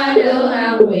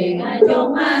đương nguyện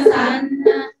chúng sanh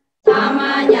tâm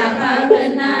nhập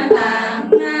kinh tạng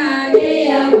trí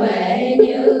huệ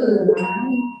như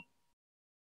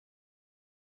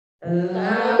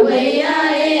quy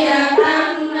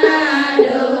tăng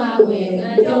đương nguyện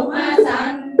chúng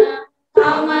sanh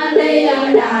không ly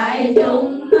đại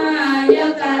chúng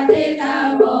nhất thiết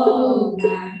vô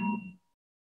ngã.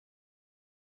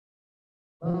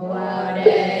 Bồ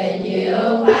đề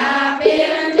diệu pháp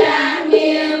biến trang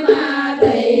nghiêm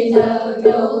tùy sự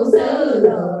chủ sư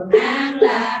lượng an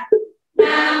lạc.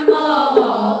 Nam mô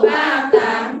Hộ Pháp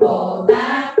Tạng Bồ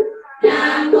Tát.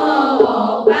 Nam mô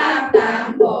Hộ Pháp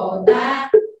Tạng Bồ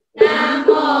Tát. Nam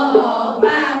mô Hộ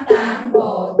Pháp Tạng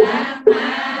Bồ Tát.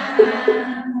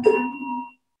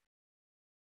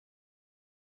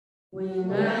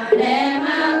 Nguyện đem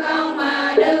công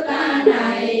đức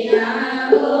này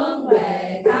hướng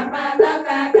về khắp tất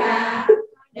cả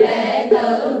đệ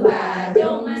tử và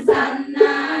chúng sanh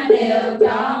đều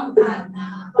chọn thành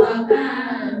Phật.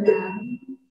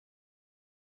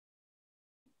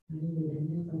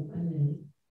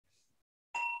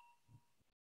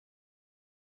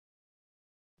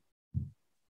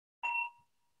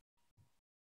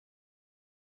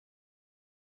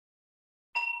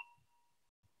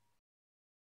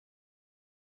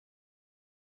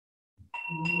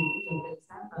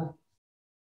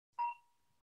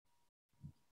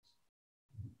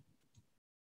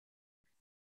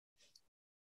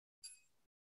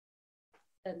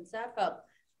 Tịnh xá Phật.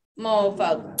 Mô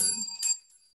Phật.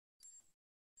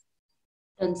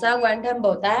 Tịnh xá Quan Thế Âm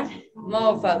Bồ Tát.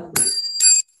 Mô Phật.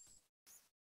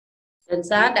 Tịnh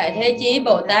xá Đại Thế Chí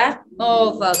Bồ Tát.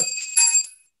 Mô Phật.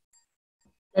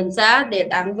 Tịnh xá Địa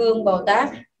Tạng Vương Bồ Tát.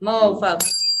 Mô Phật.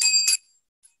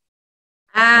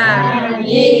 A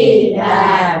Di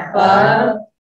Đà Phật.